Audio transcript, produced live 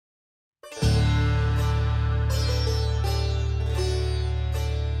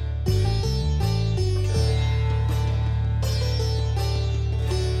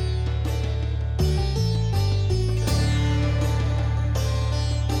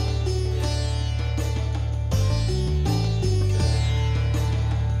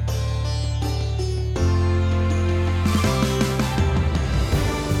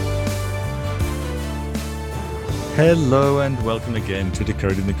Hello and welcome again to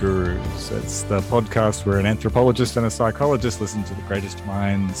Decoding the Gurus. It's the podcast where an anthropologist and a psychologist listen to the greatest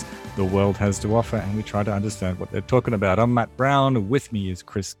minds the world has to offer, and we try to understand what they're talking about. I'm Matt Brown. With me is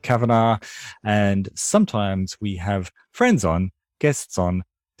Chris Kavanagh, and sometimes we have friends on, guests on,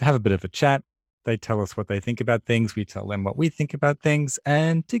 to have a bit of a chat. They tell us what they think about things. We tell them what we think about things,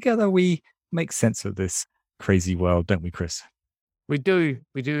 and together we make sense of this crazy world, don't we, Chris? We do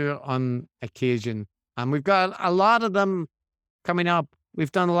on occasion. And we've got a lot of them coming up.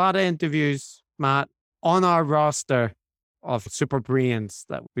 We've done a lot of interviews, Matt, on our roster of super brains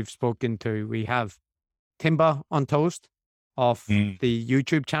that we've spoken to. We have Timba on Toast of the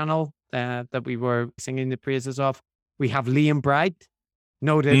YouTube channel that we were singing the praises of. We have Liam Bright,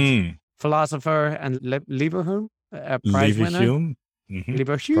 noted philosopher and Leverhulme, prize winner.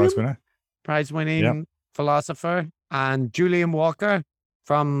 Leverhulme, prize-winning philosopher. And Julian Walker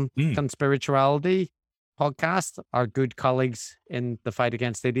from Conspirituality podcast, our good colleagues in the fight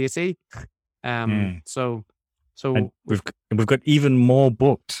against idiocy. So and we've got even more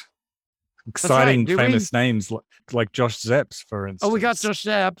booked, exciting, famous names like Josh Zepps, for instance. Oh, we got Josh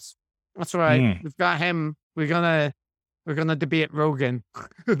Zepps. That's right. We've got him. We're gonna debate Rogan.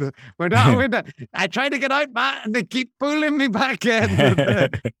 we're not. I tried to get out, Matt, and they keep pulling me back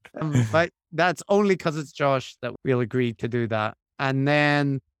in. But that's only because it's Josh that we'll agree to do that. And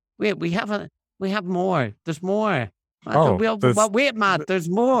then we have more. There's more. But wait, Matt, there's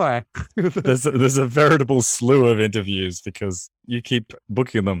more. there's a veritable slew of interviews because you keep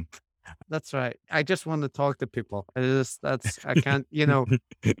booking them. That's right. I just want to talk to people. I can't,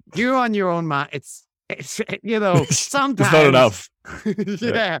 you're on your own, Matt. It's sometimes it's not enough.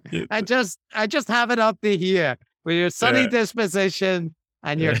 Yeah. I just have it up to here with your sunny disposition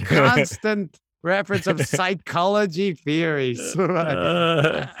and your constant reference of psychology theories.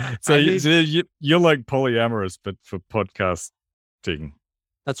 So you're like polyamorous, but for podcasting.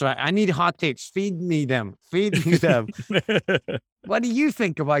 That's right. I need hot takes. Feed me them. What do you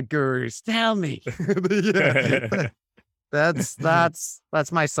think about gurus? Tell me. That's my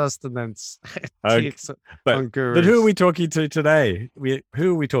sustenance. Okay. But who are we talking to today?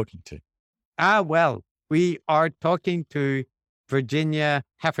 Who are we talking to? Well, we are talking to Virginia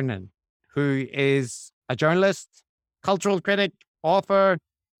Heffernan, who is a journalist, cultural critic, author,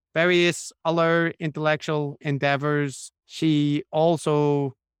 various other intellectual endeavors. She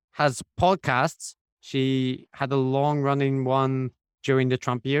also has podcasts. She had a long-running one during the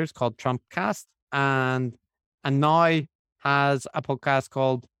Trump years called Trumpcast, and now has a podcast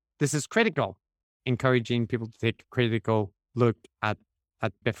called This is Critical, encouraging people to take a critical look at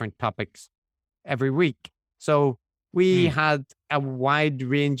different topics every week. So we had a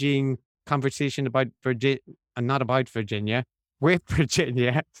wide-ranging conversation about Virginia, not about Virginia, with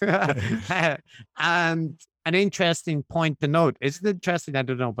Virginia. And an interesting point to note, is it interesting? I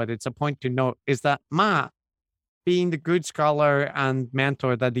don't know, but it's a point to note, is that Matt, being the good scholar and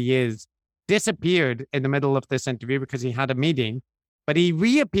mentor that he is, disappeared in the middle of this interview because he had a meeting, but he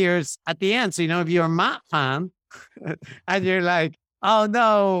reappears at the end. So, if you're a Matt fan and you're like, oh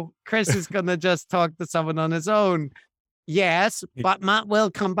no, Chris is going to just talk to someone on his own. Yes, but Matt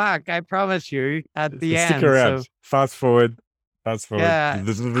will come back. I promise you at the end. Stick around. So, fast forward. Yeah,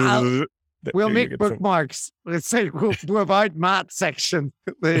 we'll make bookmarks. Let's say we'll about Matt section.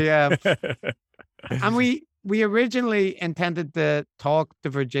 And we originally intended to talk to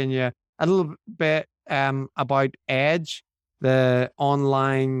Virginia a little bit about Edge, the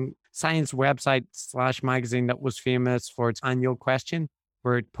online science website / magazine that was famous for its annual question,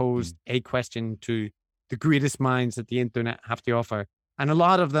 where it posed a question to the greatest minds that the internet have to offer. And a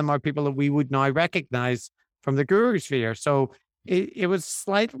lot of them are people that we would now recognize from the guru sphere. So it was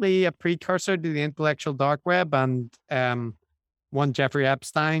slightly a precursor to the intellectual dark web, and one Jeffrey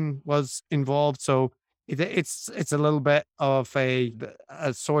Epstein was involved. So it's a little bit of a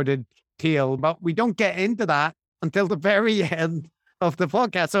sordid tale, but we don't get into that until the very end of the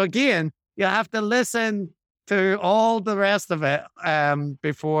podcast. So again, you have to listen to all the rest of it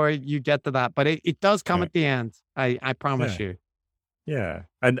before you get to that. But it does come at the end. I promise you. Yeah.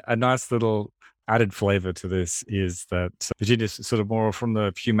 And a nice little added flavor to this is that Virginia's sort of more from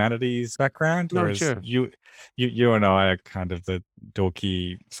the humanities background, whereas you and I are kind of the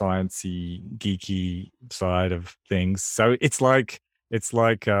dorky, sciencey, geeky side of things. So it's like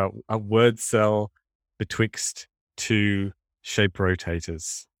a word cell betwixt two shape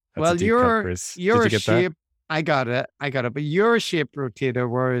rotators. That's well, you're a shape. I got it. But you're a shape rotator,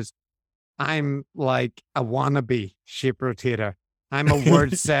 whereas I'm like a wannabe shape rotator. I'm a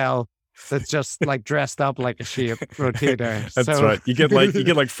word cell that's just like dressed up like a sheep rotator. That's right. You get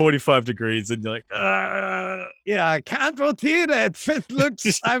like 45 degrees and you're like, yeah, I can't rotate it. It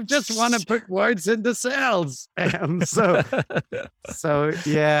looks, I just want to put words into cells. So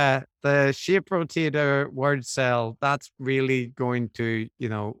yeah, the shape rotator word cell, that's really going to,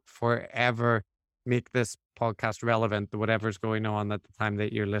 forever make this podcast relevant to whatever's going on at the time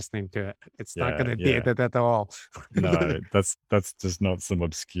that you're listening to it. It's not going to date it at all. No, that's just not some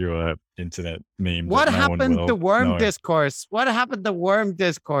obscure internet meme. What happened to worm discourse? What happened to worm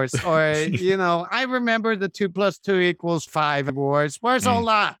discourse? Or, I remember the 2 + 2 = 5 awards. Where's all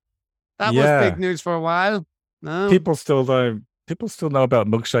that? That was big news for a while. No. People still know about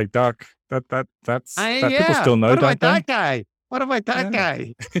Milkshake Duck. That's people still know, what don't about they? That guy? What about that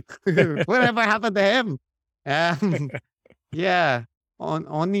guy? Whatever happened to him? On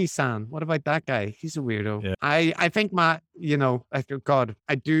Nissan. What about that guy? He's a weirdo. Yeah. I think, Matt, God,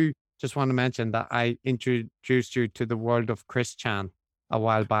 I do just want to mention that I introduced you to the world of Chris Chan a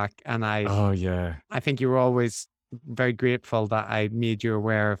while back. And I think you were always very grateful that I made you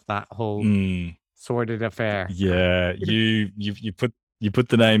aware of that whole sordid affair. Yeah. You put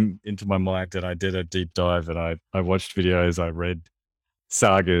the name into my mind and I did a deep dive and I watched videos, I read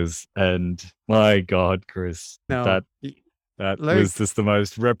sagas, and my God, Chris, that was just the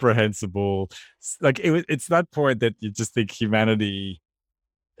most reprehensible. Like it's that point that you just think humanity.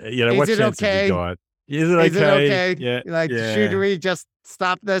 What chance have you got? Is it okay? Yeah. Should we just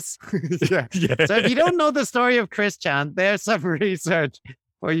stop this? Yeah. So if you don't know the story of Chris Chan, there's some research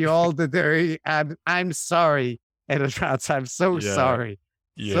for you all to do, and I'm sorry in advance. I'm so sorry.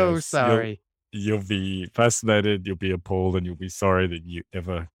 Yes, so sorry. You'll be fascinated, you'll be appalled, and you'll be sorry that you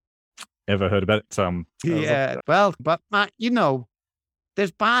ever heard about it. Well, but Matt,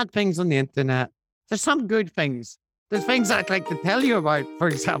 there's bad things on the internet. There's some good things. There's things I'd like to tell you about. For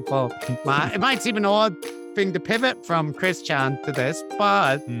example, Matt, it might seem an odd thing to pivot from Chris Chan to this,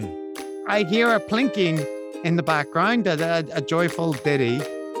 but I hear a plinking in the background, a joyful ditty,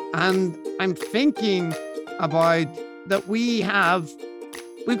 and I'm thinking about that we've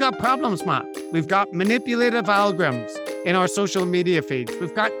got problems, Matt. We've got manipulative algorithms in our social media feeds.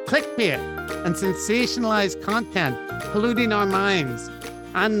 We've got clickbait and sensationalized content polluting our minds.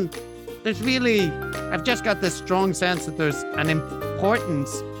 And I've just got this strong sense that there's an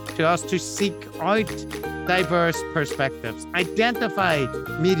importance to us to seek out diverse perspectives, identify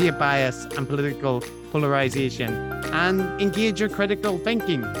media bias and political polarization, and engage your critical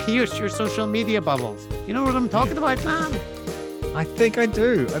thinking, pierce your social media bubbles. You know what I'm talking about, man? I think I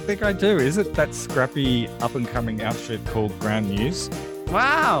do. Is it that scrappy up-and-coming outfit called Ground News?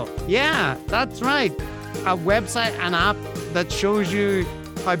 Wow. Yeah, that's right. A website, an app that shows you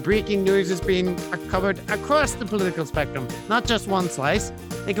how breaking news is being covered across the political spectrum. Not just one slice.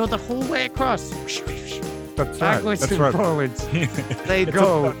 They go the whole way across. That's backwards right. and forwards. They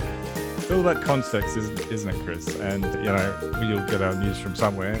go. It's all that context, isn't it, Chris? And, we'll get our news from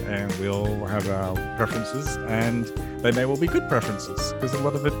somewhere and we'll have our preferences, and they may well be good preferences because a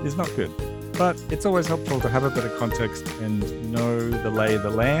lot of it is not good. But it's always helpful to have a bit of context and know the lay of the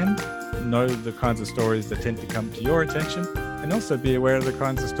land, know the kinds of stories that tend to come to your attention, and also be aware of the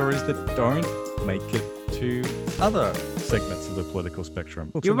kinds of stories that don't make it to other segments of the political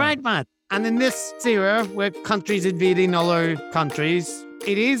spectrum. You're right, Matt. And in this era, with countries invading other countries,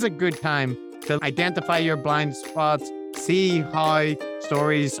 it is a good time to identify your blind spots, see how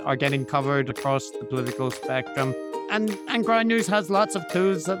stories are getting covered across the political spectrum. And Ground News has lots of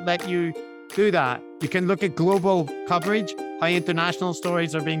tools that let you do that. You can look at global coverage, how international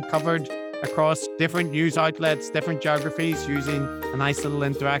stories are being covered across different news outlets, different geographies, using a nice little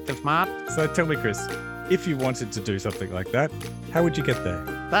interactive map. So tell me, Chris, if you wanted to do something like that, how would you get there?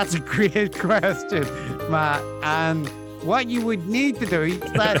 That's a great question, Matt. And what you would need to do is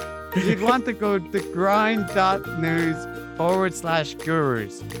that you'd want to go to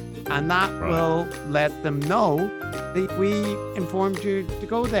ground.news/gurus. And that will let them know that we informed you to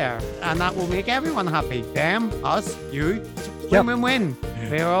go there. And that will make everyone happy. Them, us, you. Win-win-win.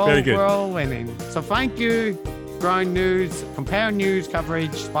 We're all winning. So thank you, Ground News. Compare news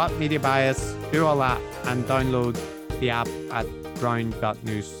coverage, spot media bias, do all that, and download the app at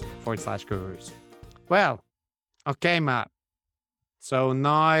ground.news/gurus. Well, okay, Matt. So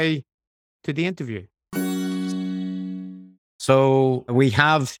now to the interview. So we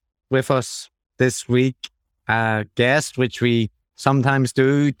have with us this week a guest, which we sometimes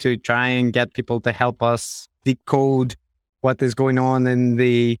do to try and get people to help us decode what is going on in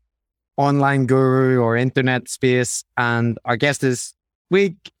the online guru or internet space. And our guest this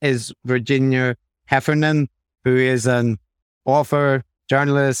week is Virginia Heffernan, who is an author,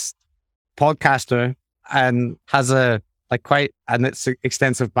 journalist, podcaster and has quite an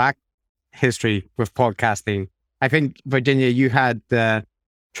extensive back history with podcasting. I think, Virginia, you had the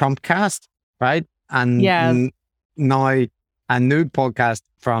Trumpcast, right? And now a new podcast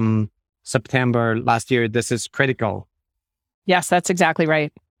from September last year, This is Critical. Yes, that's exactly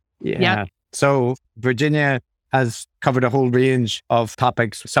right. Yeah. Yep. So Virginia has covered a whole range of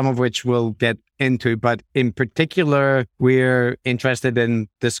topics, some of which we'll get into, but in particular, we're interested in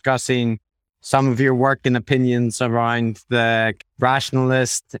discussing some of your work and opinions around the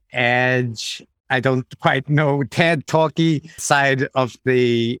rationalist edge. I don't quite know, TED Talky side of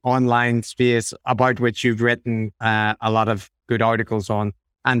the online space, about which you've written a lot of good articles on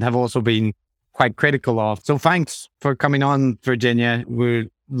and have also been quite critical of. So thanks for coming on, Virginia. We're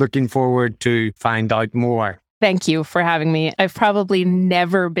looking forward to find out more. Thank you for having me. I've probably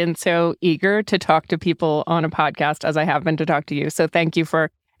never been so eager to talk to people on a podcast as I have been to talk to you. So thank you for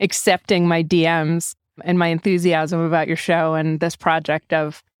accepting my DMs and my enthusiasm about your show and this project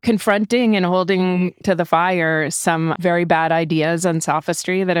of confronting and holding to the fire some very bad ideas and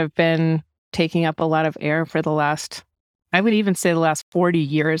sophistry that have been taking up a lot of air for the last, I would even say the last 40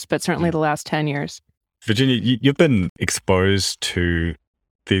 years, but certainly the last 10 years. Virginia, you've been exposed to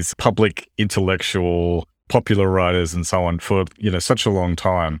these public intellectual popular writers and so on for, such a long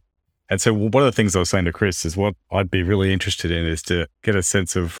time. And so one of the things I was saying to Chris is what I'd be really interested in is to get a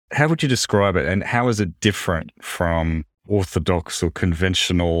sense of how would you describe it and how is it different from orthodox or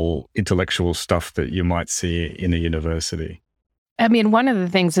conventional intellectual stuff that you might see in a university? I mean, one of the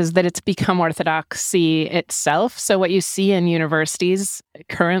things is that it's become orthodoxy itself. So what you see in universities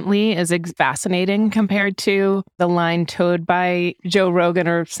currently is fascinating compared to the line towed by Joe Rogan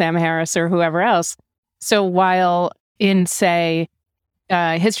or Sam Harris or whoever else. So while in, say,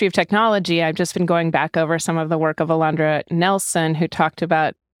 history of technology, I've just been going back over some of the work of Alondra Nelson, who talked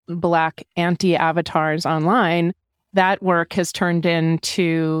about Black anti-avatars online. That work has turned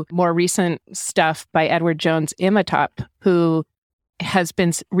into more recent stuff by Edward Jones Imhotep, who has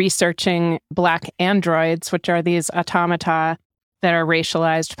been researching Black androids, which are these automata that are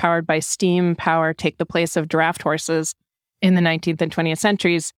racialized, powered by steam power, take the place of draft horses in the 19th and 20th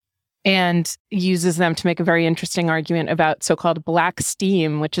centuries, and uses them to make a very interesting argument about so-called black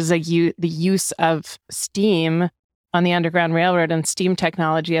steam, which is the use of steam on the Underground Railroad and steam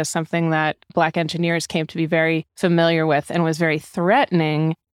technology as something that Black engineers came to be very familiar with and was very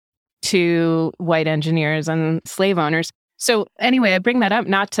threatening to white engineers and slave owners. So anyway, I bring that up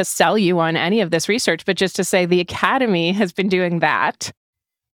not to sell you on any of this research, but just to say the Academy has been doing that.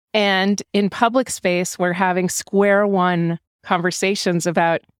 And in public space, we're having square one conversations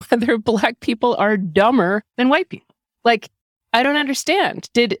about whether Black people are dumber than white people. I don't understand.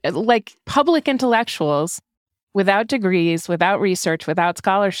 Did public intellectuals without degrees, without research, without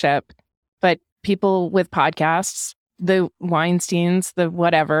scholarship, but people with podcasts, the Weinsteins, the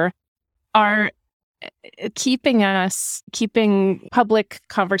whatever, are keeping public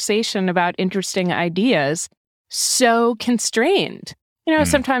conversation about interesting ideas so constrained.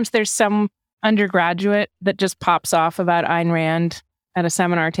 Sometimes there's some undergraduate that just pops off about Ayn Rand at a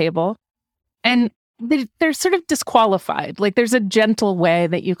seminar table, and they're sort of disqualified. There's a gentle way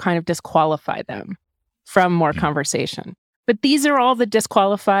that you kind of disqualify them from more conversation. But these are all the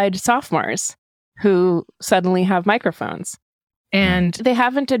disqualified sophomores who suddenly have microphones, and they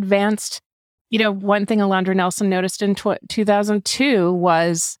haven't advanced. One thing Alondra Nelson noticed in 2002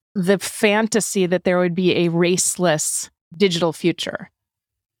 was the fantasy that there would be a raceless digital future.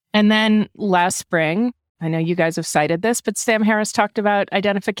 And then last spring, I know you guys have cited this, but Sam Harris talked about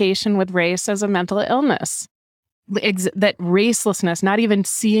identification with race as a mental illness. That racelessness, not even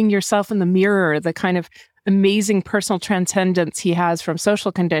seeing yourself in the mirror, the kind of amazing personal transcendence he has from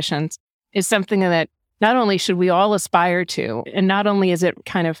social conditions, is something that not only should we all aspire to, and not only is it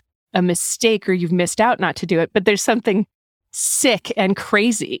kind of a mistake or you've missed out not to do it, but there's something sick and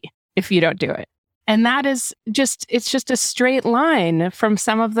crazy if you don't do it. And that is it's just a straight line from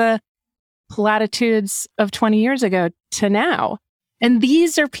some of the platitudes of 20 years ago to now. And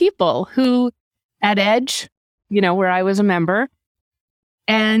these are people who at Edge, where I was a member,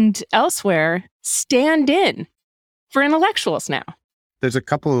 and elsewhere, stand in for intellectuals now. There's a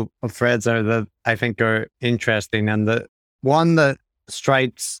couple of threads there that I think are interesting. And the one that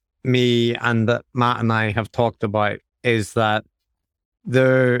strikes me and that Matt and I have talked about is that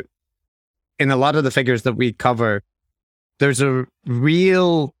in a lot of the figures that we cover, there's a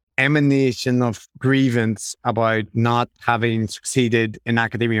real emanation of grievance about not having succeeded in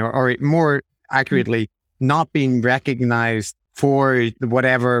academia, or more accurately, not being recognized for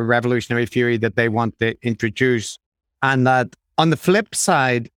whatever revolutionary theory that they want to introduce. And that on the flip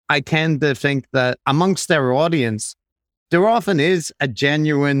side, I tend to think that amongst their audience, there often is a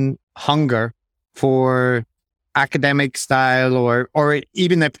genuine hunger for academic style or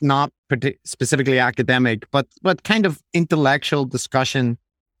even if not specifically academic, but kind of intellectual discussion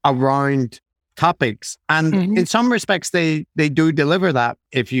around topics. And in some respects, they do deliver that.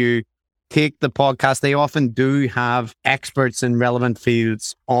 If you take the podcast, they often do have experts in relevant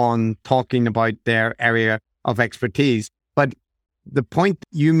fields on talking about their area of expertise. But the point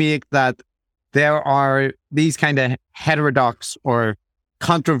you make that there are these kind of heterodox or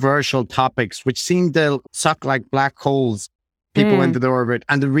controversial topics which seem to suck like black holes people into the orbit.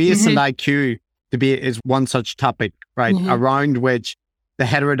 And the race and IQ debate is one such topic, right? Around which the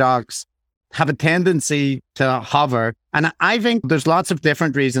heterodox have a tendency to hover. And I think there's lots of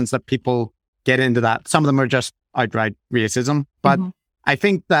different reasons that people get into that. Some of them are just outright racism. But I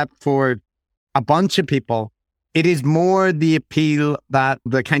think that for a bunch of people, it is more the appeal that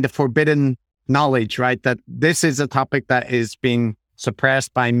the kind of forbidden knowledge, right? That this is a topic that is being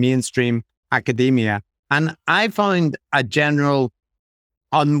suppressed by mainstream academia. And I found a general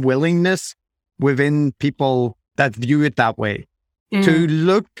unwillingness within people that view it that way to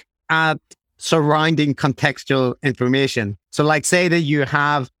look at surrounding contextual information. So like say that you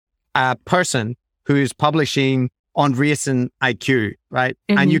have a person who is publishing on race and IQ, right?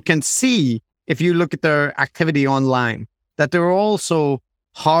 And you can see, if you look at their activity online, that there are also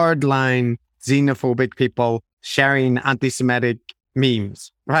hardline xenophobic people sharing anti-Semitic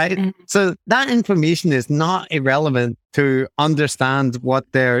memes, right? So that information is not irrelevant to understand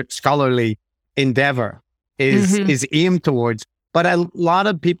what their scholarly endeavor is aimed towards. But a lot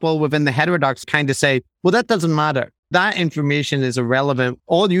of people within the heterodox kind of say, well, that doesn't matter. That information is irrelevant.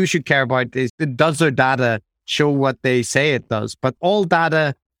 All you should care about is, does their data show what they say it does? But all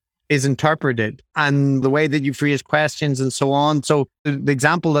data is interpreted and the way that you phrase questions and so on. So the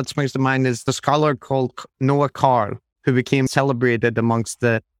example that springs to mind is the scholar called Noah Carl, who became celebrated amongst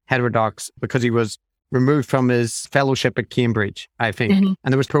the heterodox because he was removed from his fellowship at Cambridge, I think.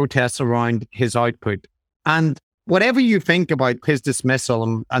 And there was protests around his output. And whatever you think about his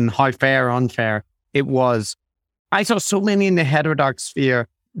dismissal and how fair or unfair it was, I saw so many in the heterodox sphere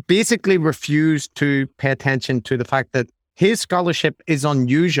basically refuse to pay attention to the fact that his scholarship is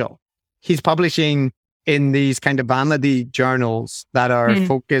unusual. He's publishing in these kind of vanity journals that are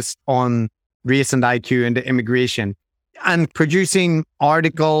focused on race and IQ and immigration, and producing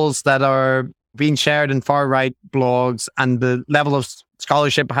articles that are being shared in far-right blogs, and the level of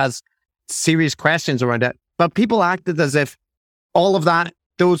scholarship has serious questions around it. But people acted as if all of that,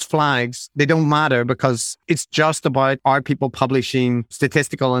 those flags, they don't matter because it's just about our people publishing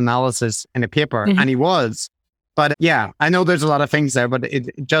statistical analysis in a paper. And he was. But yeah, I know there's a lot of things there, but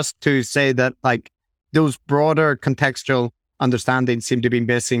just to say that like those broader contextual understandings seem to be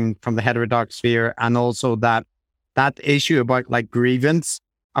missing from the heterodox sphere. And also that issue about like grievance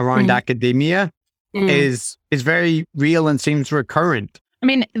around academia is very real and seems recurrent. I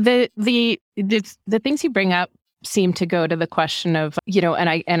mean, the things you bring up seem to go to the question of,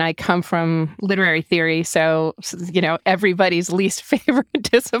 and I come from literary theory, so, everybody's least favorite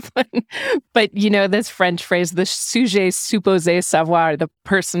discipline. But, this French phrase, the sujet supposé savoir, the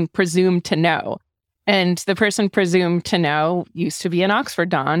person presumed to know. And the person presumed to know used to be an Oxford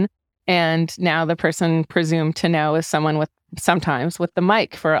Don. And now the person presumed to know is someone sometimes with the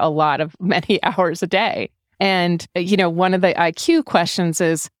mic for a lot of many hours a day. And, one of the IQ questions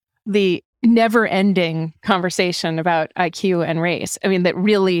is the never-ending conversation about IQ and race. I mean, that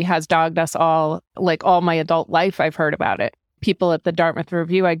really has dogged us all, like all my adult life, I've heard about it. People at the Dartmouth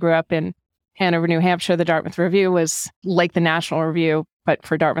Review, I grew up in Hanover, New Hampshire. The Dartmouth Review was like the National Review, but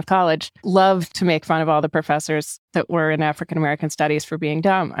for Dartmouth College, loved to make fun of all the professors that were in African-American studies for being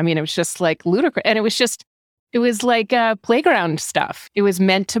dumb. I mean, it was just like ludicrous. And it was like playground stuff. It was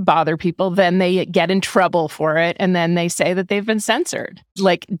meant to bother people. Then they get in trouble for it. And then they say that they've been censored,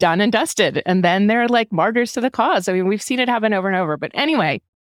 like done and dusted. And then they're like martyrs to the cause. I mean, we've seen it happen over and over. But anyway,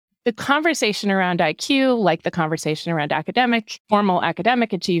 the conversation around IQ, like the conversation around formal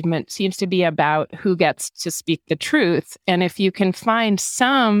academic achievement, seems to be about who gets to speak the truth. And if you can find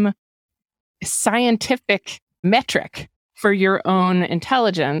some scientific metric for your own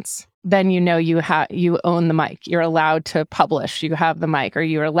intelligence, then you own the mic. You're allowed to publish. You have the mic, or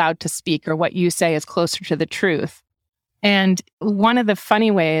you're allowed to speak, or what you say is closer to the truth. And one of the funny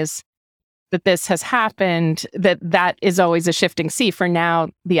ways that this has happened, that is always a shifting sea. For now,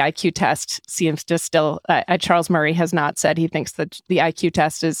 the IQ test seems to still, Charles Murray has not said he thinks that the IQ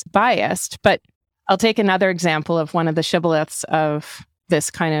test is biased. But I'll take another example of one of the shibboleths of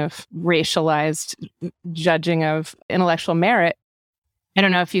this kind of racialized judging of intellectual merit. I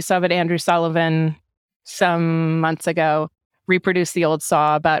don't know if you saw, but Andrew Sullivan some months ago reproduced the old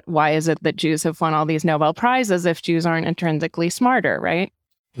saw about why is it that Jews have won all these Nobel Prizes if Jews aren't intrinsically smarter, right?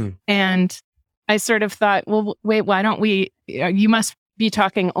 And I sort of thought, well, wait, why don't we, you must be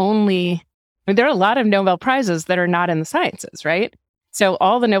talking only, there are a lot of Nobel Prizes that are not in the sciences, right? So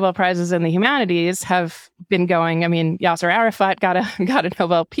all the Nobel Prizes in the humanities have been going, I mean, Yasser Arafat got a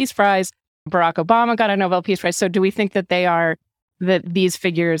Nobel Peace Prize, Barack Obama got a Nobel Peace Prize. So do we think that that these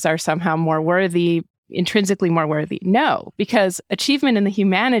figures are somehow more worthy, intrinsically more worthy? No, because achievement in the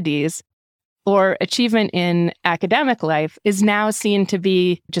humanities or achievement in academic life is now seen to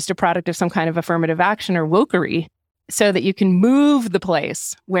be just a product of some kind of affirmative action or wokery, so that you can move the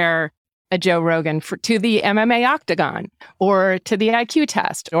place where a Joe Rogan to the MMA octagon or to the IQ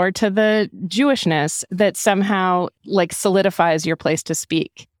test or to the Jewishness that somehow like solidifies your place to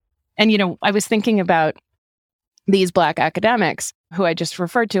speak. And, you know, I was thinking about these Black academics who I just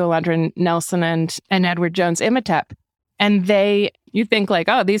referred to, Alondra Nelson and Edward Jones Imhotep. And you think like,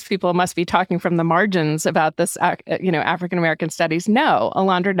 oh, these people must be talking from the margins about this, African-American studies. No,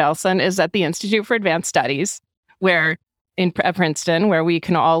 Alondra Nelson is at the Institute for Advanced Studies, where in Princeton, where we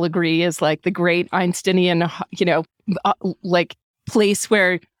can all agree is like the great Einsteinian, like place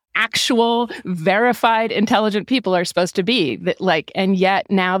where actual verified intelligent people are supposed to be. And yet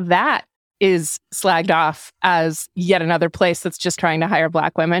now that is slagged off as yet another place that's just trying to hire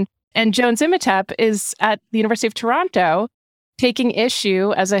Black women. And Jones Imhotep is at the University of Toronto taking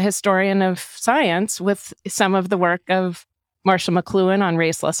issue as a historian of science with some of the work of Marshall McLuhan on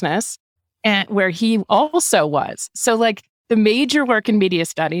racelessness, and where he also was. So like the major work in media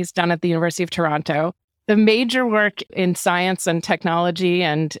studies done at the University of Toronto, the major work in science and technology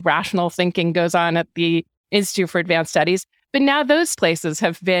and rational thinking goes on at the Institute for Advanced Studies. But now those places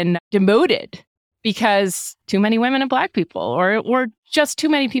have been demoted because too many women and Black people, or just too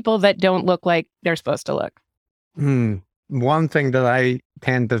many people that don't look like they're supposed to look. One thing that I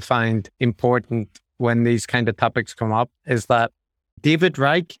tend to find important when these kind of topics come up is that David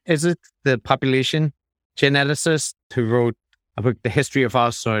Reich, is it the population geneticist who wrote a book, The History of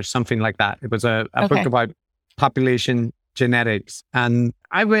Us, or something like that? It was a book about population genetics. And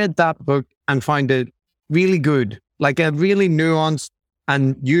I read that book and found it really good, like a really nuanced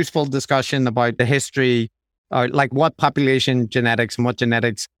and useful discussion about the history, or like what population genetics and what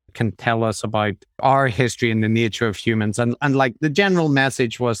genetics can tell us about our history and the nature of humans. And like the general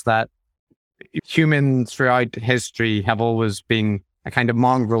message was that humans throughout history have always been a kind of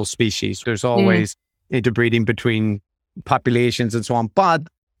mongrel species. There's always interbreeding between populations and so on. But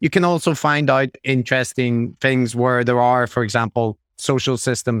you can also find out interesting things where there are, for example, social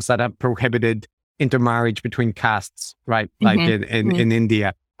systems that have prohibited intermarriage between castes, right? Like in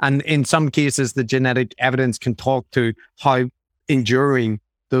India. And in some cases, the genetic evidence can talk to how enduring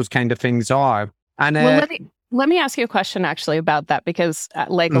those kind of things are. And let me ask you a question actually about that, because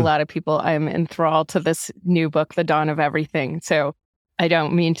like a lot of people, I'm enthralled to this new book, The Dawn of Everything. So I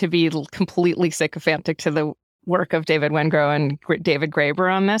don't mean to be completely sycophantic to the work of David Wengrow and David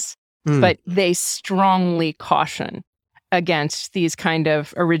Graeber on this, but they strongly caution against these kind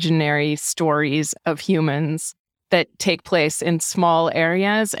of originary stories of humans that take place in small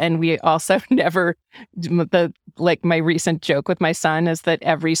areas. And we also never, my recent joke with my son is that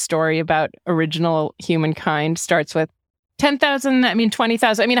every story about original humankind starts with 10,000,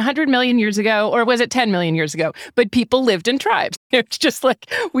 20,000, 100 million years ago, or was it 10 million years ago? But people lived in tribes. It's just like,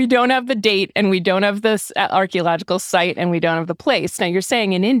 we don't have the date and we don't have this archaeological site and we don't have the place. Now you're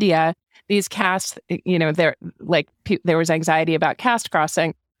saying in India, these castes, there was anxiety about caste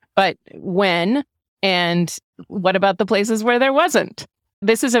crossing, but when, and what about the places where there wasn't?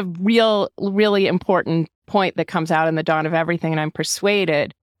 This is a really important point that comes out in The Dawn of Everything. And I'm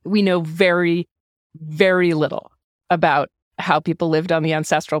persuaded we know very, very little about how people lived on the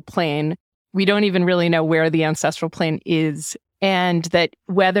ancestral plane. We don't even really know where the ancestral plane is. And that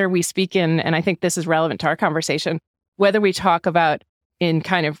whether we speak in, and I think this is relevant to our conversation, whether we talk about in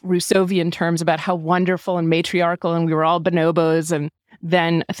kind of Rousseauvian terms about how wonderful and matriarchal and we were all bonobos and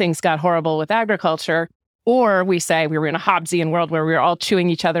then things got horrible with agriculture, or we say we were in a Hobbesian world where we were all chewing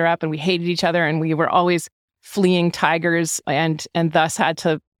each other up and we hated each other and we were always fleeing tigers and thus had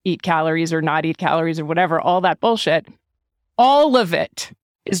to eat calories or not eat calories or whatever, all that bullshit. All of it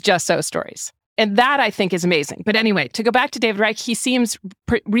is just so stories. And that I think is amazing. But anyway, to go back to David Reich, he seems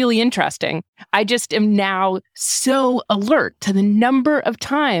really interesting. I just am now so alert to the number of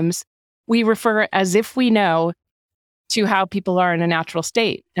times we refer as if we know to how people are in a natural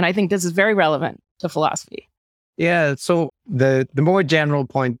state. And I think this is very relevant to philosophy. Yeah. So the more general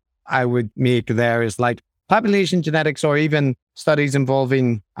point I would make there is like population genetics or even studies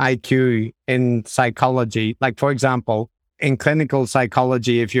involving IQ in psychology. Like, for example, in clinical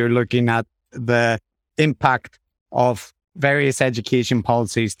psychology, if you're looking at the impact of various education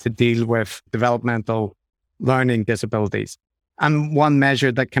policies to deal with developmental learning disabilities. And one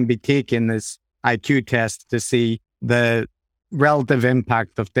measure that can be taken is IQ tests to see the relative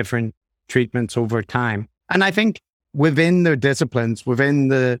impact of different treatments over time. And I think within the disciplines, within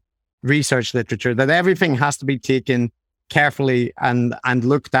the research literature, that everything has to be taken carefully and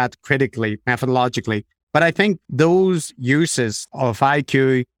looked at critically, methodologically. But I think those uses of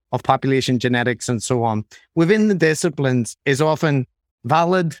IQ, of population genetics and so on, within the disciplines is often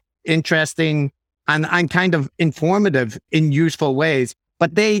valid, interesting, and kind of informative in useful ways.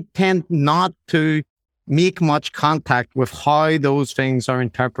 But they tend not to make much contact with how those things are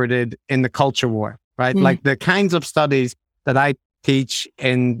interpreted in the culture war, right? Like the kinds of studies that I teach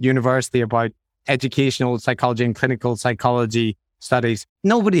in university about educational psychology and clinical psychology studies,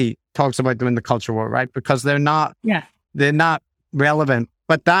 nobody talks about them in the culture war, right? Because they're not relevant.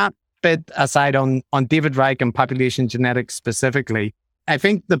 But that bit aside on David Reich and population genetics specifically, I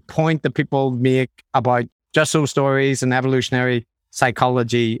think the point that people make about just so stories and evolutionary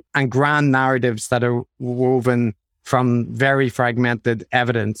psychology and grand narratives that are woven from very fragmented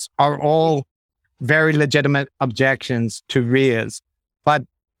evidence are all very legitimate objections to raise. But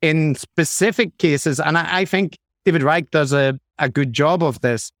in specific cases, and I think David Reich does a good job of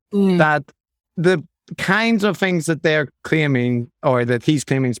this, that the kinds of things that they're claiming, or that he's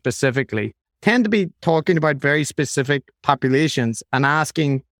claiming specifically, tend to be talking about very specific populations and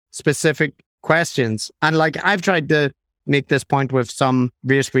asking specific questions. And like I've tried to make this point with some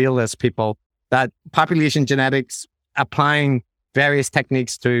race realist people, that population genetics, applying various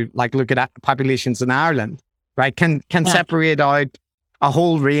techniques to like look at populations in Ireland, right, can separate out a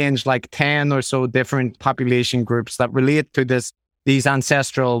whole range, like 10 or so different population groups that relate to these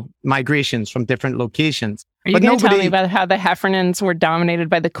ancestral migrations from different locations. Are you going to tell me about how the Heffernans were dominated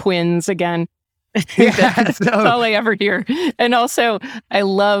by the Quins again? That's all I ever hear. And also, I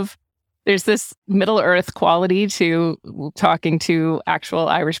love, there's this Middle Earth quality to talking to actual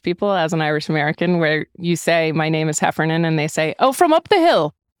Irish people as an Irish American, where you say, my name is Heffernan, and they say, oh, from up the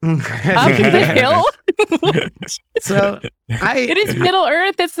hill. Up the hill? So it is Middle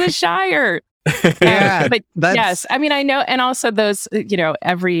Earth, it's the Shire. But yes, I mean, I know, and also those,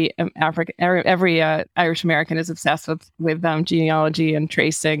 every Irish American is obsessed with genealogy and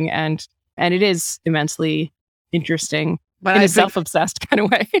tracing, and it is immensely interesting, but in a self-obsessed kind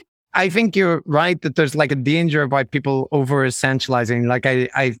of way. I think you're right that there's like a danger about people over essentializing. Like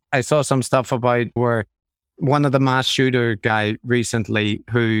I saw some stuff about where one of the mass shooter guy recently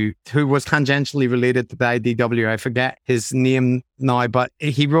who was tangentially related to the IDW, I forget his name now, but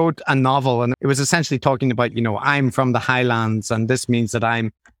he wrote a novel and it was essentially talking about, I'm from the Highlands and this means that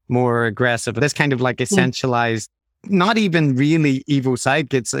I'm more aggressive. This kind of like essentialized, not even really Evo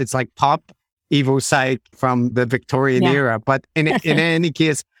Psych. It's like pop Evo Psych from the Victorian era. But in any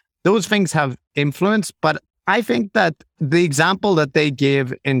case, those things have influence. But I think that the example that they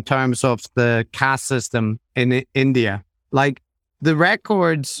give in terms of the caste system in India, like the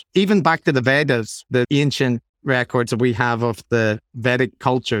records, even back to the Vedas, the ancient records that we have of the Vedic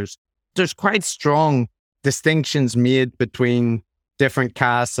cultures, there's quite strong distinctions made between different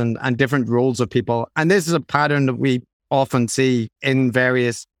castes and different roles of people. And this is a pattern that we often see in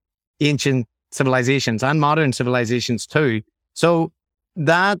various ancient civilizations and modern civilizations too. So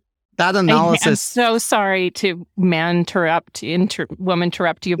that analysis. I'm so sorry to woman interrupt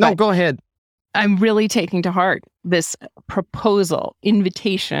you. No, go ahead. I'm really taking to heart this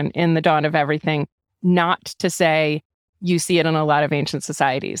invitation in The Dawn of Everything, not to say you see it in a lot of ancient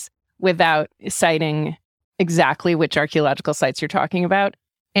societies without citing exactly which archaeological sites you're talking about.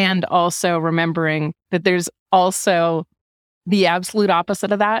 And also remembering that there's also the absolute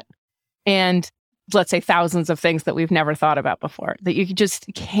opposite of that. And let's say thousands of things that we've never thought about before, that you just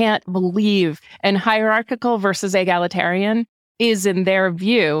can't believe. And hierarchical versus egalitarian is, in their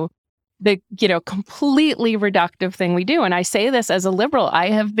view, the completely reductive thing we do. And I say this as a liberal. I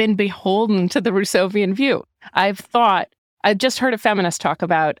have been beholden to the Rousseauvian view. I've just heard a feminist talk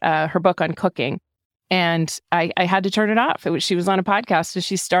about her book on cooking, and I had to turn it off. She was on a podcast, and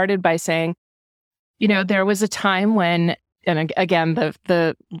she started by saying, there was a time when, and again,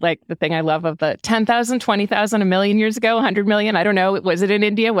 the thing I love of the 10,000, 20,000, a million years ago, 100 million, I don't know. Was it in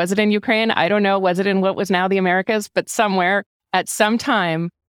India? Was it in Ukraine? I don't know. Was it in what was now the Americas? But somewhere at some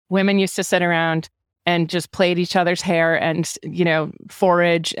time, women used to sit around and just plait each other's hair and,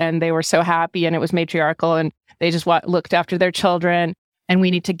 forage, and they were so happy, and it was matriarchal, and they just looked after their children. And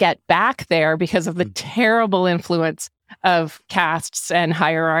we need to get back there because of the terrible influence of castes and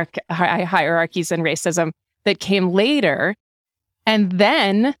hierarchies and racism that came later. And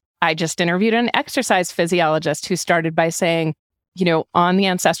then I just interviewed an exercise physiologist who started by saying, on the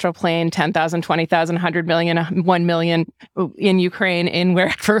ancestral plane, 10,000, 20,000, 100 million, 1 million in Ukraine, in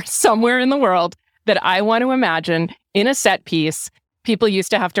wherever, somewhere in the world, that I want to imagine in a set piece, people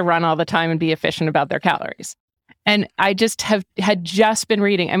used to have to run all the time and be efficient about their calories. And I just had just been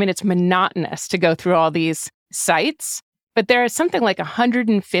reading. I mean, it's monotonous to go through all these sites, but there are something like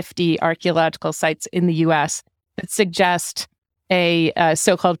 150 archaeological sites in the US that suggest a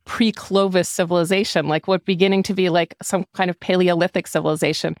so-called pre-Clovis civilization, like what beginning to be like some kind of Paleolithic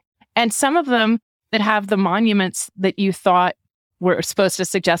civilization. And some of them that have the monuments that you thought were supposed to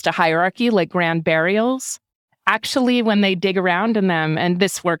suggest a hierarchy, like grand burials, actually, when they dig around in them, and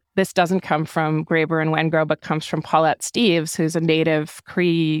this doesn't come from Graeber and Wengrow, but comes from Paulette Steeves, who's a native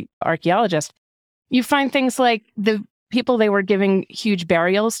Cree archaeologist, you find things like the people they were giving huge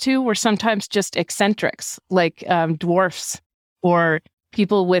burials to were sometimes just eccentrics, like dwarfs or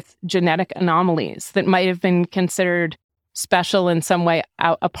people with genetic anomalies that might have been considered special in some way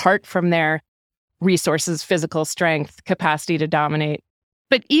apart from their resources, physical strength, capacity to dominate.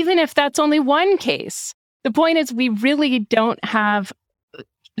 But even if that's only one case, the point is we really don't have,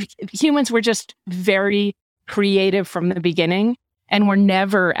 humans were just very creative from the beginning and were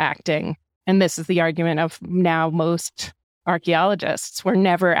never acting. And this is the argument of now most archaeologists. We're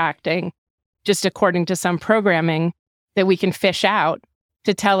never acting just according to some programming that we can fish out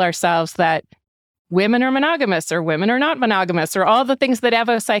to tell ourselves that women are monogamous or women are not monogamous or all the things that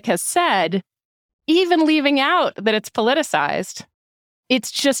Evopsych has said, even leaving out that it's politicized.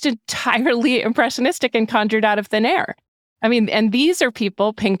 It's just entirely impressionistic and conjured out of thin air. I mean, and these are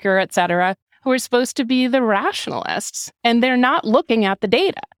people, Pinker, et cetera, who are supposed to be the rationalists, and they're not looking at the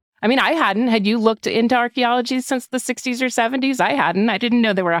data. I mean, I hadn't. Had you looked into archaeology since the 60s or 70s? I hadn't. I didn't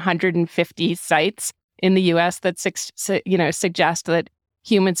know there were 150 sites in the U.S. that suggest that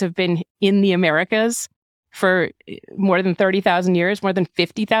humans have been in the Americas for more than 30,000 years, more than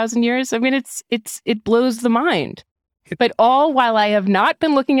 50,000 years. I mean, it blows the mind. But all while I have not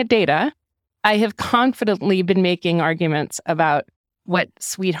been looking at data, I have confidently been making arguments about what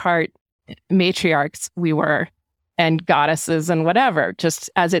sweetheart matriarchs we were and goddesses and whatever, just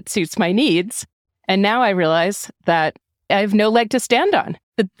as it suits my needs. And now I realize that I have no leg to stand on.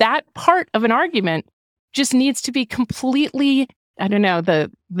 That part of an argument just needs to be completely, I don't know,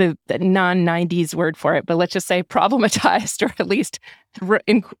 the non-90s word for it, but let's just say problematized, or at least,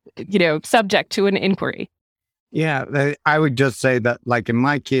 subject to an inquiry. Yeah, I would just say that, like in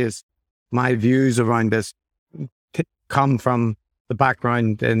my case, my views around this come from the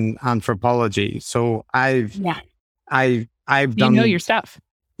background in anthropology. So I've done, your stuff.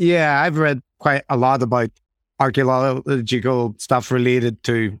 Yeah, I've read quite a lot about archaeological stuff related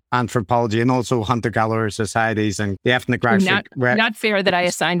to anthropology and also hunter-gatherer societies and the ethnographic. Not fair that I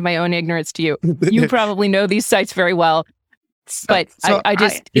assigned my own ignorance to you. You probably know these sites very well. But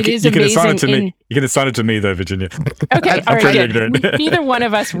it is amazing. You can assign it to me, though, Virginia. Okay, I'm pretty ignorant. Neither one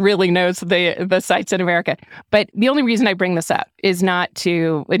of us really knows the sites in America. But the only reason I bring this up is not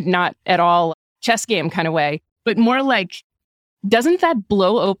at all chess game kind of way, but more like, doesn't that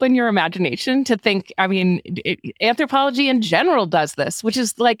blow open your imagination to think? I mean, anthropology in general does this, which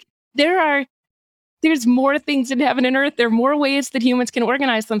is like there's more things in heaven and earth. There are more ways that humans can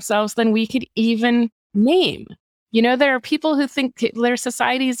organize themselves than we could even name. There are people who think their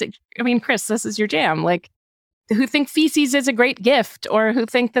societies, I mean, Chris, this is your jam, like, who think feces is a great gift, or who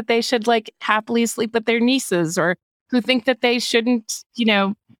think that they should, like, happily sleep with their nieces, or who think that they shouldn't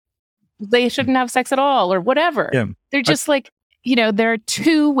have sex at all, or whatever. Yeah. They're just there are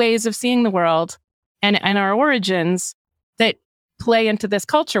two ways of seeing the world and our origins that play into this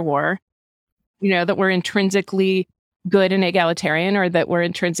culture war, that we're intrinsically good and egalitarian, or that we're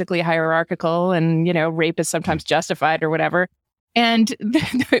intrinsically hierarchical and, rape is sometimes justified or whatever. And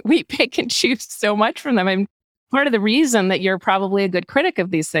we pick and choose so much from them. And part of the reason that you're probably a good critic of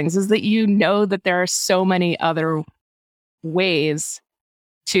these things is that you know that there are so many other ways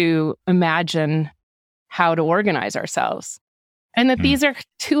to imagine how to organize ourselves. And that these are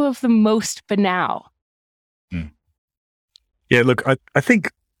two of the most banal. Yeah, look, I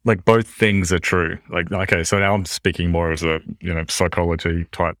think like both things are true. Like, okay, so now I'm speaking more as a, psychology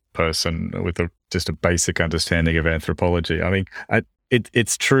type person with just a basic understanding of anthropology. I mean,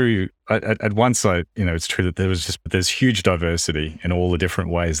 it's true. At one side, it's true that there's huge diversity in all the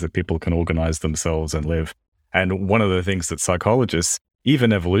different ways that people can organize themselves and live. And one of the things that psychologists,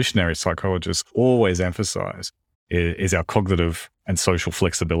 even evolutionary psychologists, always emphasize is our cognitive and social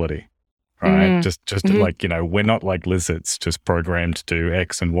flexibility, right? Just like, we're not like lizards, just programmed to do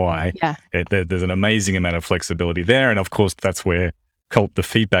X and Y. Yeah. There's an amazing amount of flexibility there. And of course, that's where the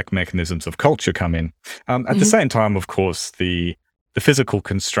feedback mechanisms of culture come in. At the same time, of course, the physical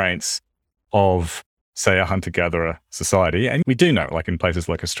constraints of, say, a hunter-gatherer society. And we do know, like in places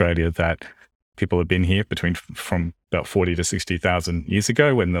like Australia, that people have been here from about 40 to 60,000 years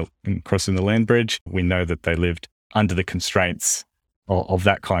ago when crossing the land bridge. We know that they lived under the constraints of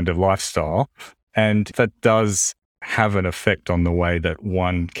that kind of lifestyle. And that does have an effect on the way that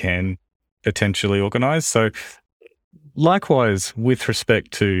one can potentially organize. So likewise, with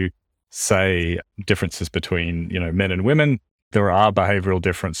respect to, say, differences between, men and women, there are behavioral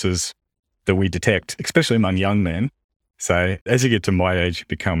differences that we detect, especially among young men. So as you get to my age, you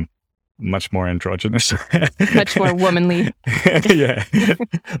become much more androgynous. Much more womanly. Yeah.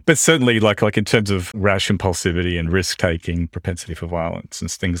 But certainly like in terms of rash impulsivity and risk-taking, propensity for violence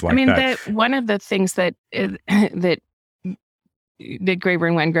and things like that. One of the things that Graeber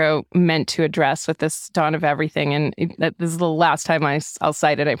and Wengrow meant to address with this Dawn of Everything, and this is the last time I'll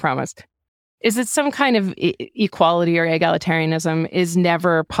cite it, I promise, is that some kind of equality or egalitarianism is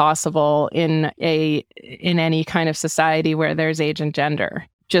never possible in any kind of society where there's age and gender,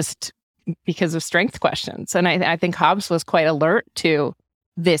 just because of strength questions. And I think Hobbes was quite alert to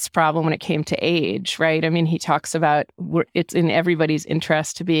this problem when it came to age, right? I mean, he talks about it's in everybody's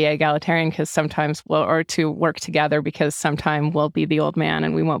interest to be egalitarian because sometimes or to work together because sometime we'll be the old man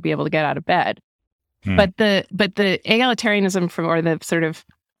and we won't be able to get out of bed. But the egalitarianism or the sort of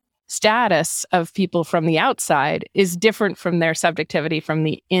status of people from the outside is different from their subjectivity from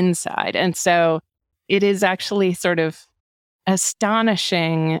the inside. And so it is actually sort of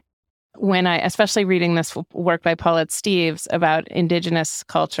astonishing when especially reading this work by Paulette Steeves about Indigenous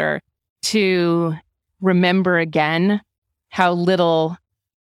culture, to remember again how little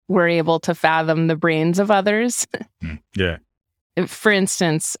we're able to fathom the brains of others. Yeah. For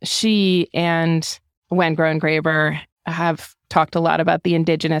instance, she and Wengrow and Graeber have talked a lot about the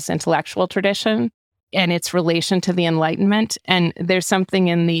Indigenous intellectual tradition and its relation to the Enlightenment. And there's something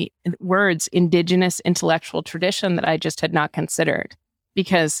in the words Indigenous intellectual tradition that I just had not considered,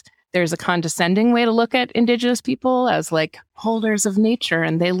 because there's a condescending way to look at Indigenous people as like holders of nature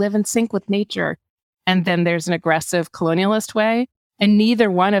and they live in sync with nature. And then there's an aggressive colonialist way. And neither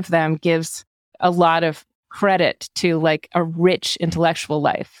one of them gives a lot of credit to like a rich intellectual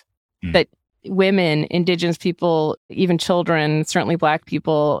life that women, Indigenous people, even children, certainly Black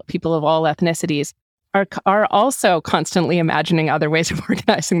people, people of all ethnicities are also constantly imagining other ways of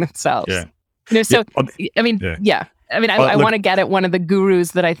organizing themselves. Yeah. So, I mean, I want to get at one of the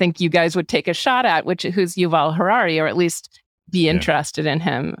gurus that I think you guys would take a shot at, who's Yuval Harari, or at least be interested in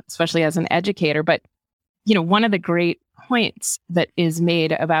him, especially as an educator. But, one of the great points that is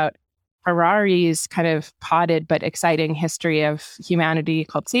made about Harari's kind of potted but exciting history of humanity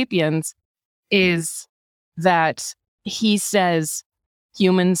called Sapiens is that he says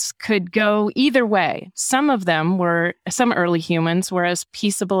humans could go either way. Some early humans were as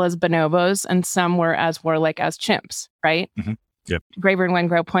peaceable as bonobos, and some were as warlike as chimps, right? Yep. Graeber and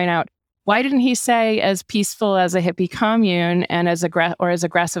Wengrow point out, why didn't he say as peaceful as a hippie commune and as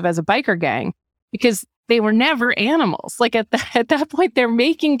aggressive as a biker gang? Because they were never animals. Like at that point, they're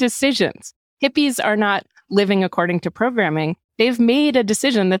making decisions. Hippies are not living according to programming. They've made a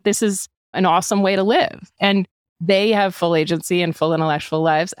decision that this is an awesome way to live. And they have full agency and full intellectual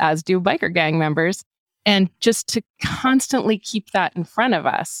lives, as do biker gang members. And just to constantly keep that in front of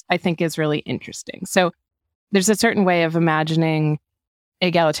us, I think is really interesting. So there's a certain way of imagining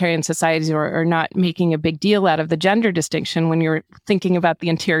egalitarian societies or not making a big deal out of the gender distinction when you're thinking about the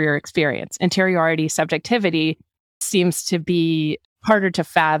interior experience. Interiority, subjectivity seems to be harder to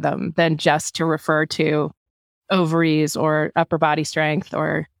fathom than just to refer to ovaries or upper body strength,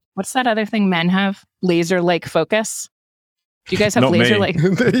 or what's that other thing men have? Laser-like focus. Do you guys have laser-like?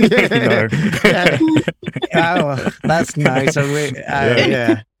 Oh, that's nice.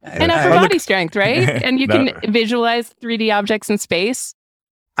 Yeah. And upper body strength, right? And you can visualize 3D objects in space.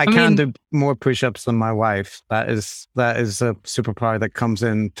 I can do more push-ups than my wife. That is a superpower that comes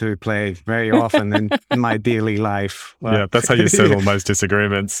into play very often in my daily life. Well, yeah, that's how you settle most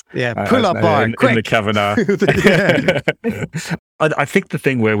disagreements. Yeah, pull-up bar, in quick. the Kavanaugh. I think the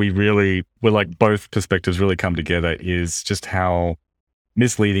thing where we're like both perspectives really come together is just how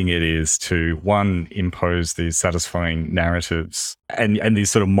misleading it is to, one, impose these satisfying narratives and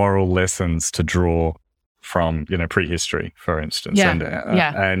these sort of moral lessons to draw from, prehistory, for instance.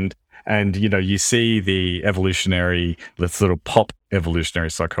 And you see the evolutionary, the sort of pop evolutionary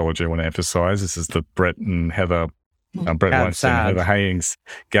psychology I want to emphasize. This is the Brett and Heather Brett Weinstein, Heather Heyings,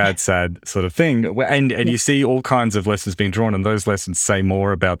 sad sort of thing. And you see all kinds of lessons being drawn, and those lessons say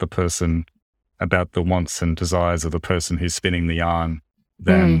more about the person, about the wants and desires of the person who's spinning the yarn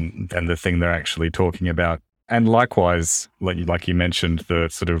than the thing they're actually talking about. And likewise, like you mentioned, the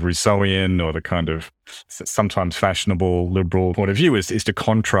sort of Rousseauian or the kind of sometimes fashionable liberal point of view is to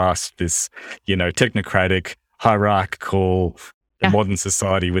contrast this, technocratic, hierarchical modern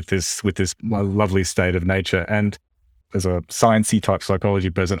society with this lovely state of nature. And as a sciencey type psychology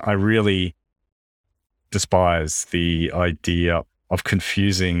person, I really despise the idea of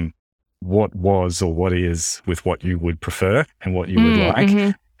confusing what was or what is with what you would prefer and what you would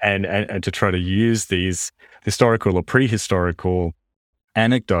like, and to try to use these historical or prehistorical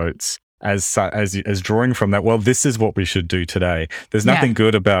anecdotes as drawing from that. Well, this is what we should do today. There's nothing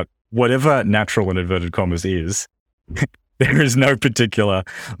good about whatever natural in inverted commas is. There is no particular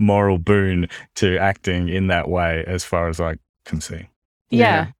moral boon to acting in that way, as far as I can see.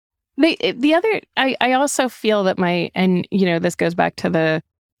 Yeah. The other, I also feel that this goes back to the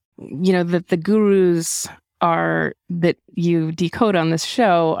gurus that you decode on this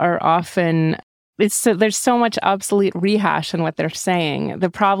show are often, there's so much obsolete rehash in what they're saying. The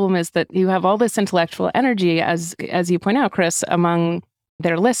problem is that you have all this intellectual energy, as you point out, Chris, among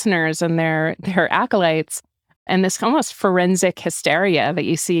their listeners and their acolytes, and this almost forensic hysteria that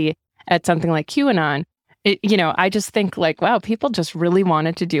you see at something like QAnon. I just think wow, people just really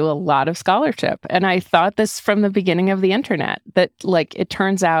wanted to do a lot of scholarship. And I thought this from the beginning of the internet, that it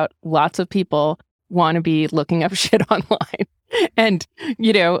turns out lots of people want to be looking up shit online. And,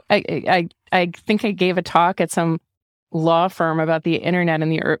 I think I gave a talk at some law firm about the internet in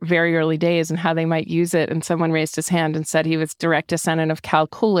the very early days and how they might use it. And someone raised his hand and said he was direct descendant of Cal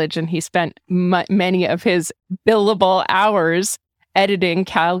Coolidge, and he spent many of his billable hours editing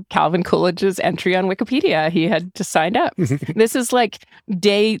Calvin Coolidge's entry on Wikipedia. He had just signed up. This is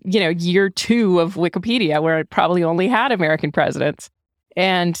year 2 of Wikipedia, where it probably only had American presidents.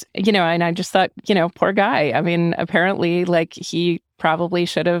 And, and I just thought, poor guy. I mean, apparently, he probably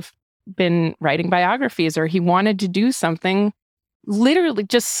should have been writing biographies, or he wanted to do something literally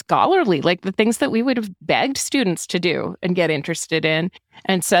just scholarly, like the things that we would have begged students to do and get interested in.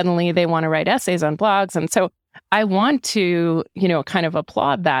 And suddenly they want to write essays on blogs. And so I want to, kind of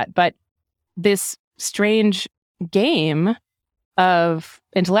applaud that. But this strange game of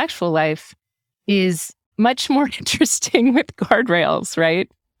intellectual life is much more interesting with guardrails,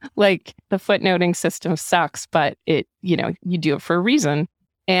 right? The footnoting system sucks, but you do it for a reason.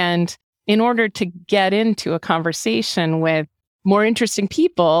 And in order to get into a conversation with more interesting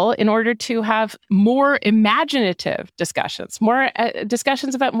people, in order to have more imaginative discussions, more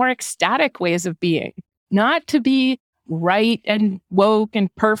discussions about more ecstatic ways of being, not to be right and woke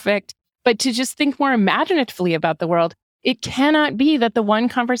and perfect, but to just think more imaginatively about the world, it cannot be that the one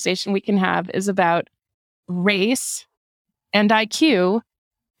conversation we can have is about race and IQ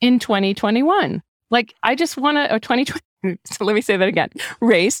in 2021. I just want to, 2020. So let me say that again.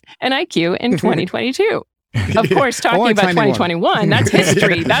 Race and IQ in 2022. Of course, talking about 2021, that's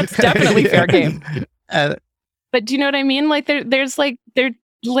history. That's definitely fair game. But do you know what I mean?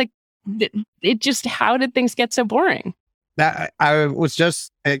 It just, how did things get so boring? I was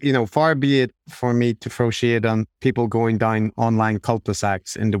just, far be it for me to throw shade on people going down online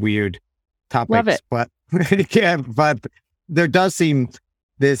cul-de-sacs into weird topics. Love it. But but there does seem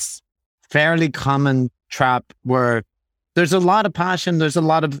this fairly common trap where there's a lot of passion, there's a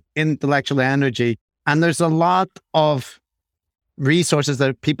lot of intellectual energy, and there's a lot of resources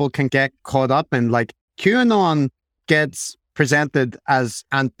that people can get caught up in. QAnon gets presented as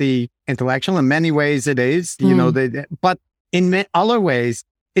anti-intellectual. In many ways it is, but in other ways,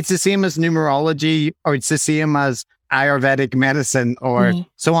 it's the same as numerology, or it's the same as Ayurvedic medicine, or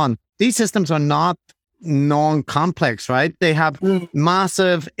so on. These systems are not non-complex, right? They have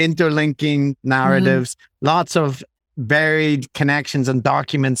massive interlinking narratives, lots of varied connections and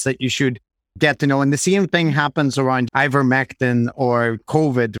documents that you should get to know. And the same thing happens around ivermectin or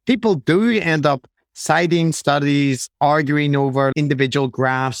COVID. People do end up citing studies, arguing over individual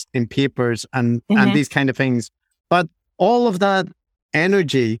graphs in papers and these kind of things. But all of that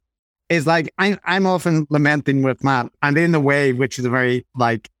energy is I'm often lamenting with Matt, and in a way, which is a very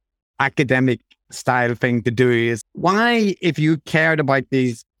academic style thing to do, is why, if you cared about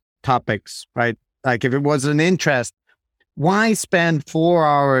these topics, right? If it was an interest, why spend 4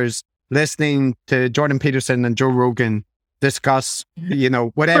 hours listening to Jordan Peterson and Joe Rogan discuss,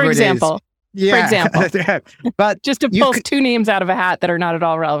 whatever For example. it is. Yeah. For example. But just to pull 2 names out of a hat that are not at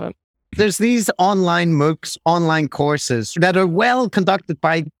all relevant. There's these online MOOCs, online courses that are well conducted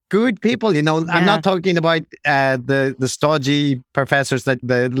by good people. I'm not talking about the stodgy professors that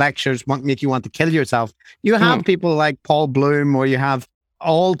the lectures make you want to kill yourself. You have people like Paul Bloom, or you have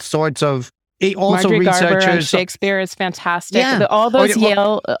all sorts of also Marjorie Garber researchers. on Shakespeare is fantastic. Yeah. All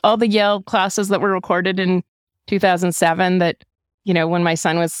the Yale classes that were recorded in 2007 that, when my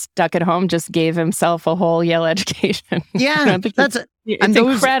son was stuck at home, just gave himself a whole Yale education. Yeah, it's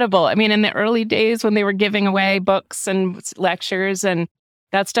incredible. I mean, in the early days when they were giving away books and lectures, and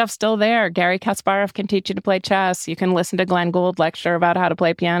that stuff's still there. Gary Kasparov can teach you to play chess. You can listen to Glenn Gould lecture about how to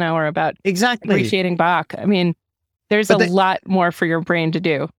play piano or about appreciating Bach. I mean, there's a lot more for your brain to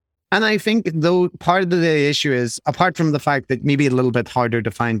do. And I think, though, part of the issue is, apart from the fact that maybe a little bit harder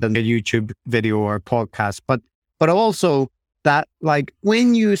to find than a YouTube video or podcast, but also that, like,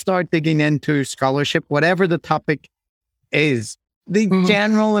 when you start digging into scholarship, whatever the topic is, the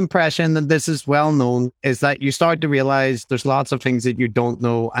general impression that this is well known is that you start to realize there's lots of things that you don't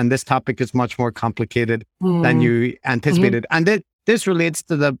know, and this topic is much more complicated than you anticipated. And this relates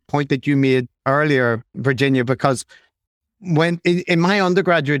to the point that you made earlier, Virginia, because when in my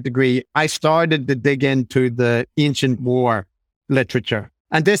undergraduate degree, I started to dig into the ancient war literature.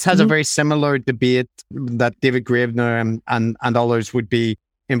 And this has a very similar debate that David Graebener and others would be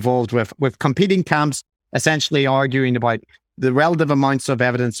involved with competing camps, essentially arguing about the relative amounts of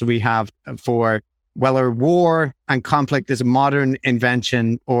evidence we have for whether war and conflict is a modern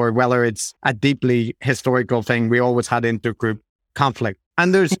invention or whether it's a deeply historical thing. We always had intergroup conflict.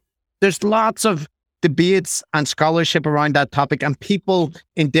 And there's lots of debates and scholarship around that topic, and people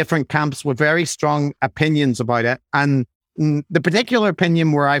in different camps with very strong opinions about it. And the particular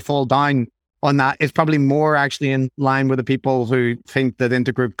opinion where I fall down on that is probably more actually in line with the people who think that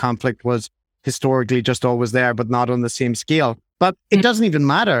intergroup conflict was historically just always there, but not on the same scale. But it doesn't even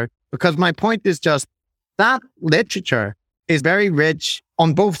matter, because my point is just that literature is very rich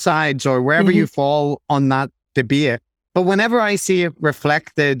on both sides, or wherever you fall on that debate. But whenever I see it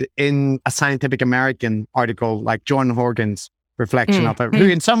reflected in a Scientific American article, like John Horgan's reflection of it, who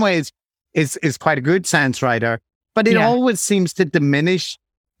in some ways is quite a good science writer, but it always seems to diminish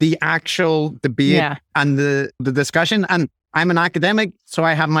the actual debate and the discussion. And I'm an academic, so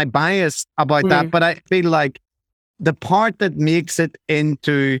I have my bias about that. But I feel like the part that makes it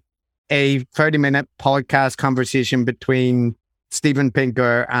into a 30-minute podcast conversation between Steven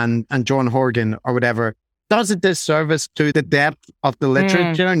Pinker and John Horgan or whatever does a disservice to the depth of the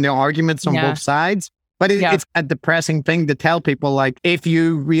literature and the arguments on both sides. But it's a depressing thing to tell people, like, if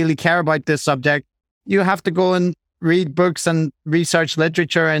you really care about this subject, you have to go and read books and research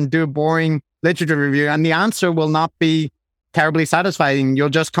literature and do a boring literature review. And the answer will not be terribly satisfying. You'll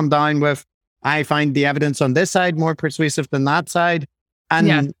just come down with, I find the evidence on this side more persuasive than that side.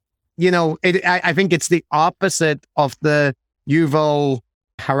 And, I think it's the opposite of the Yuval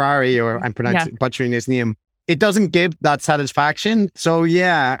Harari, or I'm butchering his name. It doesn't give that satisfaction. So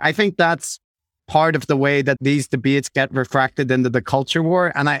I think that's part of the way that these debates get refracted into the culture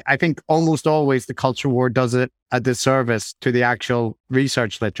war. And I think almost always the culture war does it a disservice to the actual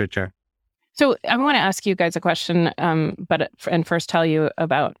research literature. So I want to ask you guys a question, and first tell you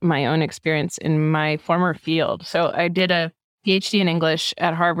about my own experience in my former field. So I did a PhD in English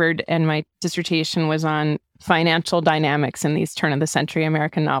at Harvard, and my dissertation was on financial dynamics in these turn-of-the-century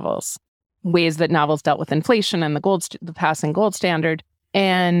American novels, ways that novels dealt with inflation and the passing gold standard.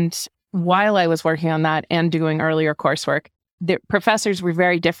 And while I was working on that and doing earlier coursework, the professors were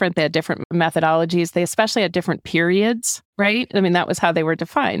very different. They had different methodologies. They especially had different periods, right? I mean, that was how they were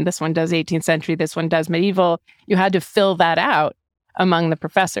defined. This one does 18th century, this one does medieval. You had to fill that out among the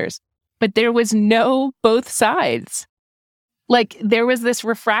professors. But there was no both sides. Like, there was this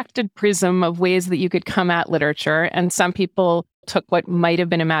refracted prism of ways that you could come at literature. And some people took what might have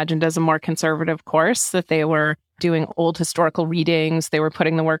been imagined as a more conservative course, that they were doing old historical readings. They were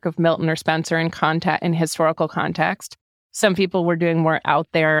putting the work of Milton or Spencer in historical context. Some people were doing more out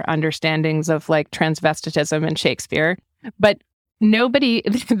there understandings of like transvestitism and Shakespeare. But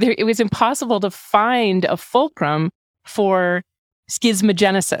it was impossible to find a fulcrum for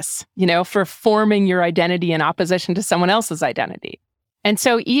schismogenesis, for forming your identity in opposition to someone else's identity. And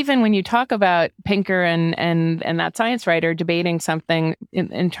so even when you talk about Pinker and that science writer debating something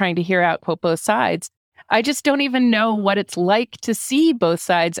and trying to hear out, quote, both sides, I just don't even know what it's like to see both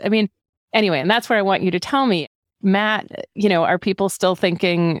sides. I mean, anyway, and that's where I want you to tell me, Matt, are people still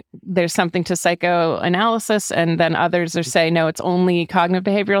thinking there's something to psychoanalysis, and then others are saying, no, it's only cognitive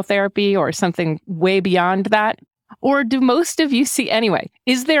behavioral therapy or something way beyond that? Or do most of you see, anyway,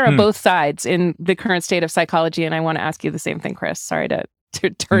 is there a both sides in the current state of psychology? And I want to ask you the same thing, Chris. Sorry to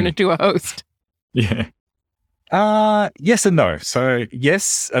turn into a host. Yeah. Yes and no. So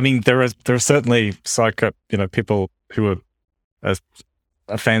yes, I mean there are certainly people who are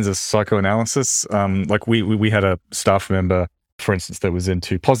fans of psychoanalysis. Like we had a staff member, for instance, that was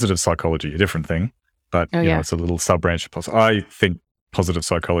into positive psychology, a different thing, but it's a little sub branch of I think positive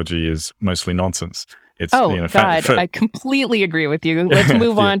psychology is mostly nonsense. It's God, I completely agree with you. Let's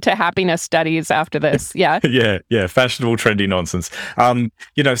move on to happiness studies after this. Yeah. yeah, fashionable, trendy nonsense.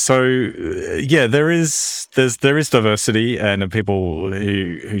 There is diversity and people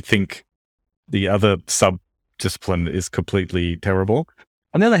who think the other sub-discipline is completely terrible.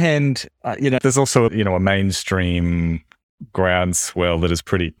 On the other hand, there's also a mainstream groundswell that is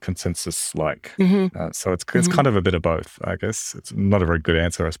pretty consensus-like. So it's kind of a bit of both, I guess. It's not a very good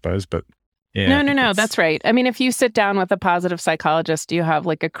answer, I suppose, but yeah. No, that's right. I mean, if you sit down with a positive psychologist, do you have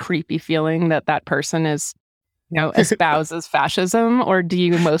like a creepy feeling that person is, espouses fascism, or do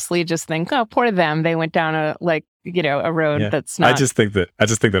you mostly just think, oh, poor them, they went down a road that's not. I just think they're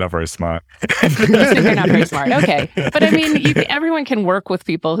not very smart. You think they're not very smart. Okay, but I mean, everyone can work with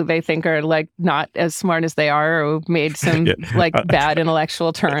people who they think are like not as smart as they are, or made some bad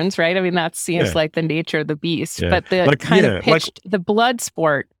intellectual turns, right? I mean, that seems like the nature of the beast. Yeah. But the blood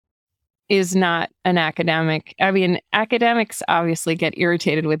sport is not an academic. I mean, academics obviously get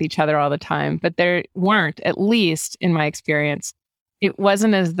irritated with each other all the time, but there weren't, at least in my experience, it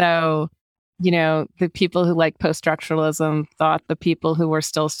wasn't as though, the people who like post-structuralism thought the people who were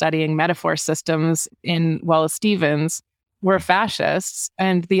still studying metaphor systems in Wallace Stevens were fascists,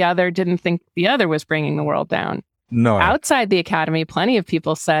 and the other didn't think the other was bringing the world down. No. Outside the academy, plenty of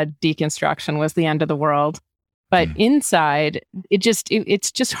people said deconstruction was the end of the world. But inside,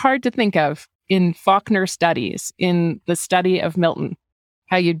 it's just hard to think of in Faulkner studies, in the study of Milton,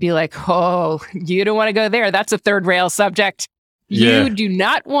 how you'd be like, oh, you don't want to go there. That's a third rail subject. You do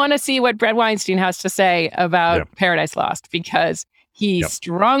not want to see what Bret Weinstein has to say about Paradise Lost, because he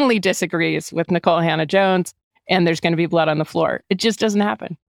strongly disagrees with Nikole Hannah-Jones, and there's going to be blood on the floor. It just doesn't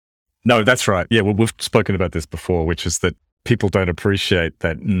happen. No, that's right. Yeah, well, we've spoken about this before, which is that people don't appreciate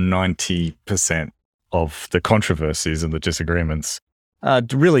that 90% of the controversies and the disagreements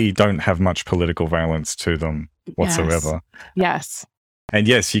really don't have much political valence to them whatsoever. Yes. And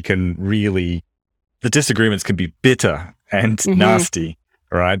yes, the disagreements can be bitter and nasty,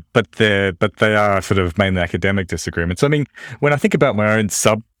 right? But they are sort of mainly academic disagreements. I mean, when I think about my own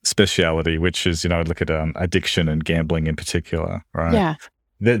subspeciality, which is, look at addiction and gambling in particular, right? Yeah.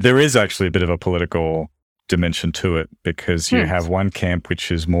 There is actually a bit of a political dimension to it, because you have one camp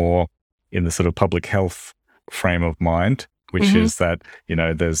which is more in the sort of public health frame of mind, which is that,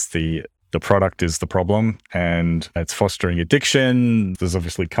 there's the product is the problem and it's fostering addiction. There's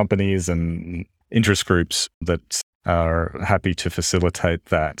obviously companies and interest groups that are happy to facilitate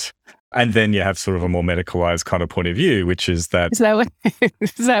that. And then you have sort of a more medicalized kind of point of view, which is that... Is that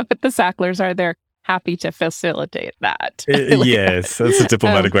what the Sacklers are? They're happy to facilitate that. Yes, that's a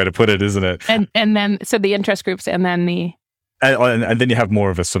diplomatic way to put it, isn't it? And then, so the interest groups and then the... And then you have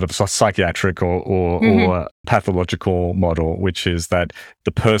more of a sort of psychiatric or pathological model, which is that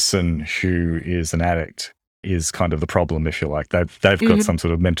the person who is an addict is kind of the problem, if you like. They've got some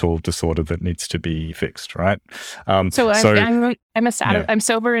sort of mental disorder that needs to be fixed, right? I'm sober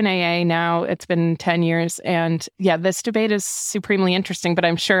in AA now. It's been 10 years, and this debate is supremely interesting. But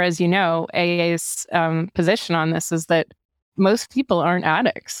I'm sure, as you know, AA's position on this is that most people aren't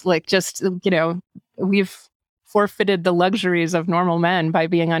addicts. Like, just we've forfeited the luxuries of normal men by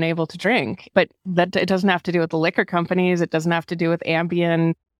being unable to drink. But that it doesn't have to do with the liquor companies. It doesn't have to do with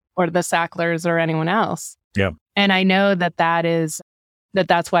Ambien or the Sacklers or anyone else. Yeah. And I know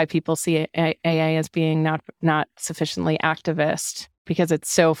that's why people see AA as being not sufficiently activist, because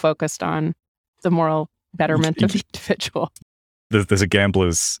it's so focused on the moral betterment of the individual. There's a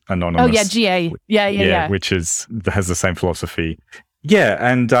Gamblers Anonymous. Oh yeah, GA. Yeah. Which has the same philosophy. Yeah,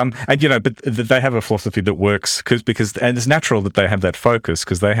 and but they have a philosophy that works because it's natural that they have that focus,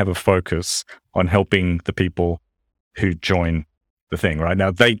 because they have a focus on helping the people who join the thing. Right now,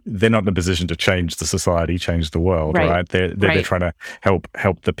 they're not in a position to change the society, change the world. Right? They're trying to help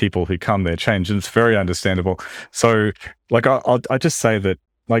the people who come there change, and it's very understandable. So, like, I just say that,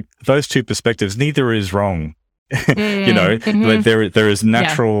 like, those two perspectives, neither is wrong. Like there is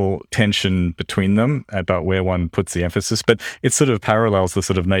natural tension between them about where one puts the emphasis, but it sort of parallels the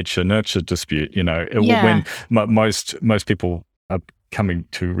sort of nature-nurture dispute. When most people are coming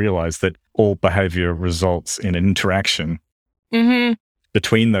to realize that all behavior results in an interaction,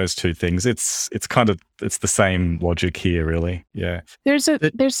 between those two things. It's the same logic here, really. Yeah. There's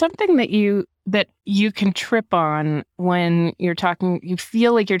something that you can trip on when you're talking. You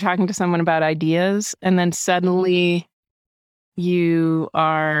feel like you're talking to someone about ideas, and then suddenly you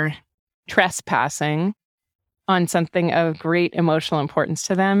are trespassing on something of great emotional importance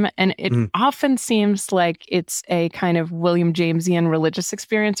to them. And it often seems like it's a kind of William Jamesian religious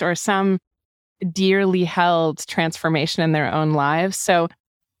experience or some dearly held transformation in their own lives. So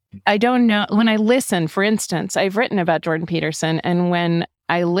I don't know. When I listen, for instance, I've written about Jordan Peterson, and when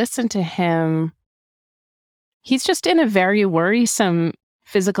I listen to him, he's just in a very worrisome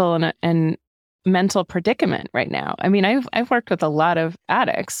physical and mental predicament right now. I mean, I've worked with a lot of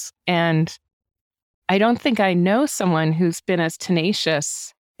addicts, and I don't think I know someone who's been as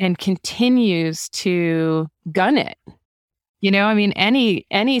tenacious and continues to gun it. I mean,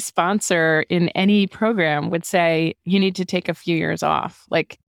 any sponsor in any program would say, you need to take a few years off.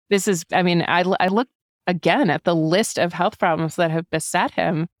 Like, this is, I mean, I look again at the list of health problems that have beset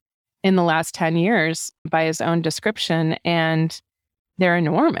him in the last 10 years by his own description, and they're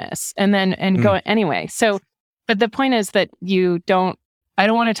enormous. And then, go anyway. So, but the point is that I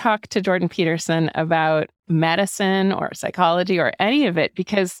don't want to talk to Jordan Peterson about medicine or psychology or any of it,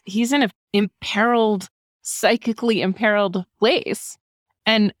 because he's in a psychically imperiled place.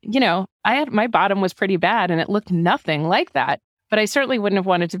 And, my bottom was pretty bad and it looked nothing like that. But I certainly wouldn't have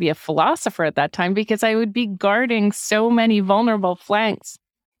wanted to be a philosopher at that time, because I would be guarding so many vulnerable flanks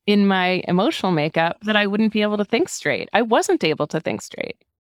in my emotional makeup that I wouldn't be able to think straight. I wasn't able to think straight.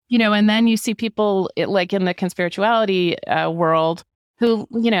 And then you see people like in the conspirituality world who,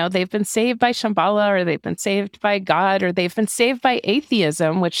 they've been saved by Shambhala, or they've been saved by God, or they've been saved by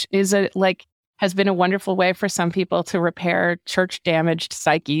atheism, which is has been a wonderful way for some people to repair church damaged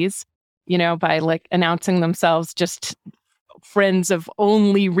psyches, by announcing themselves just friends of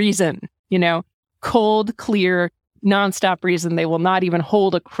only reason, cold, clear, nonstop reason. They will not even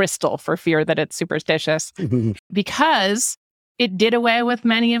hold a crystal for fear that it's superstitious, because it did away with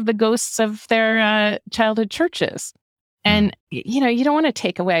many of the ghosts of their childhood churches. And, you don't want to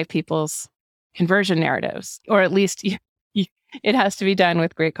take away people's conversion narratives, or at least it has to be done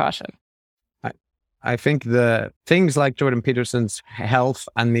with great caution. I think the things like Jordan Peterson's health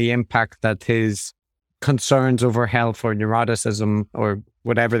and the impact that his concerns over health or neuroticism or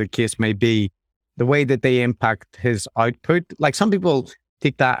whatever the case may be, the way that they impact his output, like some people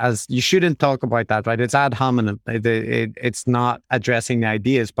take that as you shouldn't talk about that, right? It's ad hominem. It's not addressing the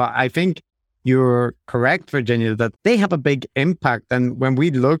ideas. But I think you're correct, Virginia, that they have a big impact. And when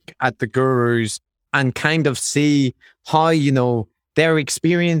we look at the gurus and kind of see how, their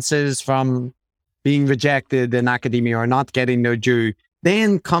experiences from being rejected in academia or not getting their due,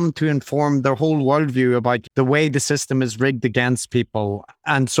 then come to inform their whole worldview about the way the system is rigged against people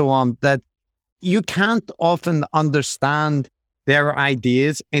and so on, that you can't often understand their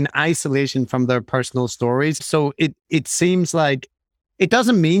ideas in isolation from their personal stories. So it seems like it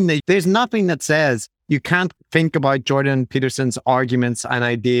doesn't mean that there's nothing that says you can't think about Jordan Peterson's arguments and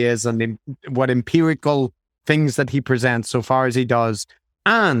ideas and what empirical things that he presents so far as he does,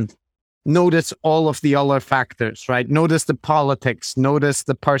 and notice all of the other factors, right? Notice the politics, notice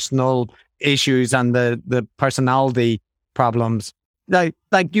the personal issues and the personality problems. Like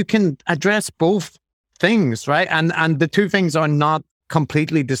you can address both things, right? And the two things are not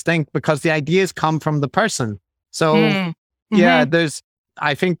completely distinct, because the ideas come from the person. So yeah,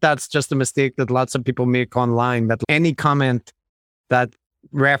 I think that's just a mistake that lots of people make online, that any comment that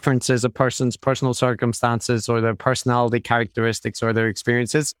references a person's personal circumstances or their personality characteristics or their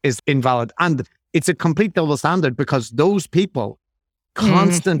experiences is invalid. And it's a complete double standard, because those people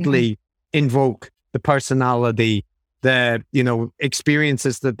constantly invoke the personality, the,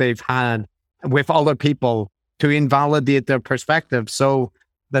 experiences that they've had with other people to invalidate their perspective. So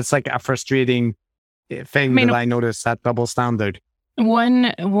that's like a frustrating thing that I notice, that double standard.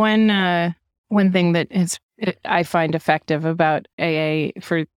 One thing that I find effective about AA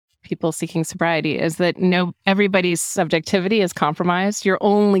for people seeking sobriety is that everybody's subjectivity is compromised. You're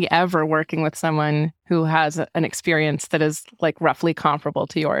only ever working with someone who has an experience that is roughly comparable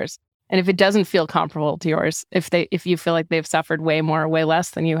to yours. And if it doesn't feel comparable to yours, if you feel like they've suffered way more or way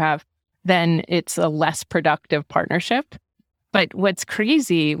less than you have, then it's a less productive partnership. But what's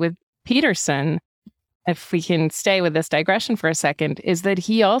crazy with Peterson, if we can stay with this digression for a second, is that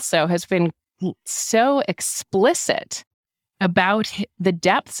he also has been so explicit about the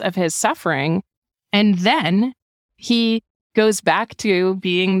depths of his suffering. And then he goes back to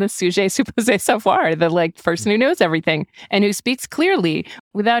being the sujet supposé savoir, the person who knows everything and who speaks clearly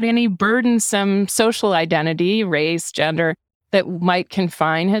without any burdensome social identity, race, gender, that might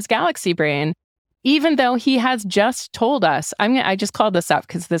confine his galaxy brain, even though he has just told us. I just called this up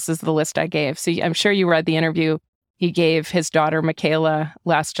because this is the list I gave. So I'm sure you read the interview he gave his daughter, Michaela,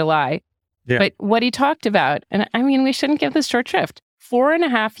 last July. Yeah. But what he talked about, and I mean, we shouldn't give this short shrift,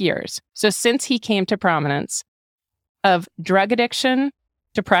 4.5 years. So since he came to prominence, of drug addiction,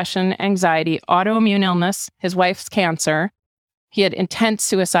 depression, anxiety, autoimmune illness, his wife's cancer. He had intense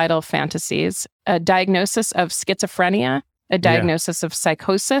suicidal fantasies, a diagnosis of schizophrenia, a diagnosis of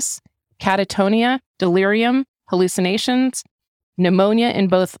psychosis, catatonia, delirium, hallucinations, pneumonia in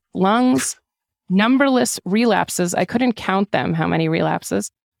both lungs, numberless relapses. I couldn't count them, how many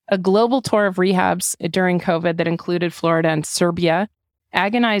relapses. A global tour of rehabs during COVID that included Florida and Serbia,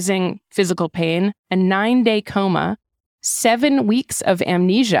 agonizing physical pain, a 9-day coma, 7 weeks of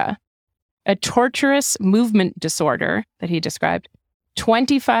amnesia, a torturous movement disorder that he described,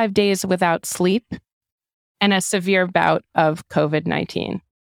 25 days without sleep, and a severe bout of COVID-19.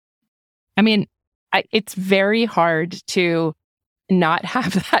 I mean, it's very hard to not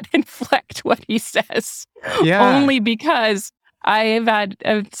have that inflect what he says, only because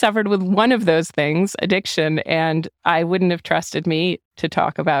I've suffered with one of those things, addiction, and I wouldn't have trusted me to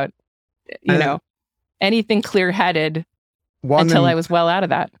talk about, anything clear-headed until I was well out of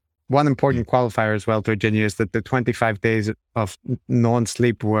that. One important qualifier as well, Virginia, is that the 25 days of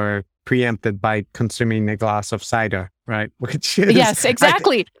non-sleep were preempted by consuming a glass of cider, right? Which is, yes,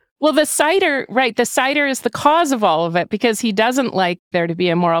 exactly. Well, the cider, right? The cider is the cause of all of it because he doesn't like there to be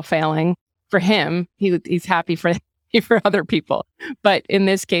a moral failing for him. He's happy for other people. But in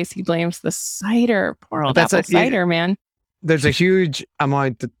this case, he blames the cider. Poor old apple cider, man. There's a huge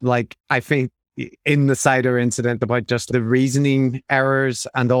amount, I think, in the cider incident about just the reasoning errors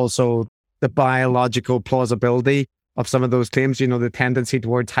and also the biological plausibility of some of those claims, the tendency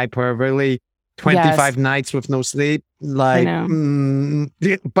towards hyperbole, 25 nights with no sleep. But and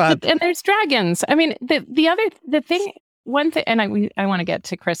there's dragons. I mean, one thing, and I want to get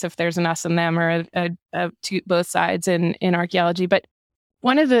to Chris if there's an us and them or to both sides in archaeology, but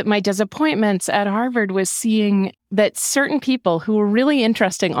one of my disappointments at Harvard was seeing that certain people who were really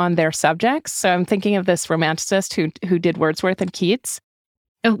interesting on their subjects, so I'm thinking of this romanticist who did Wordsworth and Keats,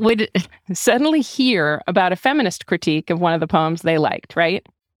 would suddenly hear about a feminist critique of one of the poems they liked, right?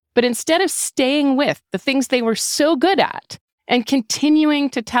 But instead of staying with the things they were so good at and continuing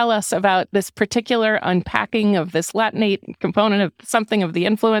to tell us about this particular unpacking of this Latinate component of something of the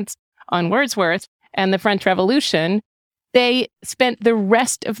influence on Wordsworth and the French Revolution, they spent the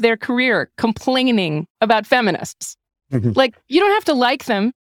rest of their career complaining about feminists. Mm-hmm. Like, you don't have to like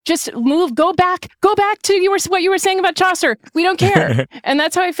them. Just go back to what you were saying about Chaucer. We don't care. And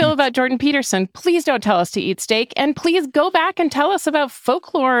that's how I feel about Jordan Peterson. Please don't tell us to eat steak. And please go back and tell us about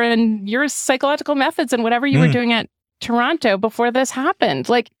folklore and your psychological methods and whatever you were doing at Toronto before this happened.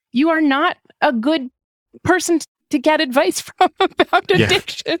 Like, you are not a good person to get advice from about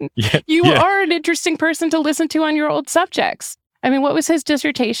addiction. You are an interesting person to listen to on your old subjects. I mean, what was his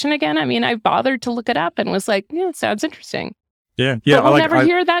dissertation again? I mean, I bothered to look it up and was like, it sounds interesting. Yeah. But we'll never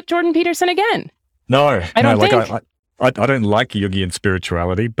hear that Jordan Peterson again. No, I don't think. I don't like Jungian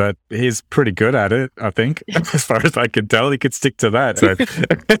spirituality, but he's pretty good at it, I think. As far as I can tell, he could stick to that. So,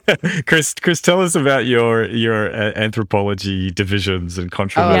 Chris, tell us about your anthropology divisions and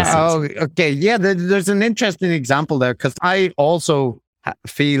controversies. Okay. Yeah, there's an interesting example there because I also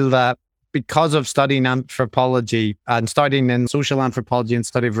feel that because of studying anthropology and studying in social anthropology and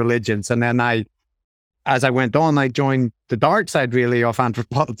study of religions, and then as I went on, I joined the dark side really of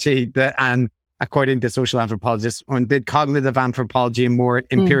anthropology and according to social anthropologists, and did cognitive anthropology and more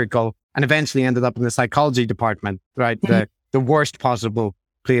empirical, and eventually ended up in the psychology department, right? Mm-hmm. The worst possible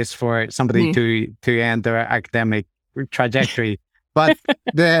place for somebody to end their academic trajectory. But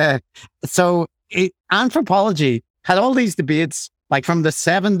anthropology had all these debates, like from the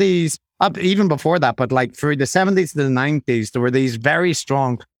 70s up, even before that, but like through the 70s to the 90s, there were these very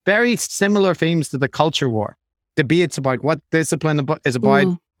strong, very similar themes to the culture war. Debates about what discipline is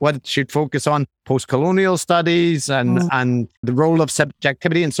about, what it should focus on, post-colonial studies and the role of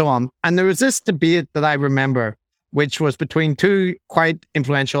subjectivity and so on. And there was this debate that I remember, which was between two quite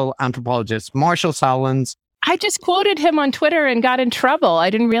influential anthropologists, Marshall Sahlins. I just quoted him on Twitter and got in trouble.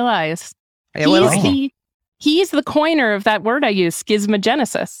 I didn't realize. He's the coiner of that word I use,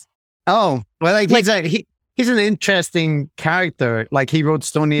 schismogenesis. Oh, well, he's an interesting character. Like, he wrote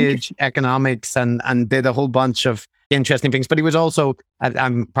Stone Age economics and did a whole bunch of interesting things, but he was also,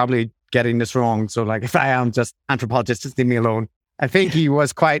 I'm probably getting this wrong, so like if I am just anthropologist, just leave me alone. I think he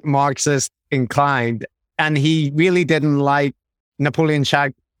was quite Marxist inclined, and he really didn't like Napoleon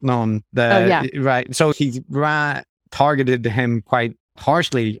Chagnon, right? So he targeted him quite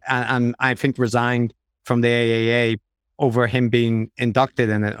harshly, and I think resigned from the AAA over him being inducted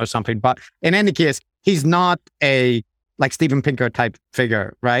in it or something. But in any case, he's not a like Steven Pinker type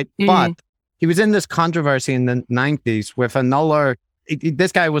figure, right? But he was in this controversy in the 90s with another.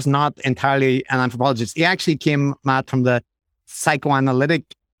 This guy was not entirely an anthropologist. He actually came, Matt, from the psychoanalytic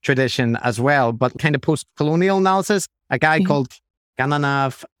tradition as well, but kind of post-colonial analysis. A guy called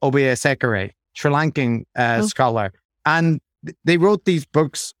Gananath Obeyesekere, Sri Lankan scholar. And they wrote these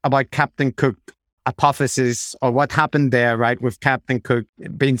books about Captain Cook hypothesis, or what happened there, right, with Captain Cook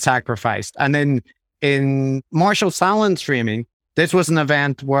being sacrificed. And then in Marshall Sahlins framing, this was an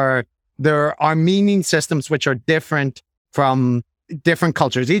event where there are meaning systems which are different from different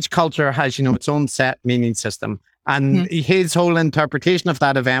cultures. Each culture has, its own set meaning system. And his whole interpretation of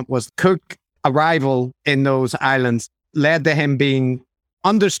that event was Cook's arrival in those islands led to him being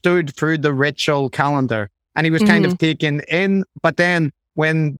understood through the ritual calendar. And he was kind of taken in. But then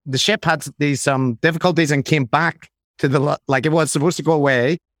when the ship had these difficulties and came back to it was supposed to go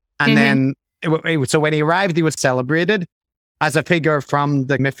away. And then, so when he arrived, he was celebrated as a figure from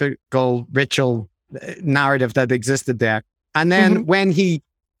the mythical ritual narrative that existed there. And then when he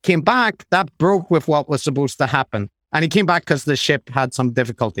came back, that broke with what was supposed to happen. And he came back because the ship had some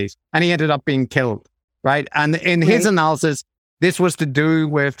difficulties and he ended up being killed, right? And in his analysis, this was to do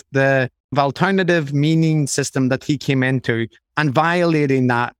with the alternative meaning system that he came into and violating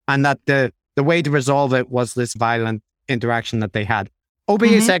that, and that the way to resolve it was this violent interaction that they had.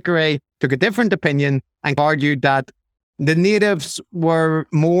 Obeyesekere took a different opinion and argued that the natives were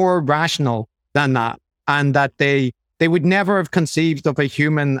more rational than that, and that they would never have conceived of a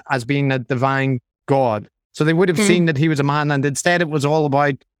human as being a divine god. So they would have seen that he was a man, and instead it was all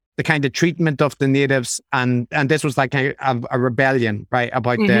about the kind of treatment of the natives, and this was like a rebellion, right,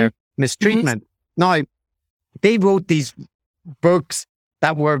 about their mistreatment. Now, they wrote these books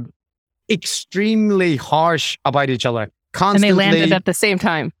that were extremely harsh about each other. Constantly. And they landed at the same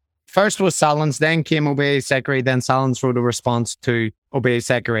time. First was Sahlins, then came Obeyesekere, then Sahlins wrote a response to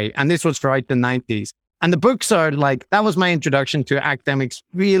Obeyesekere. And this was throughout the 90s. And the books are like, that was my introduction to academics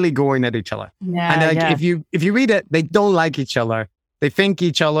really going at each other. If you read it, they don't like each other. They think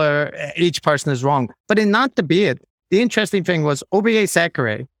each person is wrong. But in that debate, the interesting thing was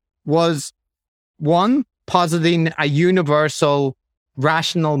Obeyesekere was, one, positing a universal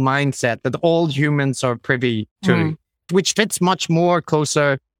rational mindset that all humans are privy to, which fits much more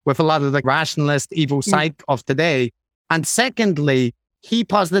closer with a lot of the rationalist evil psych of today. And secondly, he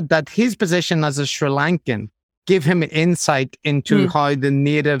posited that his position as a Sri Lankan gave him insight into how the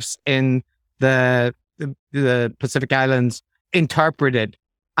natives in the Pacific Islands interpreted.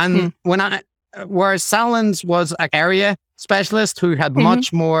 And whereas Sahlins was an area specialist who had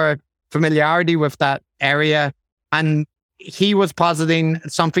much more familiarity with that area, and he was positing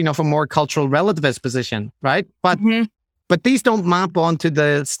something of a more cultural relativist position, right? But these don't map onto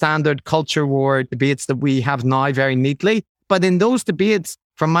the standard culture war debates that we have now very neatly. But in those debates,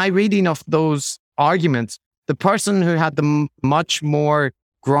 from my reading of those arguments, the person who had the much more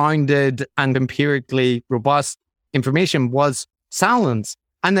grounded and empirically robust information was Sahlins.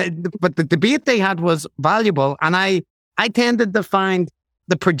 But the debate they had was valuable. And I tended to find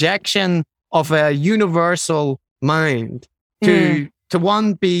the projection of a universal mind to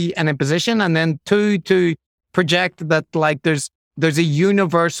one, be an imposition, and then two, to project that like there's a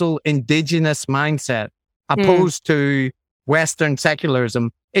universal indigenous mindset opposed to Western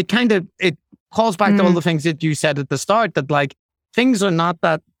secularism. It calls back to all the things that you said at the start, that like things are not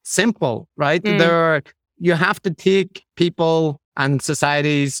that simple, right? You have to take people and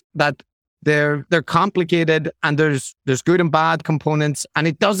societies that they're complicated, and there's good and bad components, and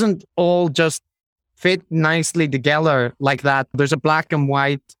it doesn't all just fit nicely together like that. There's a black and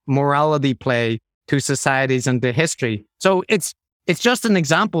white morality play to societies and to history. So it's just an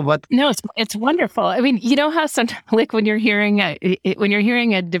example, but no, it's wonderful. I mean, you know how sometimes, like when you're hearing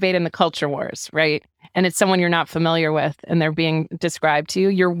a debate in the culture wars, right? And it's someone you're not familiar with, and they're being described to you.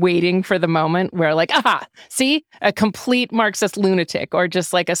 You're waiting for the moment where, like, aha, see, a complete Marxist lunatic, or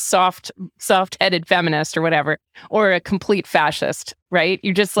just like a soft-headed feminist, or whatever, or a complete fascist, right?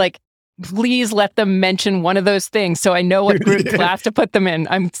 You're just like, please let them mention one of those things so I know what group class to put them in.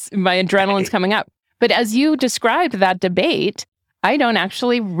 My adrenaline's coming up. But as you described that debate, I don't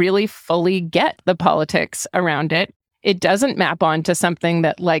actually really fully get the politics around it. It doesn't map onto something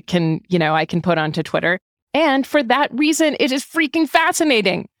that I can put onto Twitter. And for that reason, it is freaking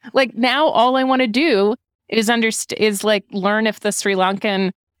fascinating. Like now all I want to do is learn if the Sri Lankan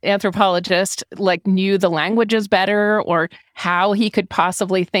anthropologist like knew the languages better, or how he could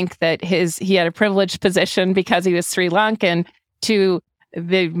possibly think that he had a privileged position because he was Sri Lankan, to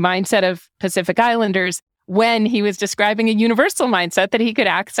the mindset of Pacific Islanders when he was describing a universal mindset that he could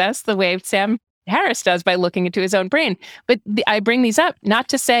access the way Sam Harris does by looking into his own brain. But I bring these up not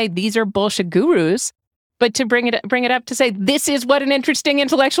to say these are bullshit gurus, but to bring it up to say this is what an interesting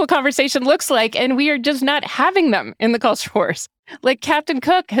intellectual conversation looks like, and we are just not having them in the culture wars. Like Captain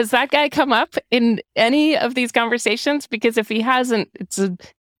Cook, has that guy come up in any of these conversations? Because if he hasn't, it's a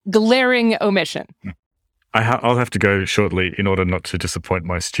glaring omission. I'll have to go shortly in order not to disappoint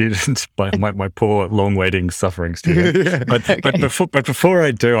my students, my poor, long-waiting, suffering student. But before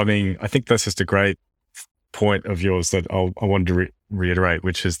I do, I mean, I think that's just a great point of yours that I wanted to reiterate,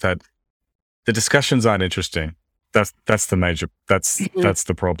 which is that the discussions aren't interesting. That's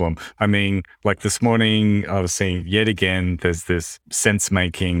the problem. I mean, like this morning, I was seeing yet again, there's this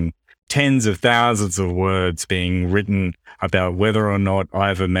sense-making, tens of thousands of words being written about whether or not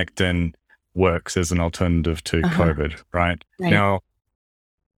ivermectin works as an alternative to COVID, right? Now,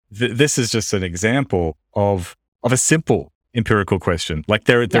 this is just an example of a simple empirical question. Like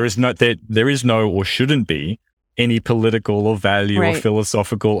there is no or shouldn't be any political or value or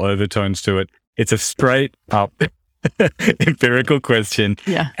philosophical overtones to it. It's a straight up empirical question.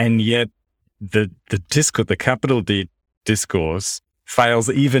 Yeah. And yet the capital D discourse fails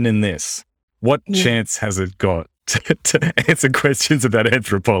even in this. What chance has it got to answer questions about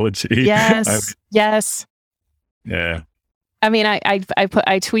anthropology? Yes. Yes. Yeah. I mean, I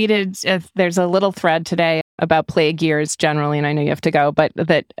tweeted, there's a little thread today about plague years generally, and I know you have to go, but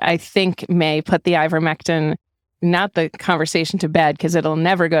that I think may put the ivermectin, not the conversation to bed, because it'll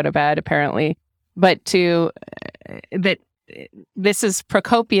never go to bed apparently, but that this is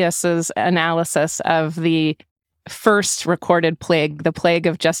Procopius's analysis of the first recorded plague, the plague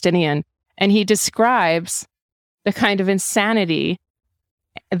of Justinian, and he describes the kind of insanity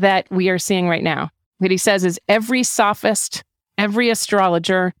that we are seeing right now. What he says is every sophist, every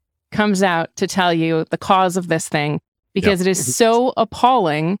astrologer comes out to tell you the cause of this thing, because it is so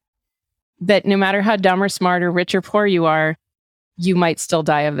appalling that no matter how dumb or smart or rich or poor you are, you might still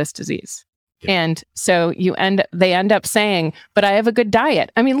die of this disease. Yeah. And so they end up saying, but I have a good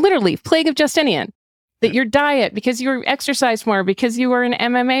diet. I mean, literally, plague of Justinian, that your diet, because you exercise more, because you were an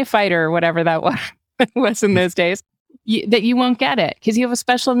MMA fighter or whatever that was in those days, that you won't get it because you have a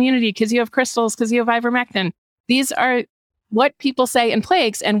special immunity, because you have crystals, because you have ivermectin. These are what people say in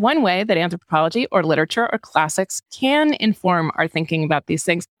plagues. And one way that anthropology or literature or classics can inform our thinking about these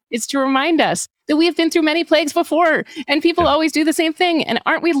things is to remind us that we have been through many plagues before, and people always do the same thing. And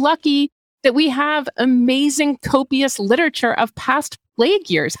aren't we lucky that we have amazing, copious literature of past plague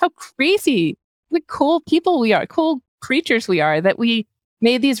years? How crazy, what cool people we are, cool creatures we are, that we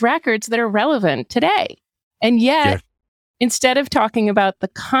made these records that are relevant today. And yet, instead of talking about the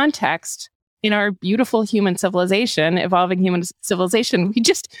context in our beautiful human civilization, evolving human civilization, we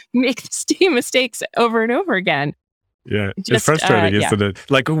just make the same mistakes over and over again. Yeah, it's frustrating, isn't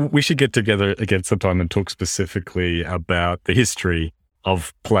it? Like, we should get together again sometime and talk specifically about the history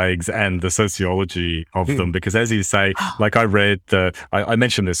of plagues and the sociology of them. Because as you say, like I read I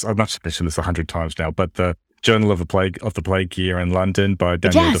mentioned this, I've not mentioned this 100 times now, but the Journal of the Plague Year in London by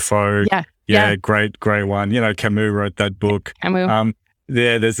Daniel Defoe. Yeah, great one. You know, Camus wrote that book. Camus.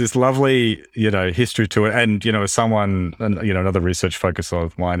 There's this lovely, history to it. And, as someone, another research focus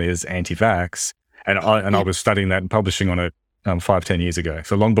of mine is anti-vax. And I was studying that and publishing on it 5-10 years ago.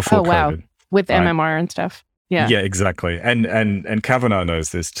 So long before COVID. With MMR and stuff. Yeah. Yeah, exactly. And Kavanagh knows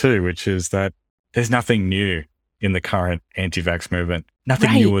this too, which is that there's nothing new in the current anti-vax movement.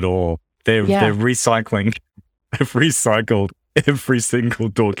 Nothing new at all. They're recycling. They've recycled every single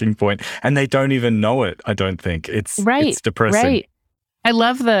talking point, and they don't even know it. I don't think it's depressing. Right. I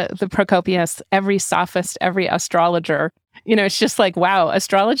love the Procopius, every sophist, every astrologer. It's just like, wow,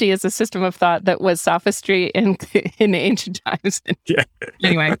 astrology is a system of thought that was sophistry in ancient times.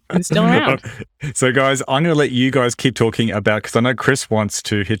 Anyway, it's still around. So guys, I'm going to let you guys keep talking about, because I know Chris wants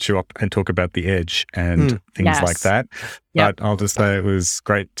to hit you up and talk about the edge and things like that. But I'll just say it was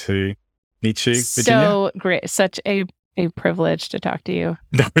great to meet you, Virginia. So great. Such a privilege to talk to you.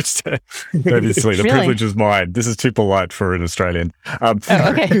 No, that is sweet. The privilege is mine. This is too polite for an Australian.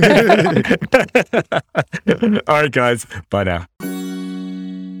 Okay. All right, guys. Bye now.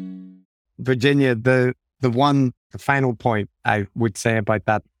 Virginia, the final point I would say about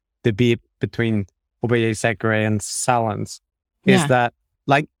that debate between Oboye-Sekere and Sallins is that,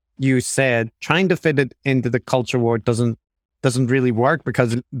 like you said, trying to fit it into the culture war doesn't really work,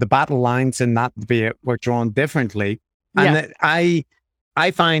 because the battle lines in that debate were drawn differently. And I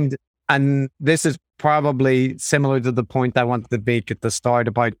I find, and this is probably similar to the point I wanted to make at the start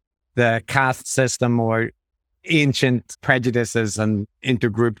about the caste system or ancient prejudices and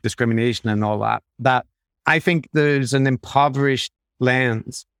intergroup discrimination and all that, that I think there's an impoverished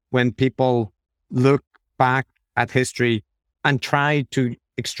lens when people look back at history and try to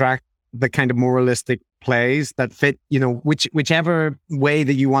extract the kind of moralistic plays that fit, whichever way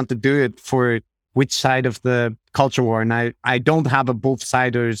that you want to do it for which side of the culture war. And I don't have a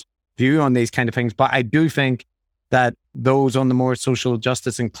both-siders view on these kind of things, but I do think that those on the more social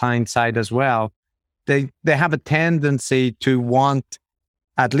justice inclined side as well, they have a tendency to want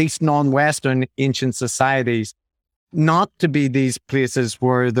at least non-Western ancient societies not to be these places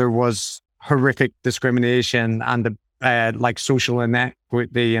where there was horrific discrimination and like social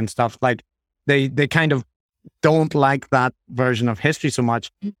inequity and stuff. Like they kind of don't like that version of history so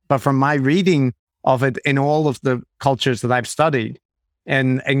much. But from my reading of it in all of the cultures that I've studied,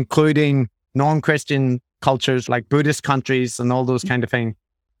 and including non-Christian cultures like Buddhist countries and all those kind of things,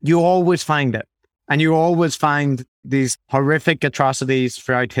 you always find it. And you always find these horrific atrocities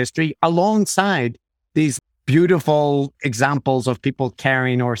throughout history alongside these beautiful examples of people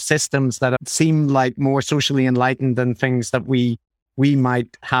caring, or systems that seem like more socially enlightened than things that we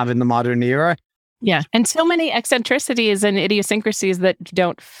might have in the modern era. Yeah. And so many eccentricities and idiosyncrasies that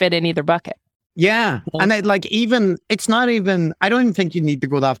don't fit in either bucket. Yeah. And it's not even, I don't even think you need to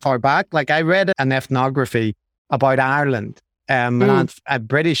go that far back. Like I read an ethnography about Ireland. A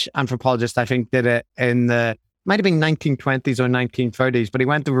British anthropologist, I think, did it in the, might have been 1920s or 1930s, but he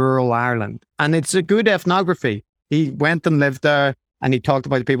went to rural Ireland. And it's a good ethnography. He went and lived there and he talked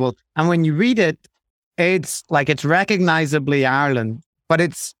about the people. And when you read it, it's like, it's recognizably Ireland, but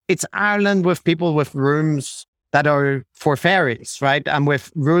it's Ireland with people with rooms that are for fairies, right? And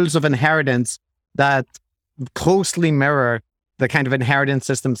with rules of inheritance that closely mirror the kind of inheritance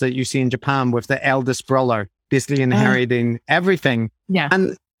systems that you see in Japan, with the eldest brother basically inheriting everything. Yeah.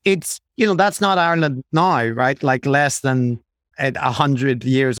 And it's, that's not Ireland now, right? Like less than 100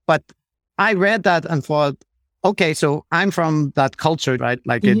 years. But I read that and thought, okay, so I'm from that culture, right?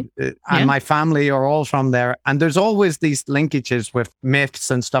 Like and my family are all from there. And there's always these linkages with myths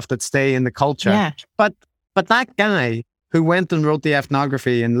and stuff that stay in the culture. Yeah. But that guy who went and wrote the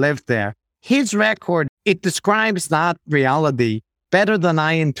ethnography and lived there, his record, it describes that reality better than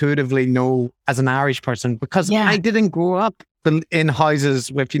I intuitively know as an Irish person, because I didn't grow up in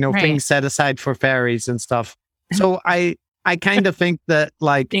houses with, things set aside for fairies and stuff. So I kind of think that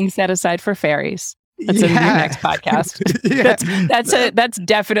like things set aside for fairies. That's in your next podcast. That's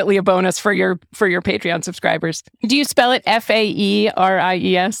definitely a bonus for your Patreon subscribers. Do you spell it Faeries?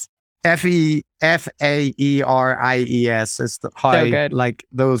 Faeries is how like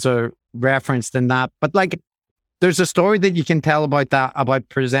those are referenced in that. But like there's a story that you can tell about that, about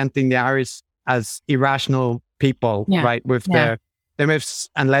presenting the Irish as irrational people, right? With their myths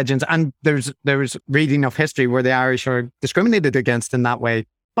and legends. And there's reading of history where the Irish are discriminated against in that way.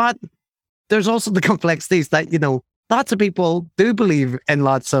 But there's also the complexities that, lots of people do believe in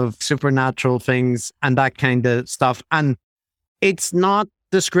lots of supernatural things and that kind of stuff. And it's not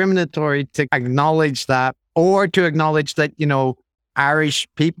discriminatory to acknowledge that, or to acknowledge that, Irish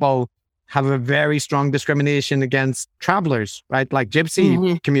people have a very strong discrimination against travelers, right? Like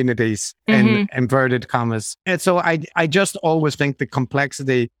gypsy communities in inverted commas. And so I just always think the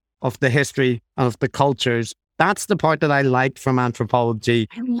complexity of the history of the cultures, that's the part that I liked from anthropology.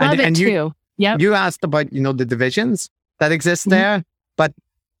 I love it too. You asked about, the divisions that exist there, but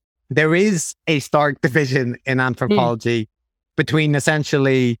there is a stark division in anthropology between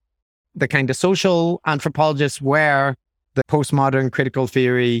essentially the kind of social anthropologists, where the postmodern critical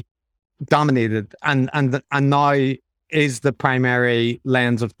theory dominated and now is the primary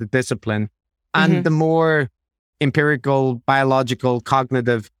lens of the discipline, and the more empirical, biological,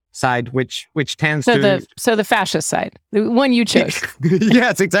 cognitive side, which tends to the fascist side, the one you chose.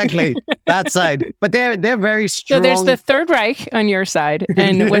 Yes, exactly, that side. But they're very strong. So there's the Third Reich on your side,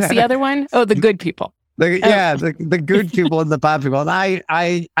 and what's the other one? Oh, the good people. The good people and the bad people. And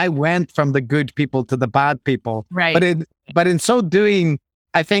I went from the good people to the bad people. Right. But in so doing,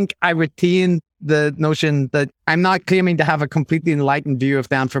 I think I retained the notion that I'm not claiming to have a completely enlightened view of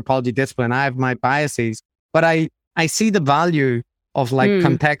the anthropology discipline. I have my biases, but I see the value of like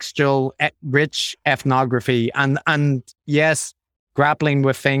contextual, rich ethnography and yes, grappling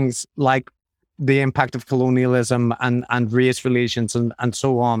with things like the impact of colonialism and race relations and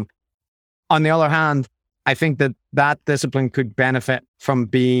so on. On the other hand, I think that discipline could benefit from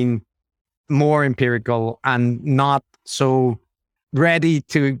being more empirical and not so ready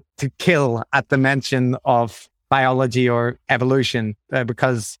to kill at the mention of biology or evolution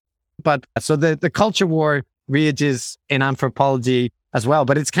so the culture war rages in anthropology as well,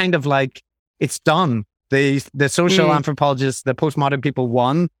 but it's kind of like it's done. The social anthropologists, the postmodern people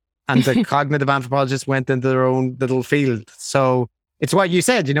won, and the cognitive anthropologists went into their own little field. So it's what you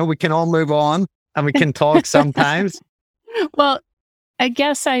said, we can all move on and we can talk sometimes. Well, I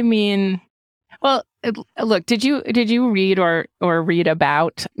guess look, did you read or read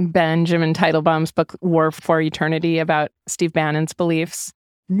about Benjamin Teitelbaum's book War for Eternity about Steve Bannon's beliefs?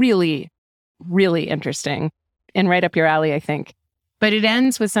 Really, really interesting and right up your alley, I think. But it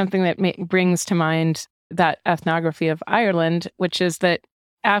ends with something that brings to mind that ethnography of Ireland, which is that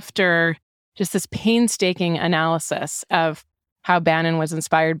after just this painstaking analysis of how Bannon was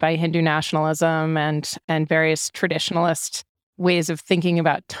inspired by Hindu nationalism and various traditionalist ways of thinking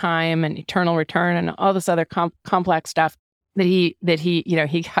about time and eternal return and all this other complex stuff that he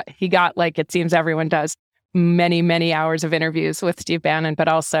got, like it seems everyone does, many, many hours of interviews with Steve Bannon, but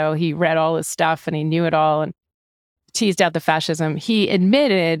also he read all his stuff and he knew it all and teased out the fascism. He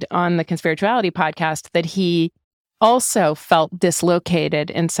admitted on the Conspirituality podcast that he also felt dislocated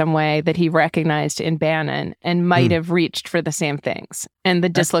in some way that he recognized in Bannon and might have reached for the same things. And the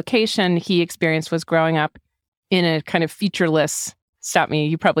dislocation he experienced was growing up in a kind of featureless, stop me,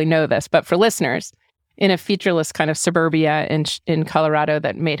 you probably know this, but for listeners, in a featureless kind of suburbia in Colorado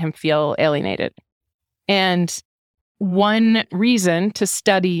that made him feel alienated. And one reason to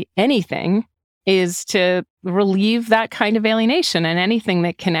study anything is to relieve that kind of alienation, and anything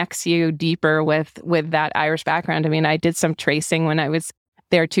that connects you deeper with that Irish background. I mean, I did some tracing when I was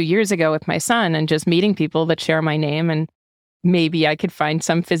there 2 years ago with my son and just meeting people that share my name, and maybe I could find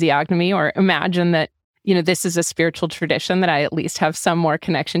some physiognomy or imagine that, this is a spiritual tradition that I at least have some more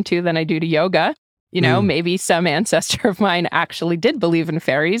connection to than I do to yoga. Maybe some ancestor of mine actually did believe in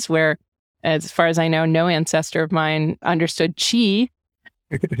fairies, where, as far as I know, no ancestor of mine understood chi.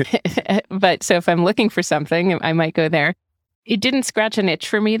 But so if I'm looking for something, I might go there. It didn't scratch an itch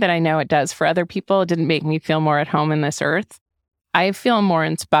for me that I know it does for other people. It didn't make me feel more at home in this earth. I feel more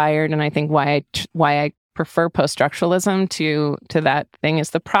inspired, and I think why I prefer post-structuralism to that thing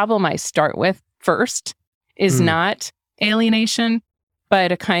is the problem I start with first is not alienation,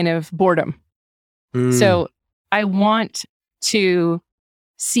 but a kind of boredom. So I want to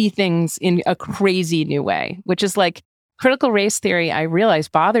see things in a crazy new way, which is like critical race theory, I realize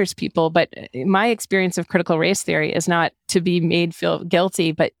bothers people, but my experience of critical race theory is not to be made feel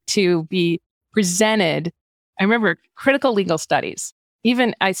guilty, but to be presented. I remember critical legal studies.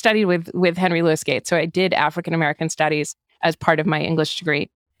 Even I studied with Henry Louis Gates, so I did African American studies as part of my English degree.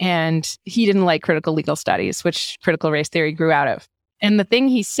 And he didn't like critical legal studies, which critical race theory grew out of. And the thing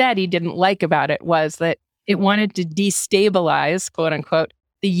he said he didn't like about it was that it wanted to destabilize, quote unquote,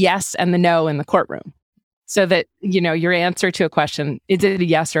 the yes and the no in the courtroom. So that, your answer to a question, is it a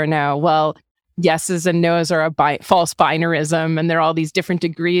yes or a no? Well, yeses and nos are a false binarism, and there are all these different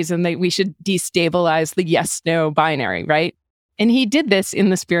degrees, and we should destabilize the yes-no binary, right? And he did this in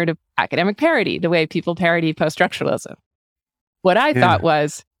the spirit of academic parody, the way people parody post-structuralism. What I thought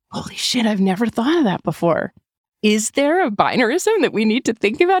was, holy shit, I've never thought of that before. Is there a binarism that we need to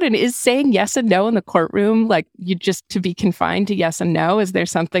think about? And is saying yes and no in the courtroom, like you just to be confined to yes and no? Is there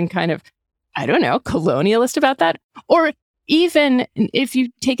something kind of, I don't know, colonialist about that? Or even if you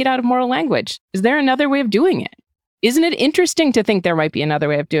take it out of moral language, is there another way of doing it? Isn't it interesting to think there might be another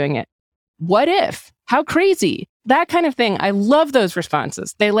way of doing it? What if? How crazy? That kind of thing. I love those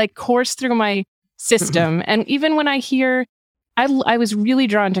responses. They like course through my system. And even when I hear, I was really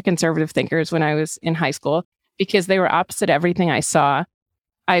drawn to conservative thinkers when I was in high school because they were opposite everything I saw.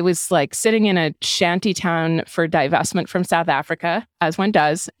 I was like sitting in a shanty town for divestment from South Africa, as one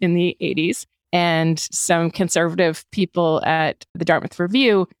does in the 80s. And some conservative people at the Dartmouth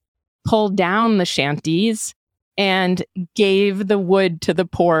Review pulled down the shanties and gave the wood to the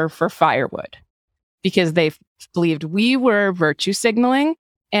poor for firewood because they believed we were virtue signaling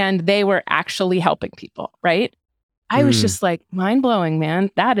and they were actually helping people, right? I was just like, mind blowing, man.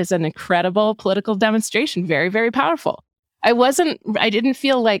 That is an incredible political demonstration. Very, very powerful. I didn't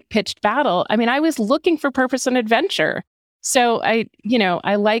feel like pitched battle. I mean, I was looking for purpose and adventure. So I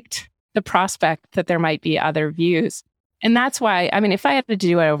liked the prospect that there might be other views. And that's why, I mean, if I had to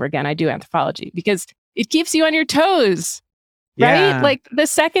do it over again, I'd do anthropology because it keeps you on your toes, right? Yeah. Like the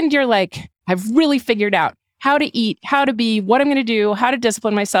second you're like, I've really figured out how to eat, how to be, what I'm going to do, how to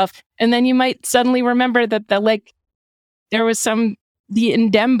discipline myself. And then you might suddenly remember that there was the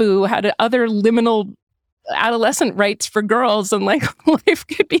Ndembu had other liminal adolescent rights for girls and like life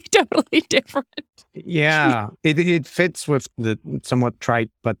could be totally different. Yeah, it fits with the somewhat trite,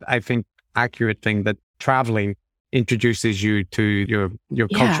 but I think accurate thing that traveling introduces you to your Yeah.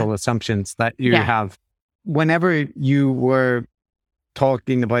 cultural assumptions that you Yeah. have. Whenever you were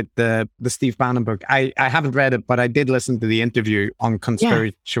talking about the Steve Bannon book, I haven't read it, but I did listen to the interview on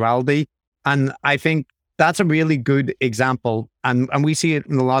conspirituality. And I think that's a really good example. And we see it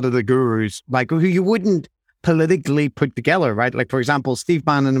in a lot of the gurus, like who you wouldn't politically put together, right? Like, for example, Steve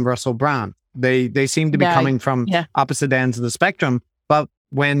Bannon and Russell Brand, they seem to be Yeah. coming from Yeah. opposite ends of the spectrum. But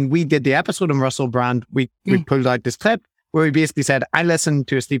when we did the episode on Russell Brand, we pulled out this clip where he basically said, I listened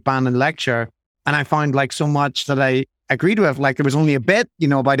to a Steve Bannon lecture and I found like so much that I agreed with. Like there was only a bit,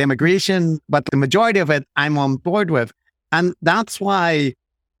 about immigration, but the majority of it I'm on board with. And that's why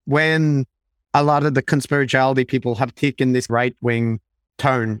when a lot of the conspirituality people have taken this right-wing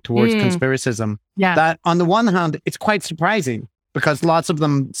turn towards conspiracism, Yeah. that on the one hand, it's quite surprising because lots of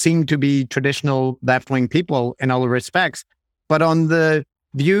them seem to be traditional left-wing people in other respects. But on the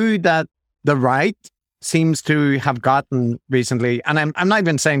view that the right seems to have gotten recently, and I'm not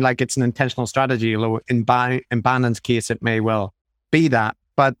even saying like it's an intentional strategy, although in Bannon's case, it may well be that.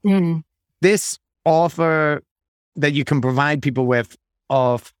 But this offer that you can provide people with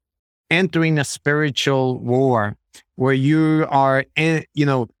of entering a spiritual war where you are,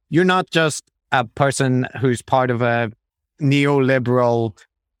 you're not just a person who's part of a neoliberal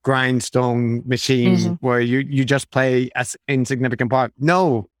grindstone machine where you just play as insignificant part.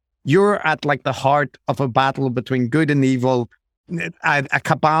 No, you're at like the heart of a battle between good and evil, a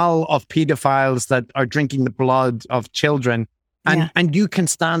cabal of pedophiles that are drinking the blood of children. And you can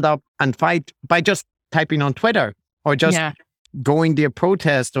stand up and fight by just typing on Twitter or just going to a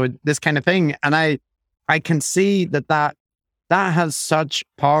protest or this kind of thing. And I can see that has such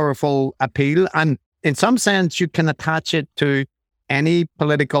powerful appeal. And in some sense, you can attach it to any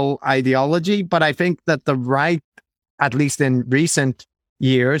political ideology. But I think that the right, at least in recent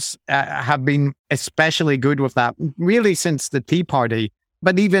years, have been especially good with that, really since the Tea Party.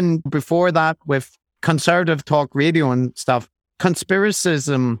 But even before that, with conservative talk radio and stuff,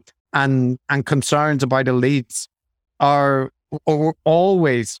 conspiracism and concerns about elites are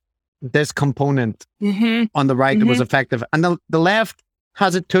always this component on the right that was effective. And the left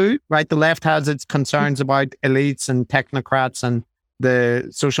has it too, right? The left has its concerns about elites and technocrats and the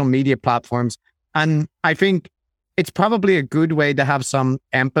social media platforms. And I think it's probably a good way to have some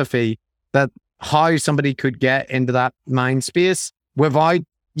empathy that how somebody could get into that mind space without,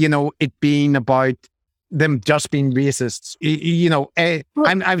 it being about them just being racists.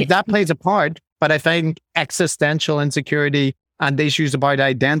 That plays a part, but I think existential insecurity and issues about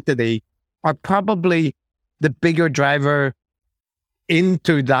identity are probably the bigger driver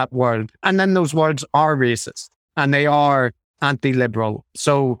into that world. And then those worlds are racist and they are anti-liberal.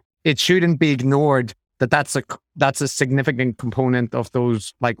 So it shouldn't be ignored that that's a significant component of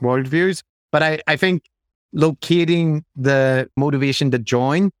those like worldviews. But I think locating the motivation to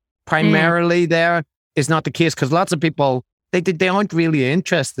join primarily there is not the case, because lots of people, they aren't really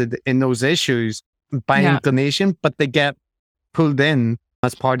interested in those issues by inclination, but they get pulled in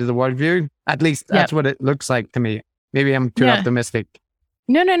as part of the worldview. At least that's what it looks like to me. Maybe I'm too optimistic.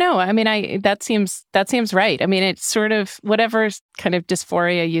 No. I mean, that seems right. I mean, it's sort of whatever kind of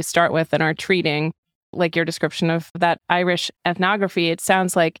dysphoria you start with and are treating, like your description of that Irish ethnography. It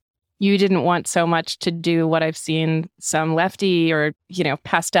sounds like you didn't want so much to do what I've seen some lefty or,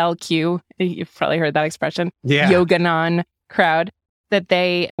 pastel Q, you've probably heard that expression, Yoganon crowd, that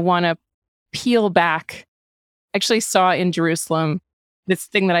they want to peel back. Actually saw in Jerusalem this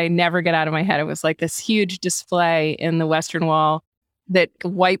thing that I never get out of my head. It was like this huge display in the Western Wall that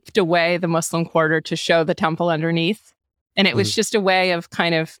wiped away the Muslim quarter to show the temple underneath. And it was just a way of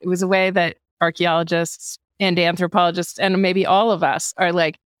it was a way that archaeologists and anthropologists and maybe all of us are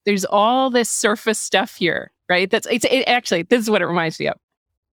like, there's all this surface stuff here, right? Actually, this is what it reminds me of.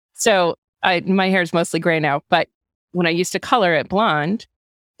 So my hair is mostly gray now, but when I used to color it blonde,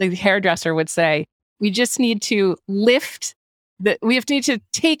 the hairdresser would say, we just need to we need to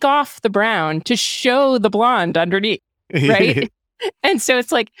take off the brown to show the blonde underneath, right? And so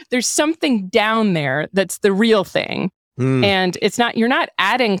it's like, there's something down there that's the real thing. And you're not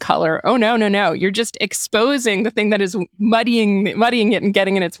adding color. Oh, no. You're just exposing the thing that is muddying it and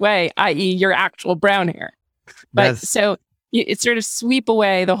getting in its way, i.e. your actual brown hair. But so it sort of sweep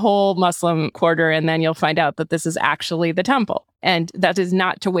away the whole Muslim quarter, and then you'll find out that this is actually the temple. And that is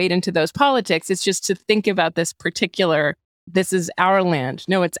not to wade into those politics. It's just to think about this particular, this is our land.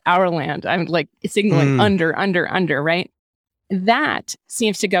 No, it's our land. I'm like signaling under, right? That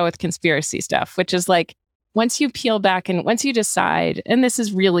seems to go with conspiracy stuff, which is like, once you peel back and once you decide, and this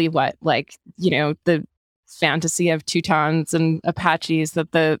is really what, the fantasy of Teutons and Apaches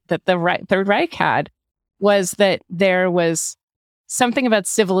that the Third Reich had, was that there was something about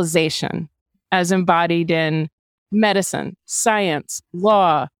civilization as embodied in medicine, science,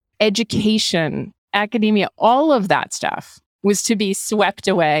 law, education, academia, all of that stuff was to be swept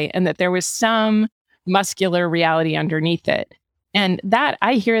away, and that there was some muscular reality underneath it. And that,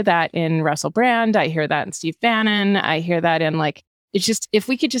 I hear that in Russell Brand, I hear that in Steve Bannon, I hear that in it's just, if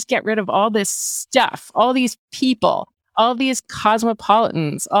we could just get rid of all this stuff, all these people, all these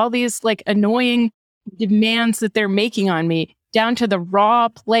cosmopolitans, all these annoying demands that they're making on me, down to the raw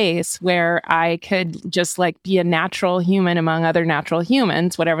place where I could just be a natural human among other natural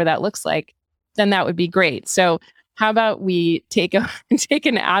humans, whatever that looks like, then that would be great. So how about we take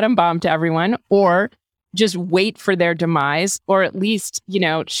an atom bomb to everyone, or just wait for their demise, or at least,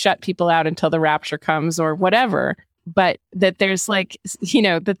 shut people out until the rapture comes or whatever. But that there's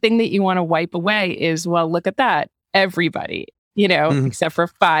the thing that you want to wipe away is, well, look at that. Everybody, except for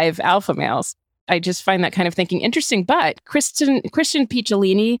 5 alpha males. I just find that kind of thinking interesting. But Christian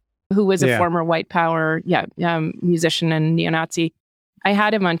Picciolini, who was a former white power musician and neo-Nazi, I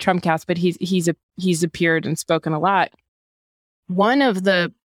had him on Trumpcast, but he's appeared and spoken a lot. One of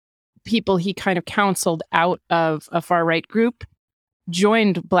the people he kind of counseled out of a far-right group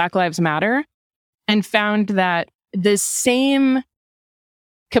joined Black Lives Matter and found that the same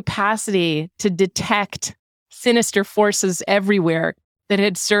capacity to detect sinister forces everywhere that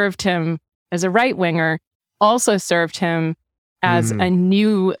had served him as a right-winger also served him as a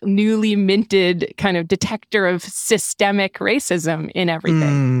newly minted kind of detector of systemic racism in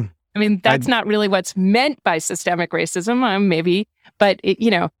everything. I mean, that's not really what's meant by systemic racism, maybe, but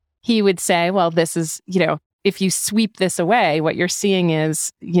he would say, well, this is, if you sweep this away, what you're seeing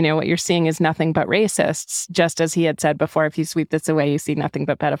is nothing but racists, just as he had said before, if you sweep this away, you see nothing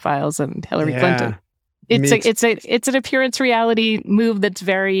but pedophiles and Hillary Clinton. It's an appearance reality move that's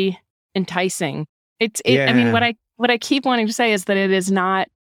very enticing. I mean, what I keep wanting to say is that it is not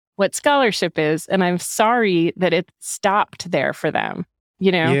what scholarship is, and I'm sorry that it stopped there for them.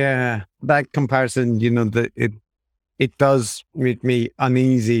 Yeah, that comparison, it does make me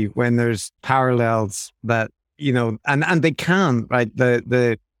uneasy when there's parallels that and they can, right?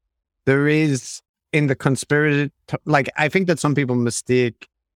 There is in the conspiracy, I think that some people mistake,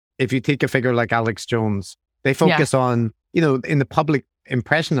 if you take a figure like Alex Jones, they focus on in the public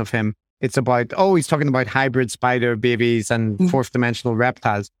impression of him, it's about, he's talking about hybrid spider babies and fourth dimensional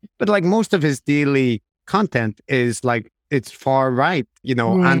reptiles. But most of his daily content is it's far right,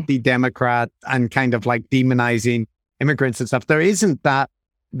 anti-democrat and kind of demonizing immigrants and stuff. There isn't that,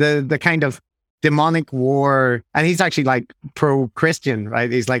 the kind of demonic war, and he's actually pro-Christian,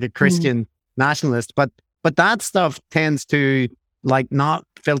 right? He's a Christian nationalist, but that stuff tends to not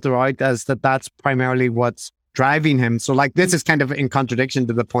filter out as that's primarily what's driving him. So this is kind of in contradiction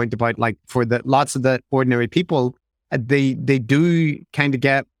to the point about for the lots of the ordinary people, they do kind of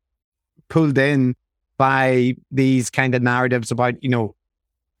get pulled in by these kind of narratives about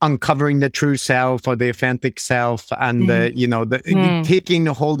uncovering the true self or the authentic self, and taking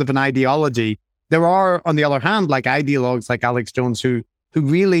hold of an ideology. There are, on the other hand, ideologues like Alex Jones who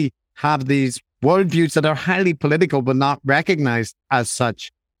really have these worldviews that are highly political but not recognized as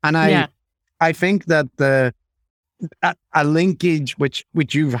such. And I think that a linkage which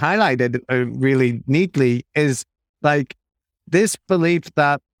you've highlighted really neatly is this belief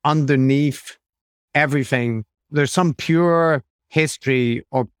that underneath everything there's some pure history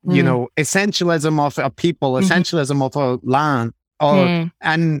or essentialism of a people, essentialism of a land,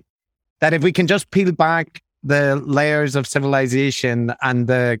 and that if we can just peel back the layers of civilization and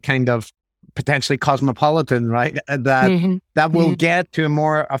the kind of potentially cosmopolitan, right, that will get to a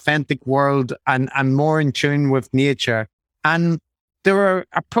more authentic world and more in tune with nature. And there are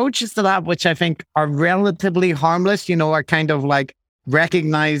approaches to that which I think are relatively harmless, are kind of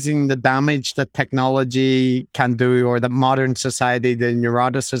recognizing the damage that technology can do, or that modern society, the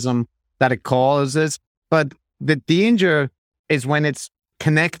neuroticism that it causes. But the danger is when it's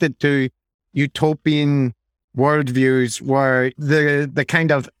connected to utopian worldviews where the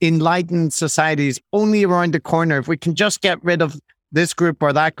kind of enlightened society is only around the corner. If we can just get rid of this group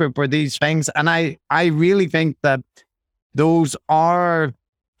or that group or these things. And I really think that those are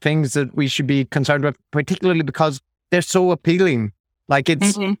things that we should be concerned with, particularly because they're so appealing.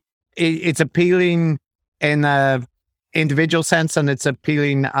 It's appealing in a individual sense, and it's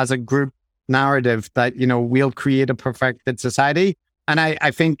appealing as a group narrative that, we'll create a perfected society. And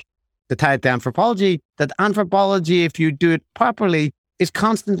I think to tie it to anthropology, that anthropology, if you do it properly, is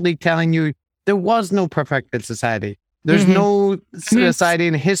constantly telling you there was no perfected society. There's no society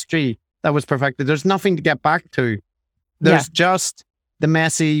in history that was perfected. There's nothing to get back to. There's just the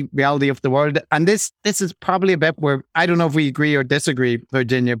messy reality of the world. And this is probably a bit where I don't know if we agree or disagree,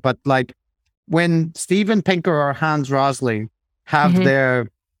 Virginia, but like when Steven Pinker or Hans Rosling have there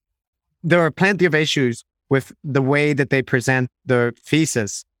are plenty of issues with the way that they present their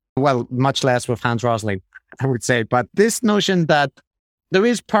thesis. Well, much less with Hans Rosling, I would say. But this notion that there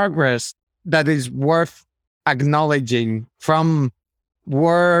is progress that is worth acknowledging from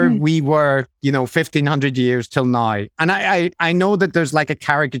where we were, 1,500 years till now. And I know that there's like a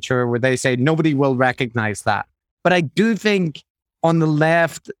caricature where they say nobody will recognize that. But I do think on the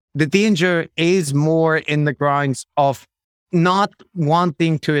left, the danger is more in the grounds of not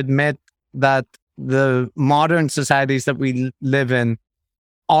wanting to admit that the modern societies that we live in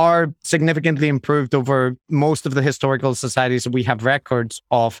are significantly improved over most of the historical societies that we have records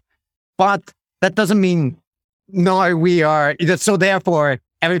of. But that doesn't mean now we are, so therefore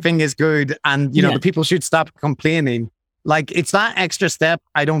everything is good and, the people should stop complaining. Like it's that extra step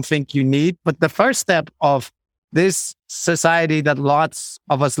I don't think you need. But the first step of this society that lots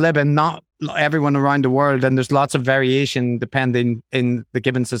of us live in, not everyone around the world, and there's lots of variation depending in the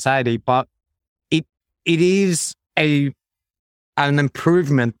given society, but it is an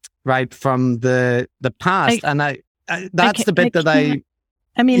improvement, right, from the past. That's the bit that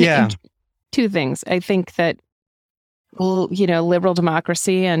I mean, two things. I think that, liberal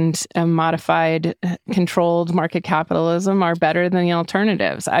democracy and modified, controlled market capitalism are better than the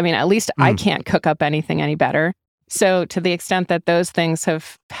alternatives. I mean, at least I can't cook up anything any better. So to the extent that those things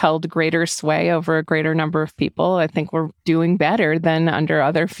have held greater sway over a greater number of people, I think we're doing better than under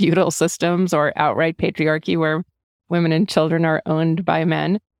other feudal systems or outright patriarchy where women and children are owned by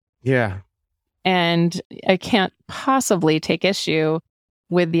men. Yeah. And I can't possibly take issue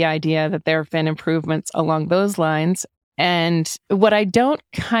with the idea that there have been improvements along those lines. And what I don't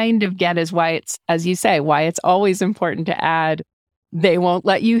kind of get is why it's, as you say, why it's always important to add, they won't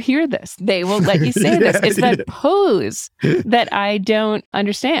let you hear this. They won't let you say this. It's that pose that I don't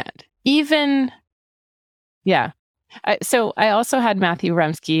understand. So I also had Matthew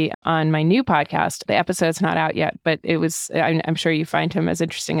Remski on my new podcast. The episode's not out yet, but I'm sure you find him as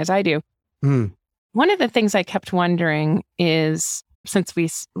interesting as I do. One of the things I kept wondering is, since we,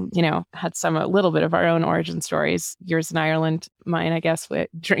 had a little bit of our own origin stories, yours in Ireland, mine, I guess, with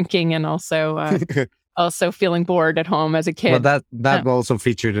drinking and also also feeling bored at home as a kid. Well, that also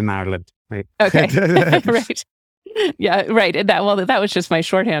featured in Ireland. Right? Okay, right. Yeah, right. That was just my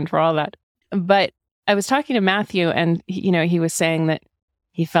shorthand for all that. But I was talking to Matthew, and he was saying that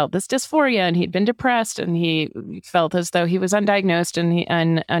he felt this dysphoria, and he'd been depressed, and he felt as though he was undiagnosed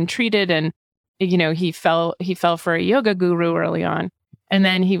and untreated, and he fell for a yoga guru early on. And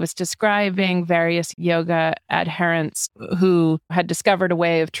then he was describing various yoga adherents who had discovered a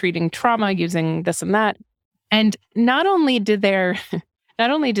way of treating trauma using this and that. And not only did their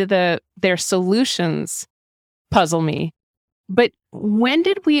solutions puzzle me, but when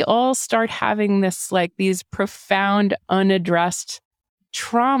did we all start having these profound unaddressed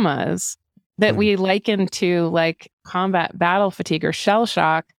traumas that we liken to like combat battle fatigue or shell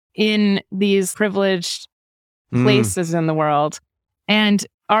shock in these privileged places in the world? And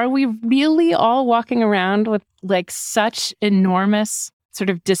are we really all walking around with like such enormous sort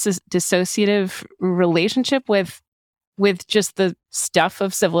of dissociative relationship with just the stuff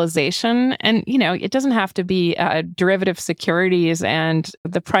of civilization? And, it doesn't have to be derivative securities and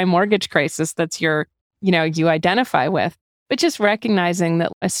the prime mortgage crisis that's you identify with, but just recognizing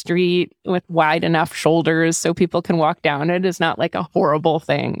that a street with wide enough shoulders so people can walk down it is not like a horrible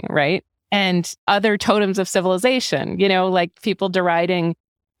thing, right? And other totems of civilization, like people deriding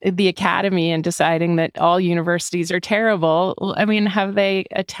the academy and deciding that all universities are terrible. I mean, have they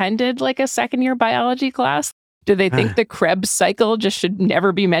attended like a second-year biology class? Do they think the Krebs cycle just should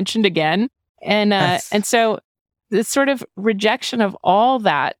never be mentioned again? And so this sort of rejection of all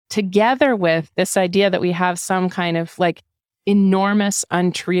that, together with this idea that we have some kind of like enormous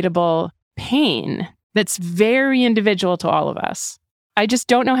untreatable pain that's very individual to all of us. I just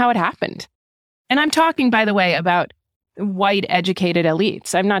don't know how it happened. And I'm talking, by the way, about white educated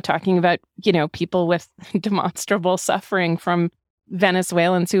elites. I'm not talking about, people with demonstrable suffering from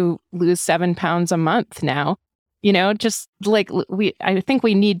Venezuelans who lose 7 pounds a month now. Just like I think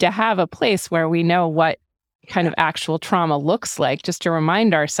we need to have a place where we know what kind of actual trauma looks like, just to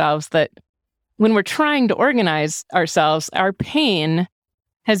remind ourselves that when we're trying to organize ourselves, our pain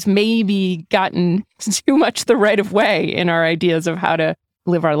has maybe gotten too much the right of way in our ideas of how to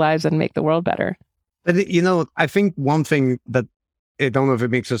live our lives and make the world better. But, I think one thing that I don't know if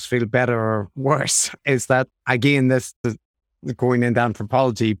it makes us feel better or worse is that, again, this is going into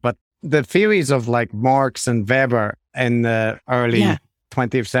anthropology, but the theories of like Marx and Weber in the early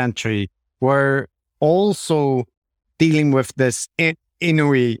 20th century were also dealing with this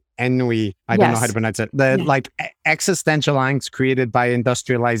ennui, I don't know how to pronounce it, existential angst created by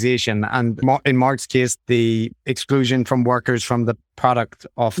industrialization. And in Marx's case, the exclusion from workers from the product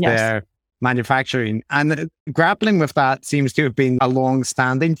of their manufacturing. And grappling with that seems to have been a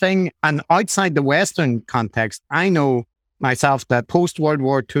long-standing thing. And outside the Western context, I know myself that post-World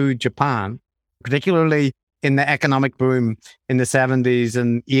War II Japan, particularly in the economic boom in the 70s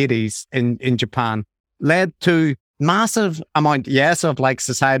and 80s in Japan, led to massive amount, of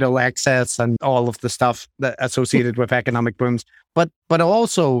societal excess and all of the stuff that associated with economic booms, but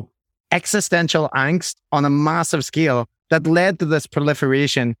also existential angst on a massive scale that led to this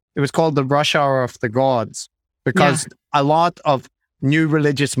proliferation. It was called the rush hour of the gods, because a lot of new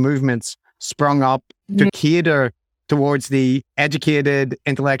religious movements sprung up to cater towards the educated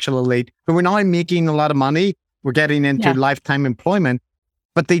intellectual elite who were now making a lot of money, were getting into lifetime employment,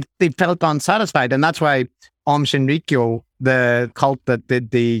 but they felt unsatisfied. And that's why Aum Shinrikyo, the cult that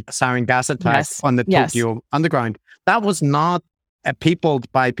did the sarin gas attack on the Tokyo Underground, that was not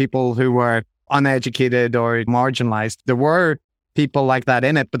peopled by people who were uneducated or marginalized. There were people like that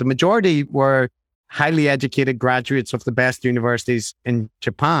in it, but the majority were highly educated graduates of the best universities in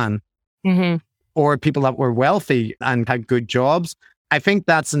Japan, or people that were wealthy and had good jobs. I think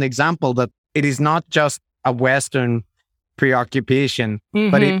that's an example that it is not just a Western preoccupation,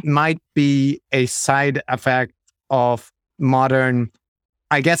 but it might be a side effect of modern.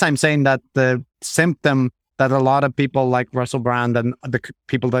 I guess I'm saying that the symptom that a lot of people like Russell Brand and the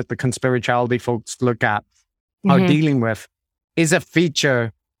people that the conspirituality folks look at are dealing with is a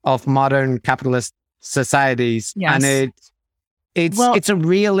feature of modern capitalist societies. And it's a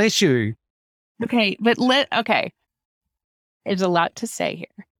real issue. Okay, but there's a lot to say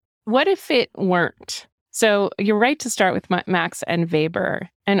here. What if it weren't? So you're right to start with Marx and Weber.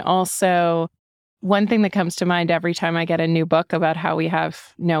 And also, one thing that comes to mind every time I get a new book about how we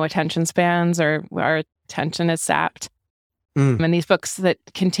have no attention spans or our attention is sapped. And these books that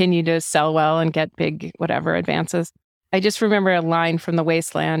continue to sell well and get big, whatever, advances. I just remember a line from The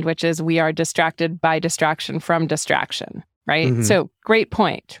Wasteland, which is, we are distracted by distraction from distraction, right? So great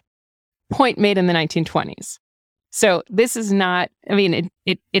point. Point made in the 1920s. So this is not, I mean,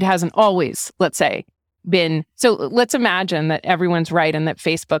 it hasn't always, let's say, been. So let's imagine that everyone's right and that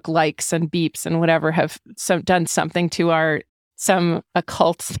Facebook likes and beeps and whatever have done something to some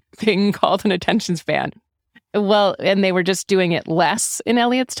occult thing called an attention span. Well, and they were just doing it less in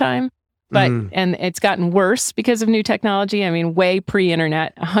Eliot's time, but and it's gotten worse because of new technology. I mean, way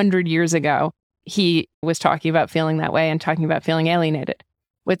pre-internet, 100 years ago, he was talking about feeling that way and talking about feeling alienated.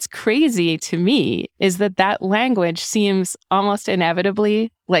 What's crazy to me is that language seems almost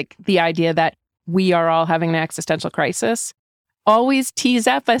inevitably like the idea that we are all having an existential crisis, always tease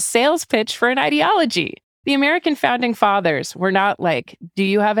up a sales pitch for an ideology. The American founding fathers were not like, do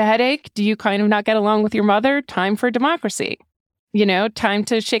you have a headache? Do you kind of not get along with your mother? Time for democracy. Time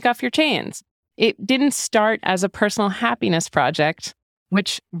to shake off your chains. It didn't start as a personal happiness project,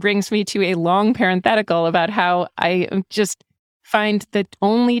 which brings me to a long parenthetical about how I just find that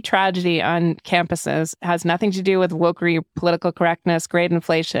only tragedy on campuses has nothing to do with wokery, political correctness, grade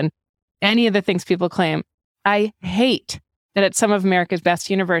inflation, any of the things people claim. I hate that at some of America's best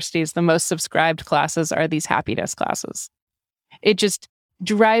universities, the most subscribed classes are these happiness classes. It just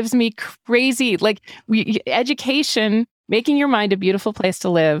drives me crazy. Like education, making your mind a beautiful place to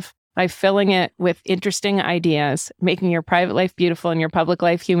live by filling it with interesting ideas, making your private life beautiful and your public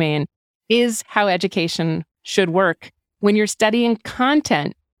life humane, is how education should work when you're studying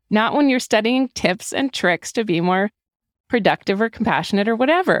content, not when you're studying tips and tricks to be more productive or compassionate or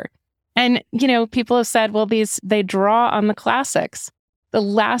whatever. And, people have said, well, they draw on the classics. The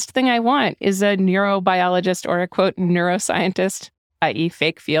last thing I want is a neurobiologist or a quote neuroscientist, i.e.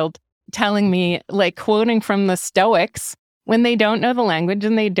 fake field, telling me, like, quoting from the Stoics when they don't know the language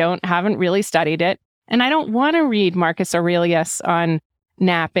and they haven't really studied it. And I don't want to read Marcus Aurelius on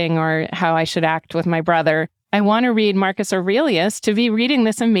napping or how I should act with my brother. I want to read Marcus Aurelius to be reading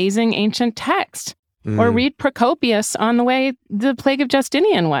this amazing ancient text, or read Procopius on the way the Plague of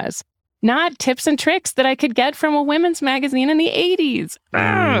Justinian was. Not tips and tricks that I could get from a women's magazine in the 80s.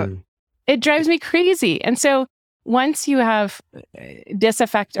 It drives me crazy. And so once you have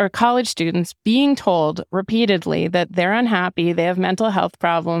disaffect or college students being told repeatedly that they're unhappy, they have mental health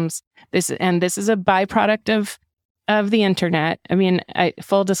problems, this is a byproduct of the internet. I mean,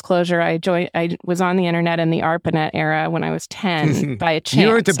 full disclosure, I was on the internet in the ARPANET era when I was 10 by a chance.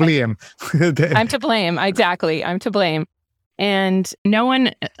 You're to blame. I'm to blame. Exactly. I'm to blame. And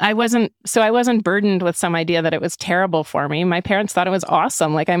I wasn't burdened with some idea that it was terrible for me. My parents thought it was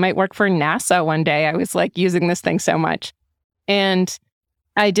awesome. Like I might work for NASA one day. I was like using this thing so much. And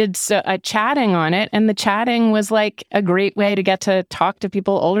I did chatting on it. And the chatting was like a great way to get to talk to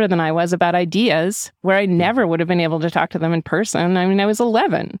people older than I was about ideas where I never would have been able to talk to them in person. I mean, I was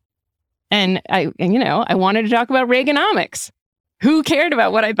 11 and I wanted to talk about Reaganomics. Who cared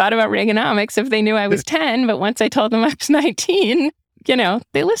about what I thought about Reaganomics if they knew I was 10? But once I told them I was 19,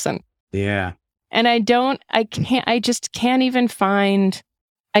 they listened. Yeah. And I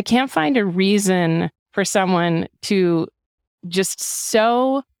can't find a reason for someone to just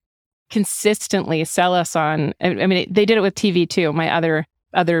so consistently sell us on. I mean, they did it with TV too. My other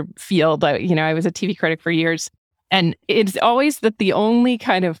field, I was a TV critic for years, and it's always that the only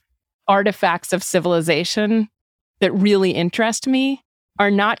kind of artifacts of civilization that really interest me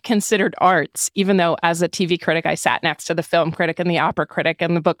are not considered arts, even though as a TV critic, I sat next to the film critic and the opera critic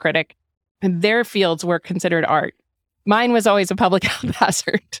and the book critic, and their fields were considered art. Mine was always a public health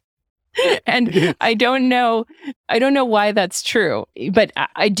hazard. And I don't know why that's true, but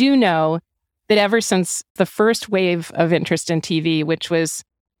I do know that ever since the first wave of interest in TV, which was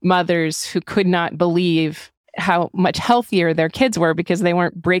mothers who could not believe how much healthier their kids were because they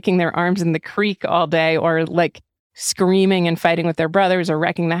weren't breaking their arms in the creek all day or like screaming and fighting with their brothers or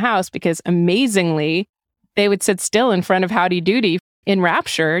wrecking the house, because amazingly, they would sit still in front of Howdy Doody,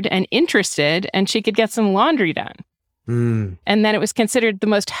 enraptured and interested, and she could get some laundry done. And then it was considered the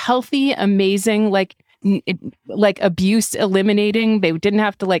most healthy, amazing, like abuse eliminating. They didn't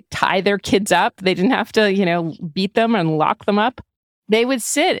have to like tie their kids up. They didn't have to, beat them and lock them up. They would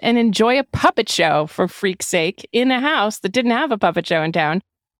sit and enjoy a puppet show, for freak's sake, in a house that didn't have a puppet show in town.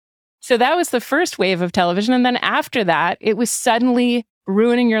 So that was the first wave of television. And then after that, it was suddenly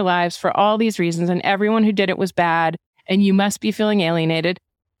ruining your lives for all these reasons. And everyone who did it was bad. And you must be feeling alienated.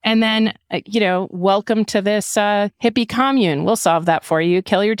 And then, welcome to this hippie commune. We'll solve that for you.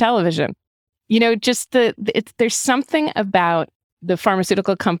 Kill your television. There's something about the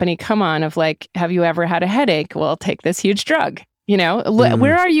pharmaceutical company, come on, of like, have you ever had a headache? Well, take this huge drug.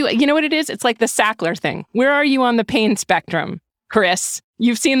 Where are you? You know what it is? It's like the Sackler thing. Where are you on the pain spectrum, Chris?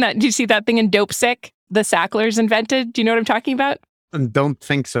 You've seen that. Do you see that thing in Dope Sick? The Sacklers invented. Do you know what I'm talking about? I don't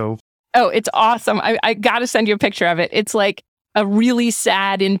think so. Oh, it's awesome. I got to send you a picture of it. It's like a really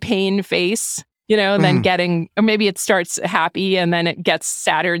sad, in pain face, and then or maybe it starts happy and then it gets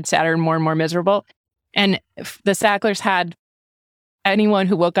sadder and sadder and more miserable. And the Sacklers had anyone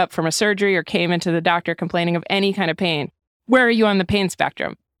who woke up from a surgery or came into the doctor complaining of any kind of pain. Where are you on the pain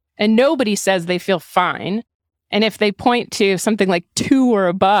spectrum? And nobody says they feel fine. And if they point to something like 2 or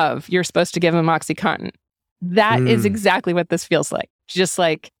above, you're supposed to give them OxyContin. That is exactly what this feels like. Just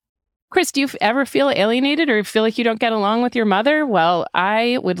like, Chris, do you ever feel alienated or feel like you don't get along with your mother? Well,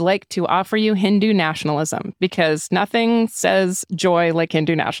 I would like to offer you Hindu nationalism, because nothing says joy like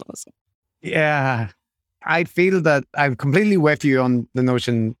Hindu nationalism. Yeah. I feel that I'm completely with you on the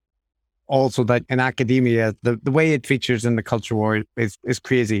notion also that in academia, the way it features in the culture war is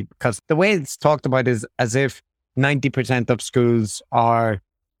crazy, because the way it's talked about is as if 90% of schools are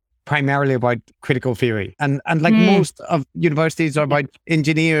primarily about critical theory. And most of universities are about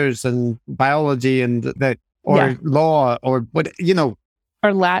engineers and biology and law or what,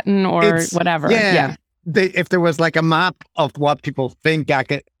 or Latin or whatever. Yeah. If there was like a map of what people think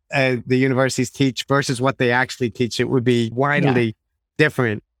the universities teach versus what they actually teach, it would be widely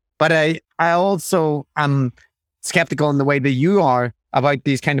different. But I also am skeptical in the way that you are about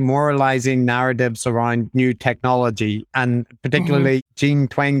these kind of moralizing narratives around new technology, and particularly Jean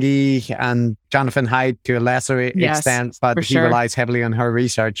Twenge and Jonathan Haidt to a lesser extent, but he relies heavily on her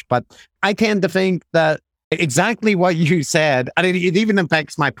research. But I tend to think that exactly what you said, and it even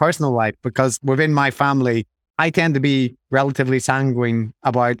affects my personal life, because within my family, I tend to be relatively sanguine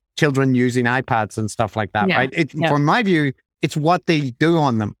about children using iPads and stuff like that, right? From my view, it's what they do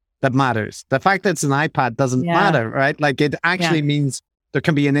on them that matters. The fact that it's an iPad doesn't matter, right? Like it actually means there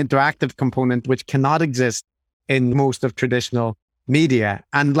can be an interactive component which cannot exist in most of traditional media.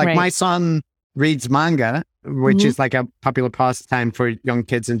 And like my son reads manga, which is like a popular pastime for young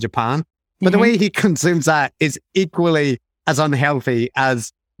kids in Japan. But the way he consumes that is equally as unhealthy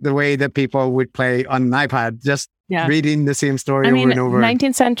as the way that people would play on an iPad, just reading the same story over and over.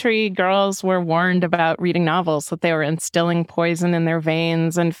 19th century girls were warned about reading novels, that they were instilling poison in their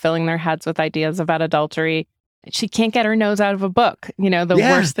veins and filling their heads with ideas about adultery. She can't get her nose out of a book, the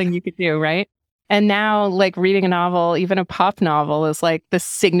worst thing you could do, right? And now, like, reading a novel, even a pop novel, is like the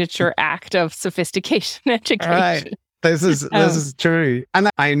signature act of sophistication education. Right. This is true. And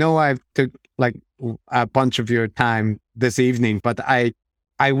I know I've took like a bunch of your time this evening, but I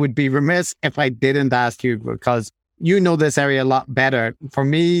would be remiss if I didn't ask you, because you know this area a lot better. For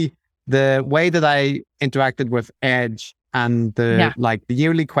me, the way that I interacted with Edge and the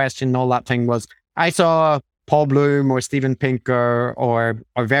yearly question and all that thing was, I saw Paul Bloom or Steven Pinker or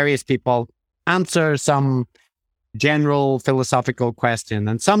various people answer some general philosophical question.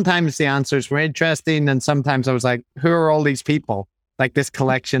 And sometimes the answers were interesting. And sometimes I was like, who are all these people? Like this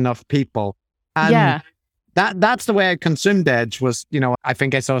collection of people. And that's the way I consumed Edge was, I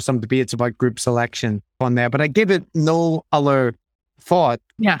think I saw some debates about group selection on there, but I give it no other thought.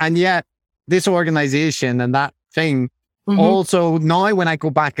 Yeah. And yet this organization and that thing also, now when I go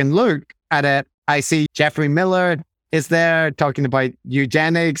back and look at it, I see Jeffrey Miller is there talking about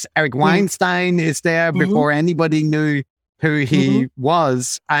eugenics. Eric Weinstein is there before anybody knew who he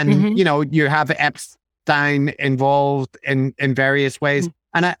was. And, you have Epstein involved in various ways.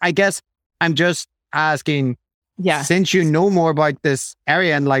 And I guess I'm just asking, since you know more about this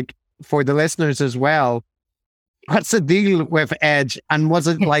area and like for the listeners as well, what's the deal with Edge? And was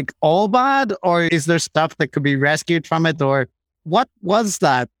it like all bad, or is there stuff that could be rescued from it? Or what was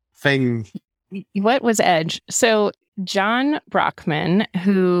that thing? What was Edge? So John Brockman,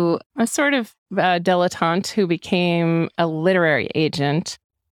 who a sort of dilettante who became a literary agent,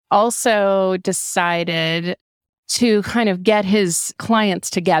 also decided to kind of get his clients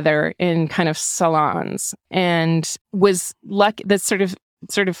together in kind of salons, and was lucky. The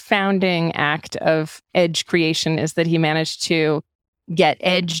sort of founding act of Edge creation is that he managed to get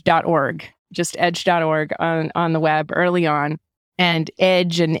edge.org, just edge.org on the web early on. And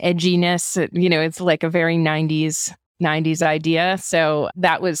edge and edginess, it's like a very 90s idea. So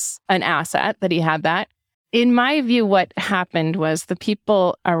that was an asset that he had that. In my view, what happened was the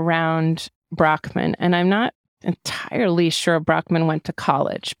people around Brockman, and I'm not entirely sure Brockman went to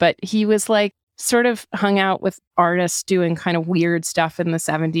college, but he was like sort of hung out with artists doing kind of weird stuff in the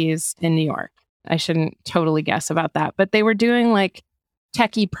 70s in New York. I shouldn't totally guess about that, but they were doing like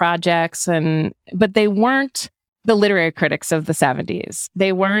techie projects, but they weren't the literary critics of the 70s.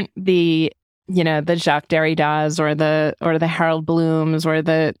 They weren't the Jacques Derridas or the Harold Blooms or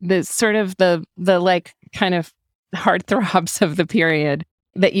the sort of the like kind of heartthrobs of the period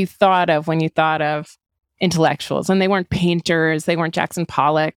that you thought of when you thought of intellectuals. And they weren't painters. They weren't Jackson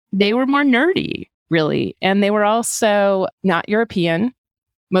Pollock. They were more nerdy, really. And they were also not European,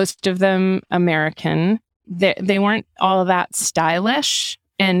 most of them American. They weren't all that stylish,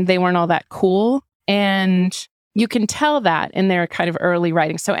 and they weren't all that cool. And you can tell that in their kind of early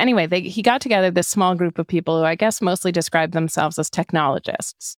writing. So anyway, he got together this small group of people who I guess mostly described themselves as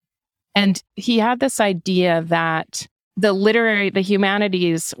technologists. And he had this idea that the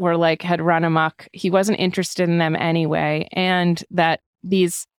humanities were like, had run amok. He wasn't interested in them anyway. And that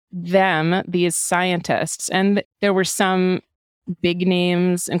these scientists, and there were some big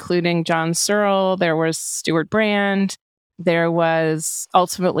names, including John Searle, there was Stewart Brand, there was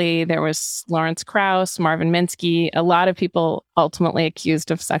Lawrence Krauss, Marvin Minsky, a lot of people ultimately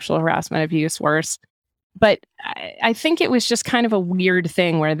accused of sexual harassment, abuse, worse. But I think it was just kind of a weird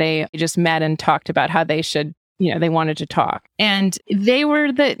thing where they just met and talked about how they should, they wanted to talk. And they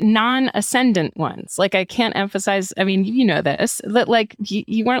were the non-ascendant ones. Like, I can't emphasize, I mean, you know this, that like,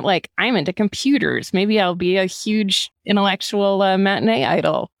 you weren't like, I'm into computers. Maybe I'll be a huge intellectual matinee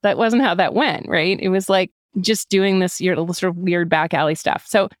idol. That wasn't how that went, right? It was like just doing this sort of weird back alley stuff.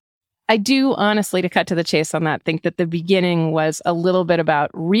 So I do honestly, to cut to the chase on that, think that the beginning was a little bit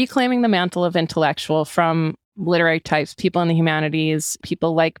about reclaiming the mantle of intellectual from literary types, people in the humanities,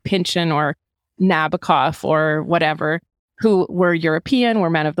 people like Pynchon or Nabokov or whatever, who were European, were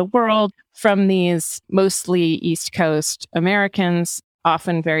men of the world, from these mostly East Coast Americans,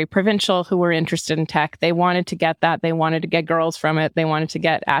 often very provincial, who were interested in tech. They wanted to get that. They wanted to get girls from it. They wanted to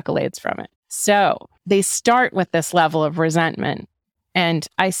get accolades from it. So they start with this level of resentment. And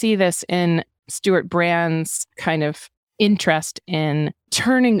I see this in Stewart Brand's kind of interest in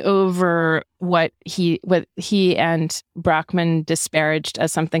turning over what he and Brockman disparaged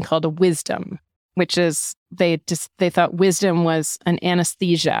as something called a wisdom, which is they thought wisdom was an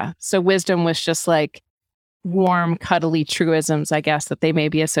anesthesia. So wisdom was just like warm, cuddly truisms, I guess, that they may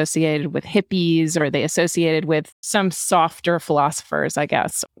be associated with hippies, or they associated with some softer philosophers, I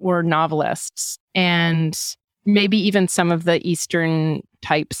guess, or novelists. And maybe even some of the Eastern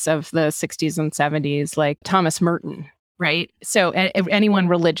types of the 60s and 70s, like Thomas Merton, right? So anyone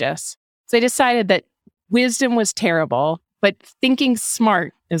religious. So they decided that wisdom was terrible, but thinking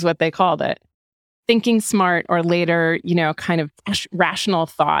smart is what they called it. Thinking smart, or later, kind of rational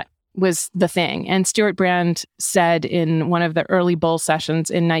thought, was the thing. And Stewart Brand said in one of the early Bull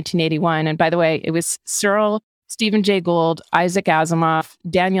sessions in 1981, and by the way, it was Searle, Stephen Jay Gould, Isaac Asimov,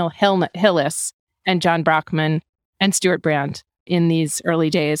 Daniel Hillis, and John Brockman, and Stuart Brand in these early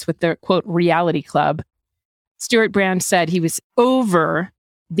days with their, quote, reality club. Stuart Brand said he was over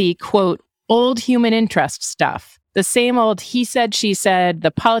the, quote, old human interest stuff. The same old he said, she said,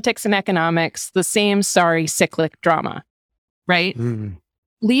 the politics and economics, the same sorry cyclic drama, right?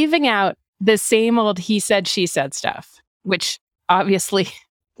 Leaving out the same old he said, she said stuff, which obviously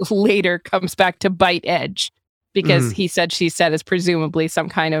later comes back to bite Edge, because he said, she said is presumably some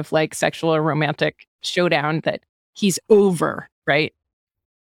kind of like sexual or romantic showdown that he's over, right?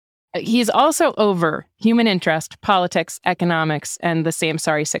 He's also over human interest, politics, economics, and the same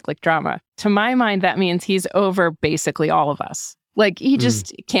sorry cyclic drama. To my mind, that means he's over basically all of us. Like, he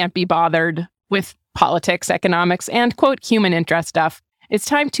just can't be bothered with politics, economics, and, quote, human interest stuff. It's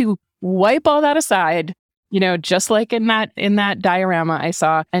time to wipe all that aside, you know, just like in that diorama I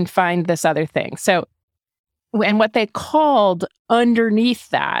saw, and find this other thing. So, and what they called underneath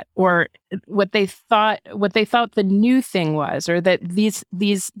that, or what they thought the new thing was, or that these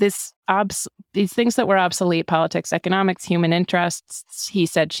things that were obsolete, politics, economics, human interests, he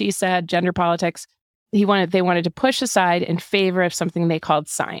said, she said, gender politics, they wanted to push aside in favor of something they called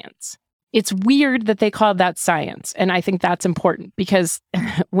science. It's weird that they called that science, and I think that's important, because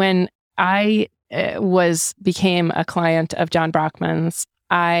when I became a client of John Brockman's,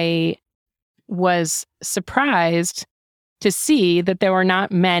 I was surprised to see that there were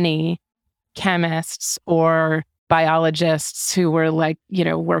not many chemists or biologists who were like, you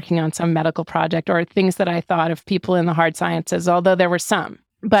know, working on some medical project, or things that I thought of people in the hard sciences, although there were some.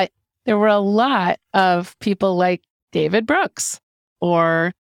 But there were a lot of people like David Brooks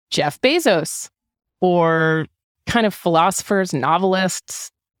or Jeff Bezos, or kind of philosophers,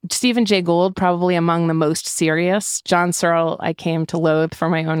 novelists. Stephen Jay Gould, probably among the most serious. John Searle, I came to loathe for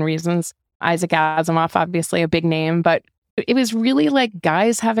my own reasons. Isaac Asimov, obviously a big name, but it was really like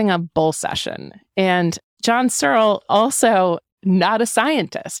guys having a bull session. And John Searle, also not a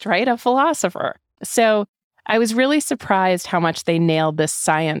scientist, right? A philosopher. So I was really surprised how much they nailed this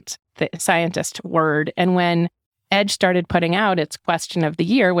scientist word. And when Edge started putting out its question of the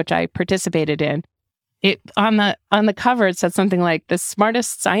year, which I participated in, it on the cover, it said something like, the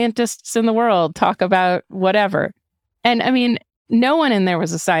smartest scientists in the world talk about whatever. And I mean, no one in there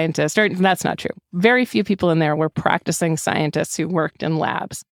was a scientist, or that's not true. Very few people in there were practicing scientists who worked in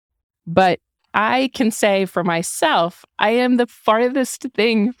labs. But I can say for myself, I am the farthest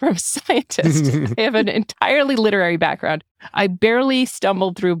thing from scientist. I have an entirely literary background. I barely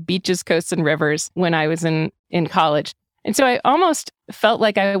stumbled through beaches, coasts, and rivers when I was in college. And so I almost felt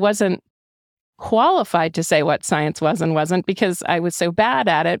like I wasn't qualified to say what science was and wasn't, because I was so bad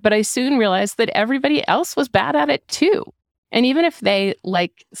at it. But I soon realized that everybody else was bad at it too. And even if they,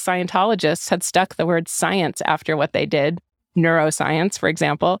 like Scientologists, had stuck the word science after what they did, neuroscience, for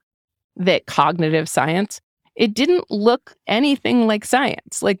example, that cognitive science, it didn't look anything like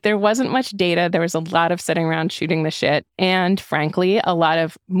science. Like, there wasn't much data. There was a lot of sitting around shooting the shit. And frankly, a lot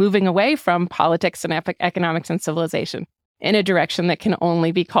of moving away from politics and economics and civilization in a direction that can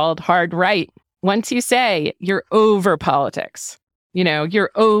only be called hard right. Once you say you're over politics, you know,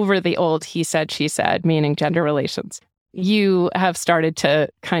 you're over the old he said, she said, meaning gender relations, you have started to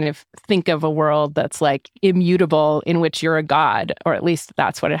kind of think of a world that's like immutable, in which you're a god, or at least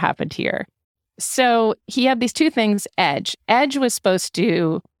that's what had happened here. So he had these two things. Edge was supposed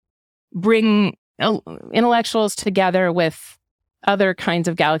to bring intellectuals together with other kinds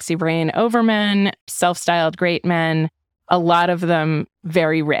of galaxy brain overmen, self-styled great men, a lot of them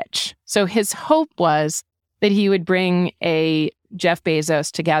very rich. So his hope was that he would bring a Jeff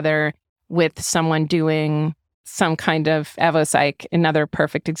Bezos together with someone doing some kind of evopsych, another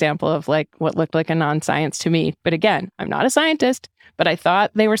perfect example of like what looked like a non-science to me. But again, I'm not a scientist, but I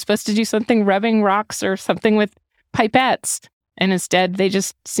thought they were supposed to do something rubbing rocks or something with pipettes. And instead, they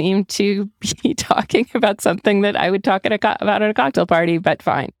just seemed to be talking about something that I would talk about at a cocktail party, but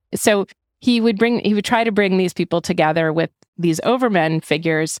fine. So he would try to bring these people together with these overmen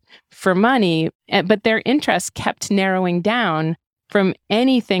figures for money, but their interests kept narrowing down from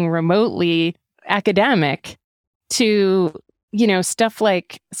anything remotely academic to, you know, stuff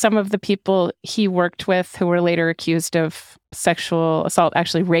like some of the people he worked with who were later accused of sexual assault,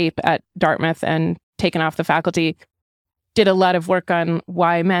 actually rape, at Dartmouth and taken off the faculty, did a lot of work on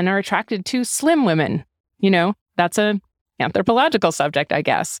why men are attracted to slim women. You know, that's an anthropological subject, I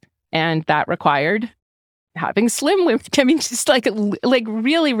guess. And that required having slim women. I mean, just like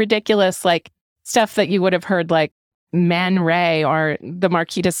really ridiculous, like stuff that you would have heard like Man Ray or the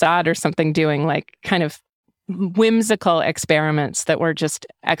Marquis de Sade or something doing, like kind of whimsical experiments that were just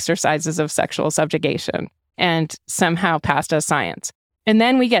exercises of sexual subjugation. and somehow passed as science. And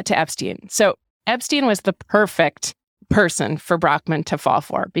then we get to Epstein. So Epstein was the perfect person for Brockman to fall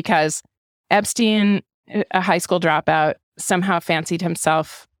for, because Epstein, a high school dropout, somehow fancied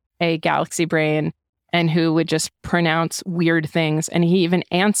himself a galaxy brain and who would just pronounce weird things. And he even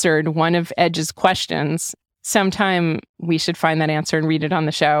answered one of Edge's questions. Sometime we should find that answer and read it on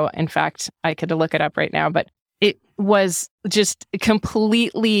the show. In fact, I could look it up right now, but it was just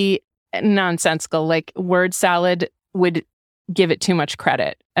completely nonsensical. Like, word salad would give it too much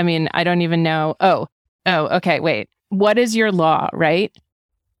credit. I mean, I don't even know. Oh, okay, wait. What is your law, right?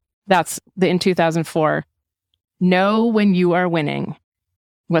 That's in 2004. Know when you are winning.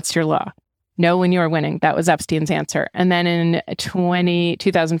 What's your law? Know when you are winning. That was Epstein's answer. And then in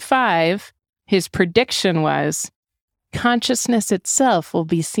 2005, his prediction was consciousness itself will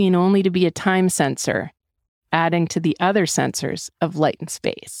be seen only to be a time sensor, adding to the other sensors of light and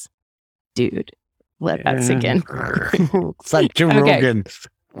space. Dude, let that sink in. It's like Joe Rogan.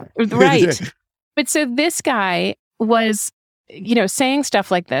 Right. But so this guy was, saying stuff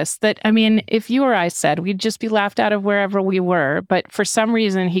like this, that, I mean, if you or I said, we'd just be laughed out of wherever we were. But for some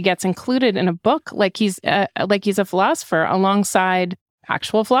reason, he gets included in a book like he's a philosopher alongside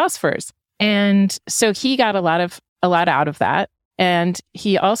actual philosophers. And so he got a lot out of that. And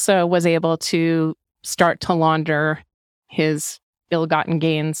he also was able to start to launder his ill-gotten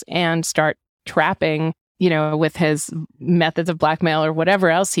gains and start trapping, with his methods of blackmail or whatever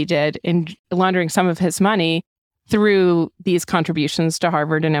else he did, in laundering some of his money through these contributions to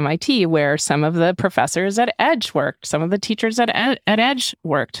Harvard and MIT, where some of the professors at Edge worked, some of the teachers at Edge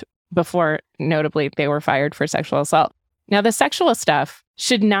worked before, notably, they were fired for sexual assault. Now, the sexual stuff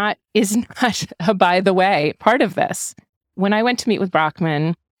is not, by the way, part of this. When I went to meet with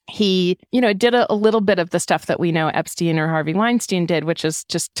Brockman, he, did a little bit of the stuff that we know Epstein or Harvey Weinstein did, which is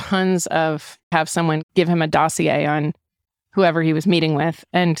just tons of have someone give him a dossier on whoever he was meeting with.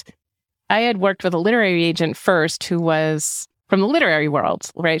 And I had worked with a literary agent first who was from the literary world,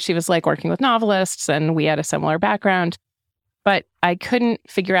 right? She was like working with novelists and we had a similar background, but I couldn't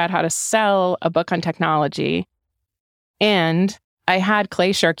figure out how to sell a book on technology. And I had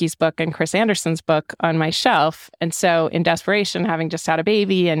Clay Shirky's book and Chris Anderson's book on my shelf. And so in desperation, having just had a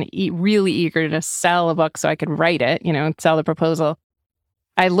baby and really eager to sell a book so I could write it, sell the proposal,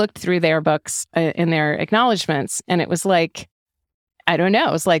 I looked through their books in their acknowledgments, and it was like, I don't know,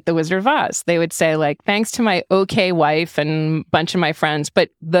 it was like The Wizard of Oz. They would say, like, thanks to my okay wife and a bunch of my friends,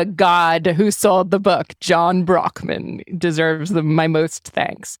 but the god who sold the book, John Brockman, deserves my most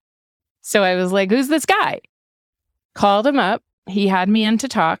thanks. So I was like, who's this guy? Called him up. He had me in to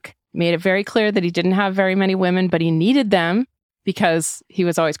talk, made it very clear that he didn't have very many women, but he needed them because he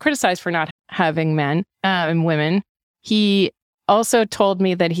was always criticized for not having men and women. He also told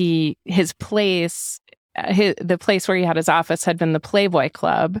me that the place where he had his office had been the Playboy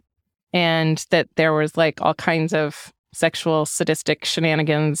Club, and that there was like all kinds of sexual sadistic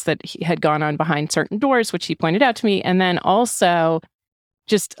shenanigans that he had gone on behind certain doors, which he pointed out to me. And then also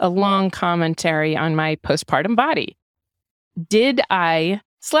just a long commentary on my postpartum body. Did I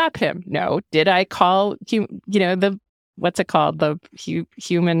slap him? No. Did I call, human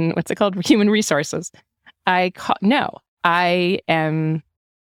resources? No. I am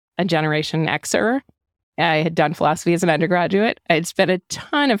a Generation Xer. I had done philosophy as an undergraduate. I had spent a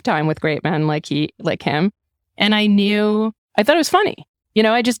ton of time with great men like him. And I thought it was funny.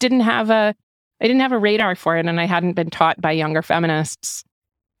 I just didn't have a radar for it. And I hadn't been taught by younger feminists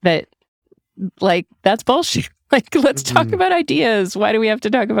that, like, that's bullshit. Like, let's talk about ideas. Why do we have to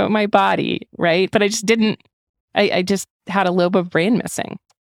talk about my body? Right. But I just didn't, I just had a lobe of brain missing.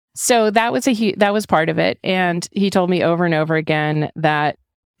 So that was part of it. And he told me over and over again that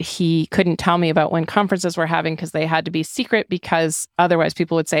he couldn't tell me about when conferences were having because they had to be secret, because otherwise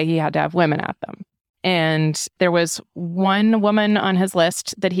people would say he had to have women at them. And there was one woman on his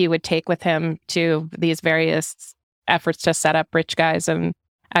list that he would take with him to these various efforts to set up rich guys and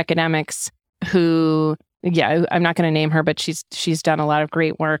academics who, I'm not going to name her, but she's done a lot of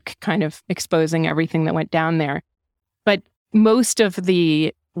great work kind of exposing everything that went down there. But most of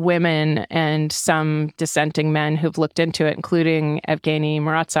the women and some dissenting men who've looked into it, including Evgeny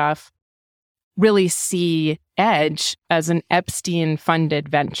Morozov, really see Edge as an Epstein-funded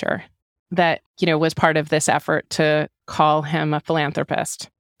venture that, was part of this effort to call him a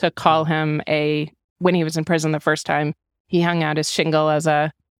philanthropist, to call him when he was in prison the first time, he hung out his shingle as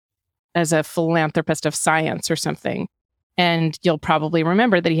a philanthropist of science or something. And you'll probably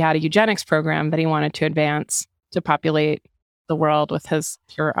remember that he had a eugenics program that he wanted to advance to populate the world with his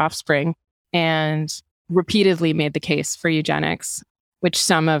pure offspring, and repeatedly made the case for eugenics, which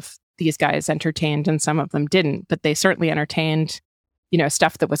some of these guys entertained and some of them didn't, but they certainly entertained,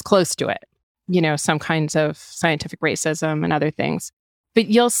 stuff that was close to it, some kinds of scientific racism and other things. But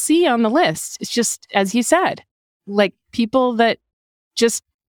you'll see on the list, it's just, as you said, like people that just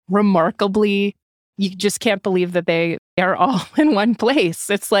remarkably, you just can't believe that they are all in one place.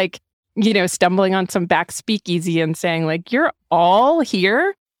 It's like, stumbling on some back speakeasy and saying like, you're all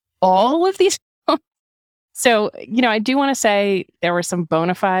here, all of these. So, I do want to say there were some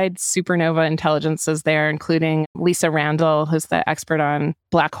bona fide supernova intelligences there, including Lisa Randall, who's the expert on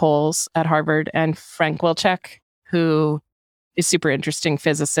black holes at Harvard, and Frank Wilczek, who is super interesting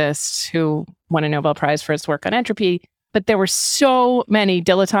physicist who won a Nobel Prize for his work on entropy. But there were so many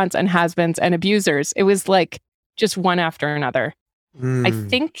dilettantes and has-beens and abusers. It was like just one after another. I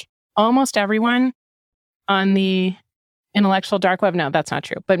think almost everyone on the intellectual dark web, no, that's not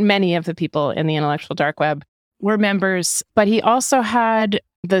true, but many of the people in the intellectual dark web were members. But he also had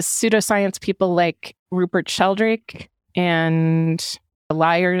the pseudoscience people like Rupert Sheldrake and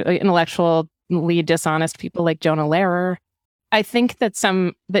intellectually dishonest people like Jonah Lehrer. I think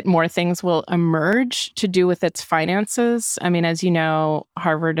that more things will emerge to do with its finances. I mean, as you know,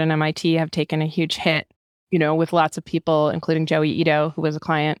 Harvard and MIT have taken a huge hit, with lots of people, including Joey Ito, who was a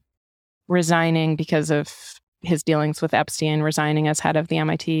client, resigning because of his dealings with Epstein, resigning as head of the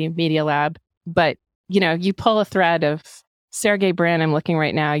MIT Media Lab. But, you pull a thread of Sergey Brin, I'm looking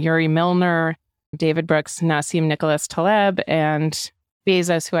right now, Yuri Milner, David Brooks, Nassim Nicholas Taleb, and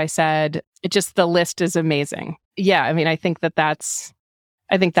Bezos, who I said, the list is amazing. Yeah, I mean, I think that's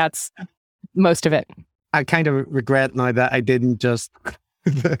most of it. I kind of regret now that I didn't just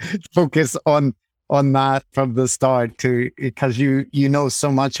focus on that from the start because you know so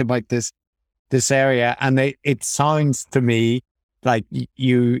much about this area, and it sounds to me like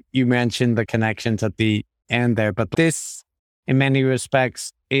you mentioned the connections at the end there, but this in many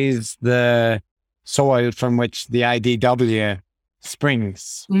respects is the soil from which the IDW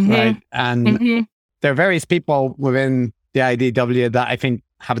springs, right? And there are various people within the IDW that I think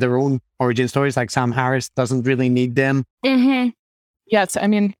have their own origin stories, like Sam Harris doesn't really need them. Yes, I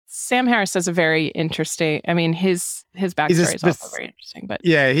mean, Sam Harris is a very interesting, his backstory is also very interesting. But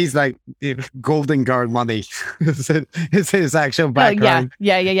yeah, he's like Golden Guard money. It's his actual background.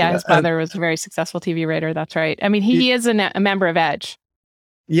 Yeah. His father was a very successful TV writer. That's right. I mean, he is a member of Edge.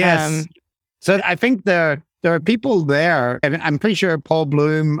 Yes. So I think there are people there. I'm pretty sure Paul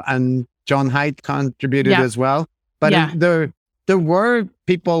Bloom and John Haidt contributed as well. But there were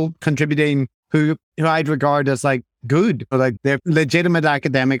people contributing who I'd regard as like good, or like they're legitimate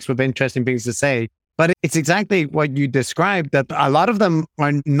academics with interesting things to say. But it's exactly what you described, that a lot of them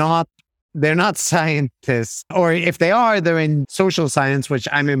they're not scientists, or if they are, they're in social science, which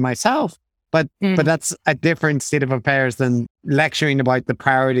I'm in myself. But that's a different state of affairs than lecturing about the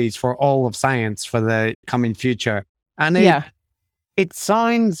priorities for all of science for the coming future. And it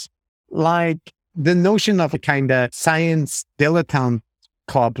sounds like the notion of a kind of science dilettante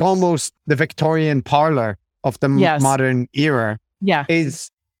club, almost the Victorian parlor of the modern era, is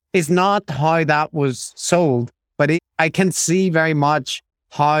not how that was sold. But I can see very much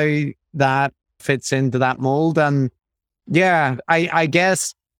how that fits into that mold. And I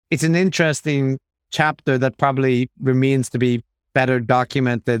guess it's an interesting chapter that probably remains to be better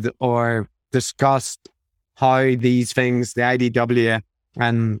documented or discussed, how these things, the IDW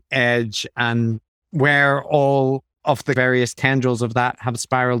and Edge, and where all of the various tendrils of that have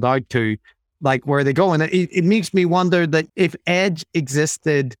spiraled out to, like where they go. And it makes me wonder that if Edge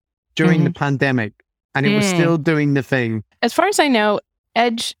existed during the pandemic and it was still doing the thing. As far as I know,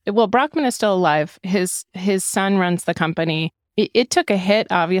 Edge, Brockman is still alive. His son runs the company. It took a hit,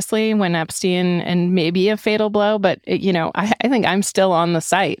 obviously, when Epstein, and maybe a fatal blow, but I think I'm still on the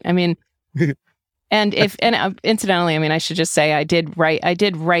site. I mean, and incidentally, I mean, I should just say I did write,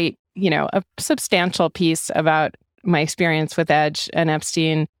 a substantial piece about my experience with Edge and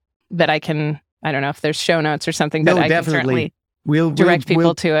Epstein that I don't know if there's show notes or something, but I can certainly direct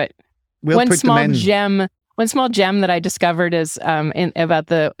people to it. One small gem that I discovered is in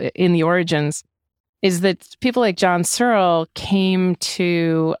the origins is that people like John Searle came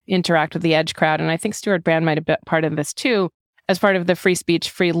to interact with the Edge crowd, and I think Stuart Brand might have been part of this too, as part of the free speech,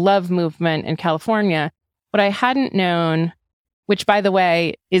 free love movement in California. What I hadn't known, which by the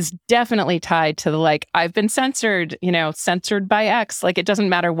way is definitely tied to the I've been censored, censored by X. It doesn't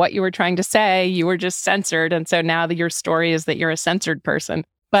matter what you were trying to say, you were just censored, and so now your story is that you're a censored person.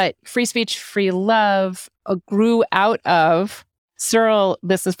 But free speech, free love grew out of Searle.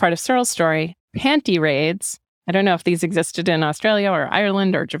 This is part of Searle's story. Panty raids. I don't know if these existed in Australia or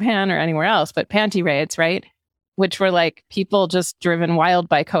Ireland or Japan or anywhere else, but panty raids, right, which were like people just driven wild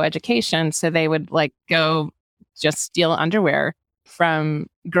by coeducation. So they would like go just steal underwear from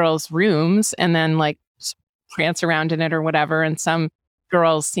girls' rooms and then like prance around in it or whatever. And some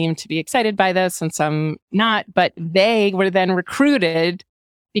girls seemed to be excited by this and some not, but they were then recruited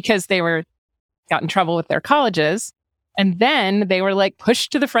because they got in trouble with their colleges. And then they were like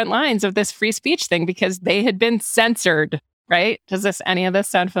pushed to the front lines of this free speech thing because they had been censored, right? Does any of this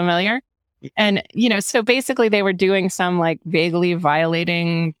sound familiar? And, so basically they were doing some like vaguely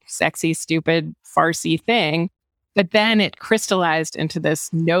violating, sexy, stupid, farcy thing. But then it crystallized into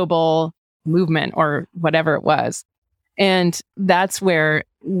this noble movement or whatever it was. And that's where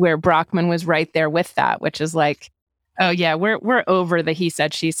Brockman was right there with that, which is like, oh yeah, we're over the he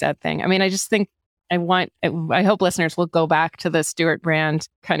said, she said thing. I mean, I just think I hope listeners will go back to the Stewart Brand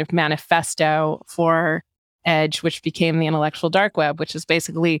kind of manifesto for EDGE, which became the intellectual dark web, which is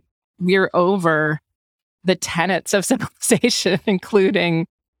basically we're over the tenets of civilization, including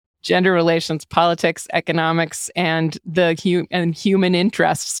gender relations, politics, economics, and the human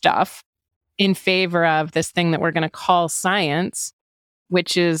interest stuff in favor of this thing that we're going to call science,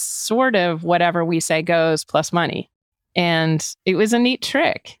 which is sort of whatever we say goes plus money. And it was a neat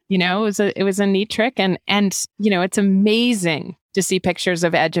trick, it was a neat trick. And it's amazing to see pictures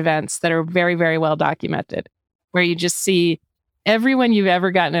of EDGE events that are very, very well documented, where you just see everyone you've ever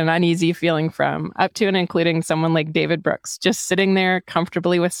gotten an uneasy feeling from, up to and including someone like David Brooks, just sitting there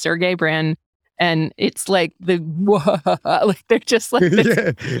comfortably with Sergey Brin. And it's like like they're just like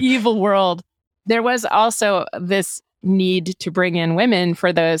this evil world. There was also this need to bring in women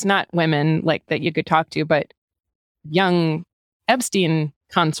for those, not women like that you could talk to, but young Epstein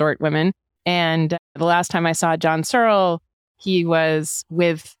consort women. And the last time I saw John Searle, he was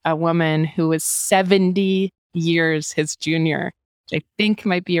with a woman who was 70 years his junior, which I think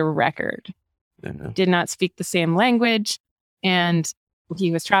might be a record. Did not speak the same language. And he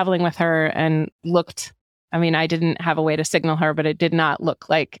was traveling with her and I didn't have a way to signal her, but it did not look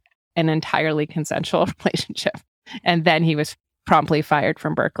like an entirely consensual relationship. And then he was promptly fired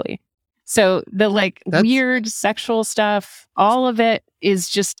from Berkeley. So the weird sexual stuff, all of it is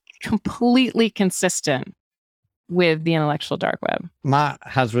just completely consistent with the intellectual dark web. Matt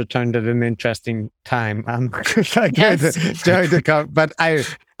has returned at an interesting time. But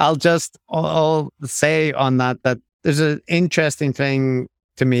I'll say on that there's an interesting thing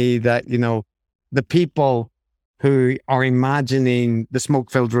to me that, the people who are imagining the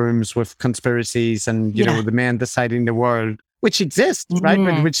smoke-filled rooms with conspiracies and, the men deciding the world, which exist,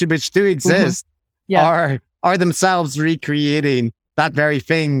 right? Which do exist, are themselves recreating that very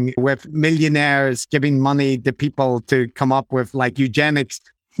thing with millionaires giving money to people to come up with like eugenics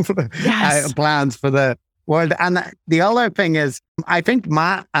plans for the world. And the other thing is, I think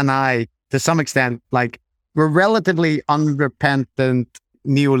Matt and I, to some extent, like we're relatively unrepentant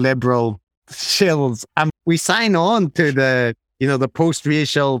neoliberal shills, and we sign on to the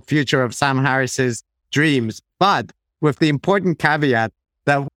post-racial future of Sam Harris's dreams, but with the important caveat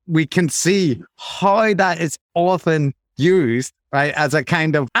that we can see how that is often used, right, as a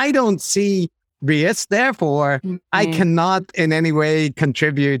kind of, I don't see race, therefore I cannot in any way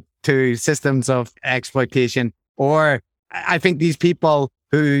contribute to systems of exploitation. Or I think these people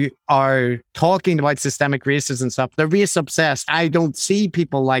who are talking about systemic racism and stuff, they're race obsessed. I don't see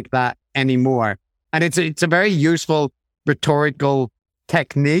people like that anymore. And it's a very useful rhetorical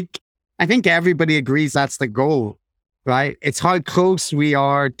technique. I think everybody agrees that's the goal, right? It's how close we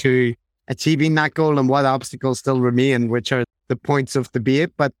are to achieving that goal and what obstacles still remain, which are the points of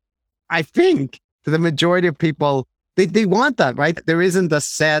debate. But I think to the majority of people, they want that, right? There isn't a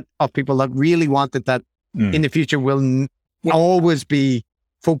set of people that really wanted that in the future will always be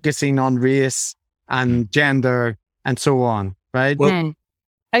focusing on race and gender and so on, right? Well,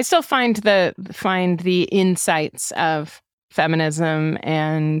 I still find the insights of feminism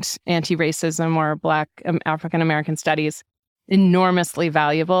and anti-racism or Black African American studies enormously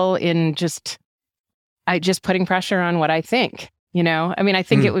valuable in just putting pressure on what I think. I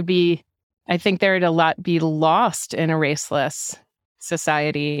think it would be. I think there'd a lot be lost in a raceless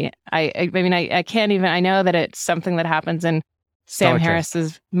society. I can't even. I know that it's something that happens in Sam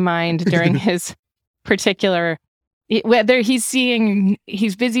Harris's mind during his particular. Whether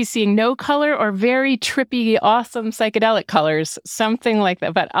he's busy seeing no color or very trippy, awesome psychedelic colors, something like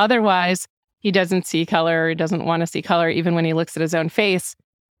that. But otherwise, he doesn't see color, or he doesn't want to see color, even when he looks at his own face.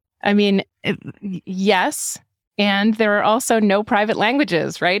 I mean, yes. And there are also no private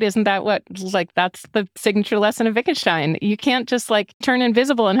languages, right? Isn't that that's the signature lesson of Wittgenstein? You can't just turn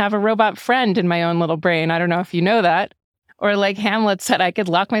invisible and have a robot friend in my own little brain. I don't know if you know that. Or like Hamlet said, I could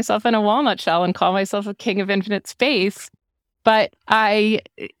lock myself in a walnut shell and call myself a king of infinite space. But I,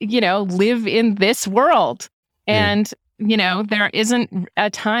 live in this world. And, there isn't a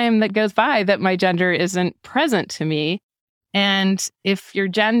time that goes by that my gender isn't present to me. And if your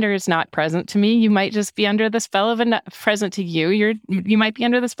gender is not present to me, you might just be under the spell of present to you. You might be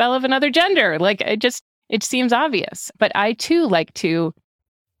under the spell of another gender. Like it seems obvious. But I too like to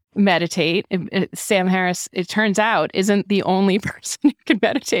meditate. Sam Harris, it turns out, isn't the only person who can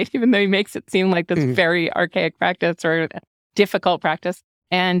meditate, even though he makes it seem like this very archaic practice or difficult practice,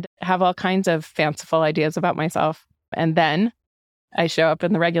 and have all kinds of fanciful ideas about myself. And then I show up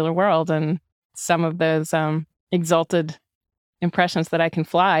in the regular world, and some of those exalted impressions that I can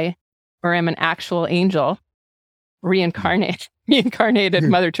fly, or am an actual angel, reincarnated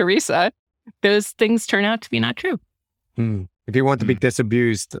Mother Teresa, those things turn out to be not true. If you want to be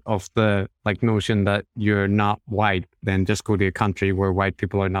disabused of the notion that you're not white, then just go to a country where white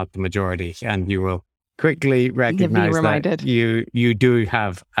people are not the majority, and you will quickly recognize that you do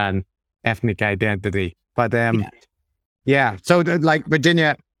have an ethnic identity. But so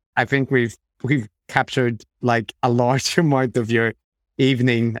Virginia, I think we've captured a large amount of your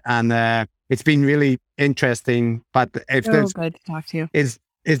evening, and it's been really interesting. But if there's good to talk to you. Is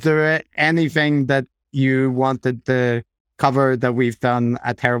there anything that you wanted to cover that we've done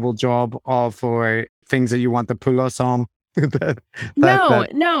a terrible job of, or things that you want to pull us on? No,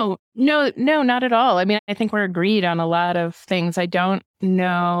 not at all. I mean, I think we're agreed on a lot of things. I don't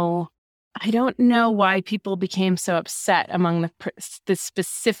know why people became so upset among the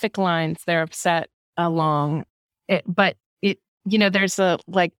specific lines they're upset along it. But there's a,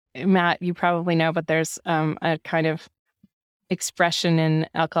 Matt, you probably know, but there's a kind of expression in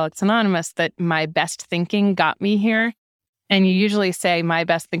Alcoholics Anonymous that my best thinking got me here. And you usually say my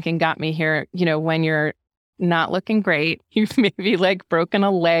best thinking got me here, when you're not looking great, you've maybe broken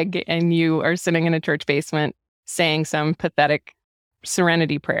a leg and you are sitting in a church basement saying some pathetic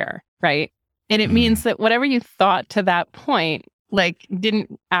serenity prayer, right? And it means that whatever you thought to that point,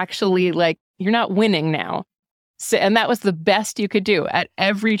 didn't actually, you're not winning now. So, and that was the best you could do at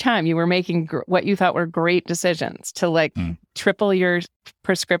every time you were making what you thought were great decisions to triple your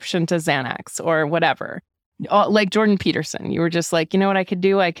prescription to Xanax or whatever. Like Jordan Peterson, you were just you know what I could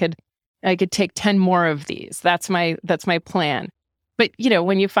do? I could take 10 more of these. That's my plan. But,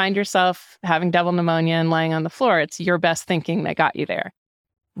 when you find yourself having double pneumonia and lying on the floor, it's your best thinking that got you there,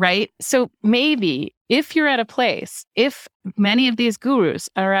 right? So maybe if you're at a place, if many of these gurus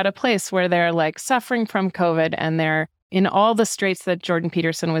are at a place where they're suffering from COVID and they're in all the straits that Jordan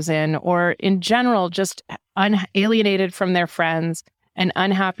Peterson was in, or in general, just alienated from their friends and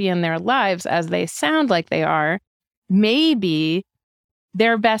unhappy in their lives as they sound like they are, maybe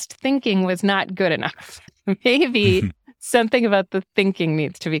their best thinking was not good enough. Maybe something about the thinking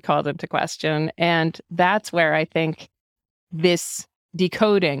needs to be called into question. And that's where I think this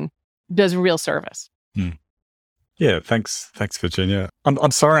decoding does real service. Yeah, thanks, Virginia.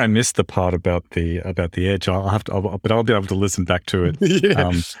 I'm sorry I missed the part about the edge. But I'll be able to listen back to it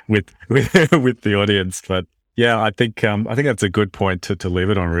with the audience. But yeah, I think that's a good point to leave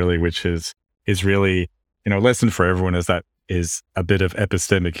it on, really, which is really, a lesson for everyone is a bit of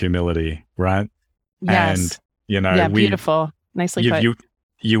epistemic humility, right? Yes. And beautiful, nicely put.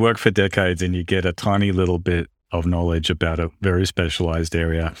 You work for decades and you get a tiny little bit of knowledge about a very specialized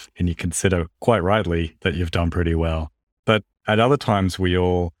area, and you consider quite rightly that you've done pretty well. But at other times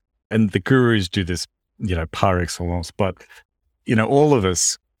and the gurus do this, par excellence, but, all of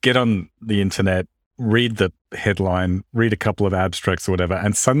us get on the internet, read the headline, read a couple of abstracts or whatever,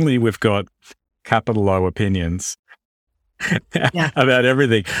 and suddenly we've got capital O opinions about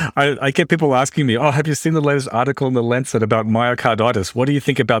everything. I get people asking me, have you seen the latest article in The Lancet about myocarditis? What do you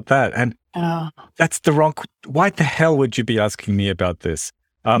think about that? And that's the wrong, why the hell would you be asking me about this?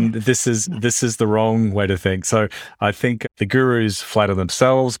 This is the wrong way to think. So I think the gurus flatter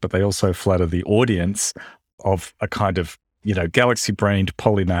themselves, but they also flatter the audience of a kind of, galaxy-brained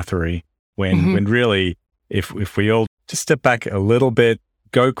polymathery when really, if we all just step back a little bit,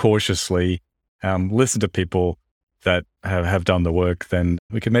 go cautiously, listen to people that have done the work, then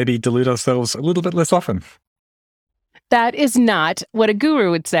we can maybe delude ourselves a little bit less often. That is not what a guru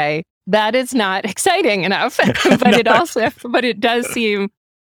would say. That is not exciting enough. But it does seem,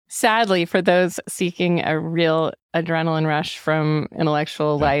 sadly, for those seeking a real adrenaline rush from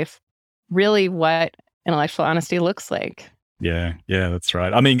intellectual life, really what intellectual honesty looks like. Yeah, that's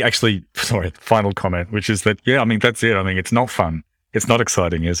right. I mean, actually, final comment, which is that, that's it. I mean, it's not fun. It's not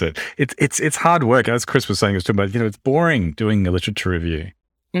exciting, is it? It's hard work. As Chris was saying, it's boring doing a literature review.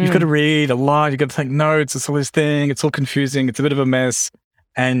 You've got to read a lot. You've got to take notes. It's all this thing. It's all confusing. It's a bit of a mess.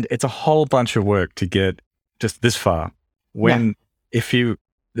 And it's a whole bunch of work to get just this far. But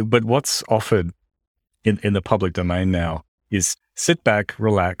what's offered in the public domain now is sit back,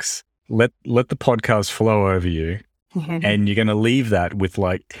 relax, let the podcast flow over you. And you're going to leave that with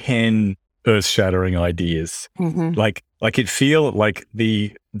like 10 earth-shattering ideas. Like it feel like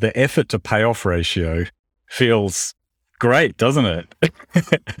the effort to payoff ratio feels great, doesn't it?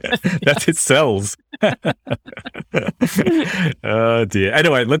 That's it sells. Oh dear.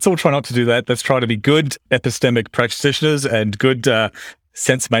 Anyway, let's all try not to do that. Let's try to be good epistemic practitioners and good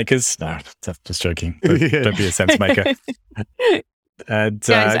sense makers. No, just joking. Don't be a sense maker. And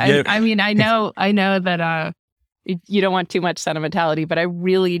guys, I mean, I know that you don't want too much sentimentality, but I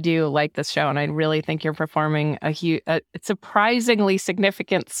really do like this show, and I really think you're performing a surprisingly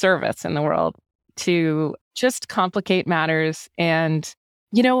significant service in the world to just complicate matters and,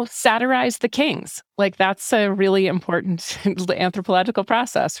 satirize the kings. Like, that's a really important anthropological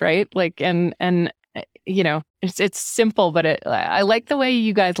process, right? Like, and it's simple, but I like the way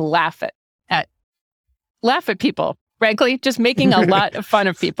you guys laugh at people. Frankly, just making a lot of fun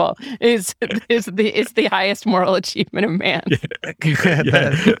of people is the highest moral achievement of man.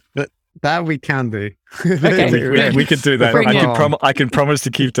 That we can do. Okay. we can do that. I can promise to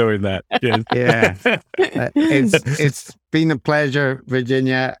keep doing that. Yes. Yeah. It's been a pleasure,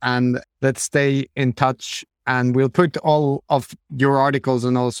 Virginia, and let's stay in touch. And we'll put all of your articles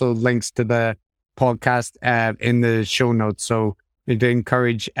and also links to the podcast in the show notes. So we'd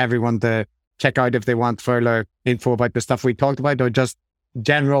encourage everyone to check out if they want further info about the stuff we talked about, or just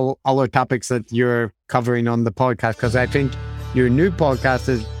general other topics that you're covering on the podcast. Because I think your new podcast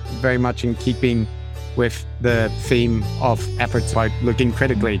is very much in keeping with the theme of efforts about looking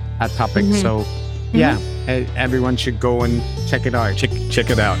critically at topics. So everyone should go and check it out. Check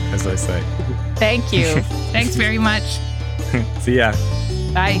it out, as I say. Thank you. Thanks very much. See ya.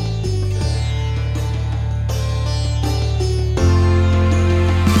 Bye.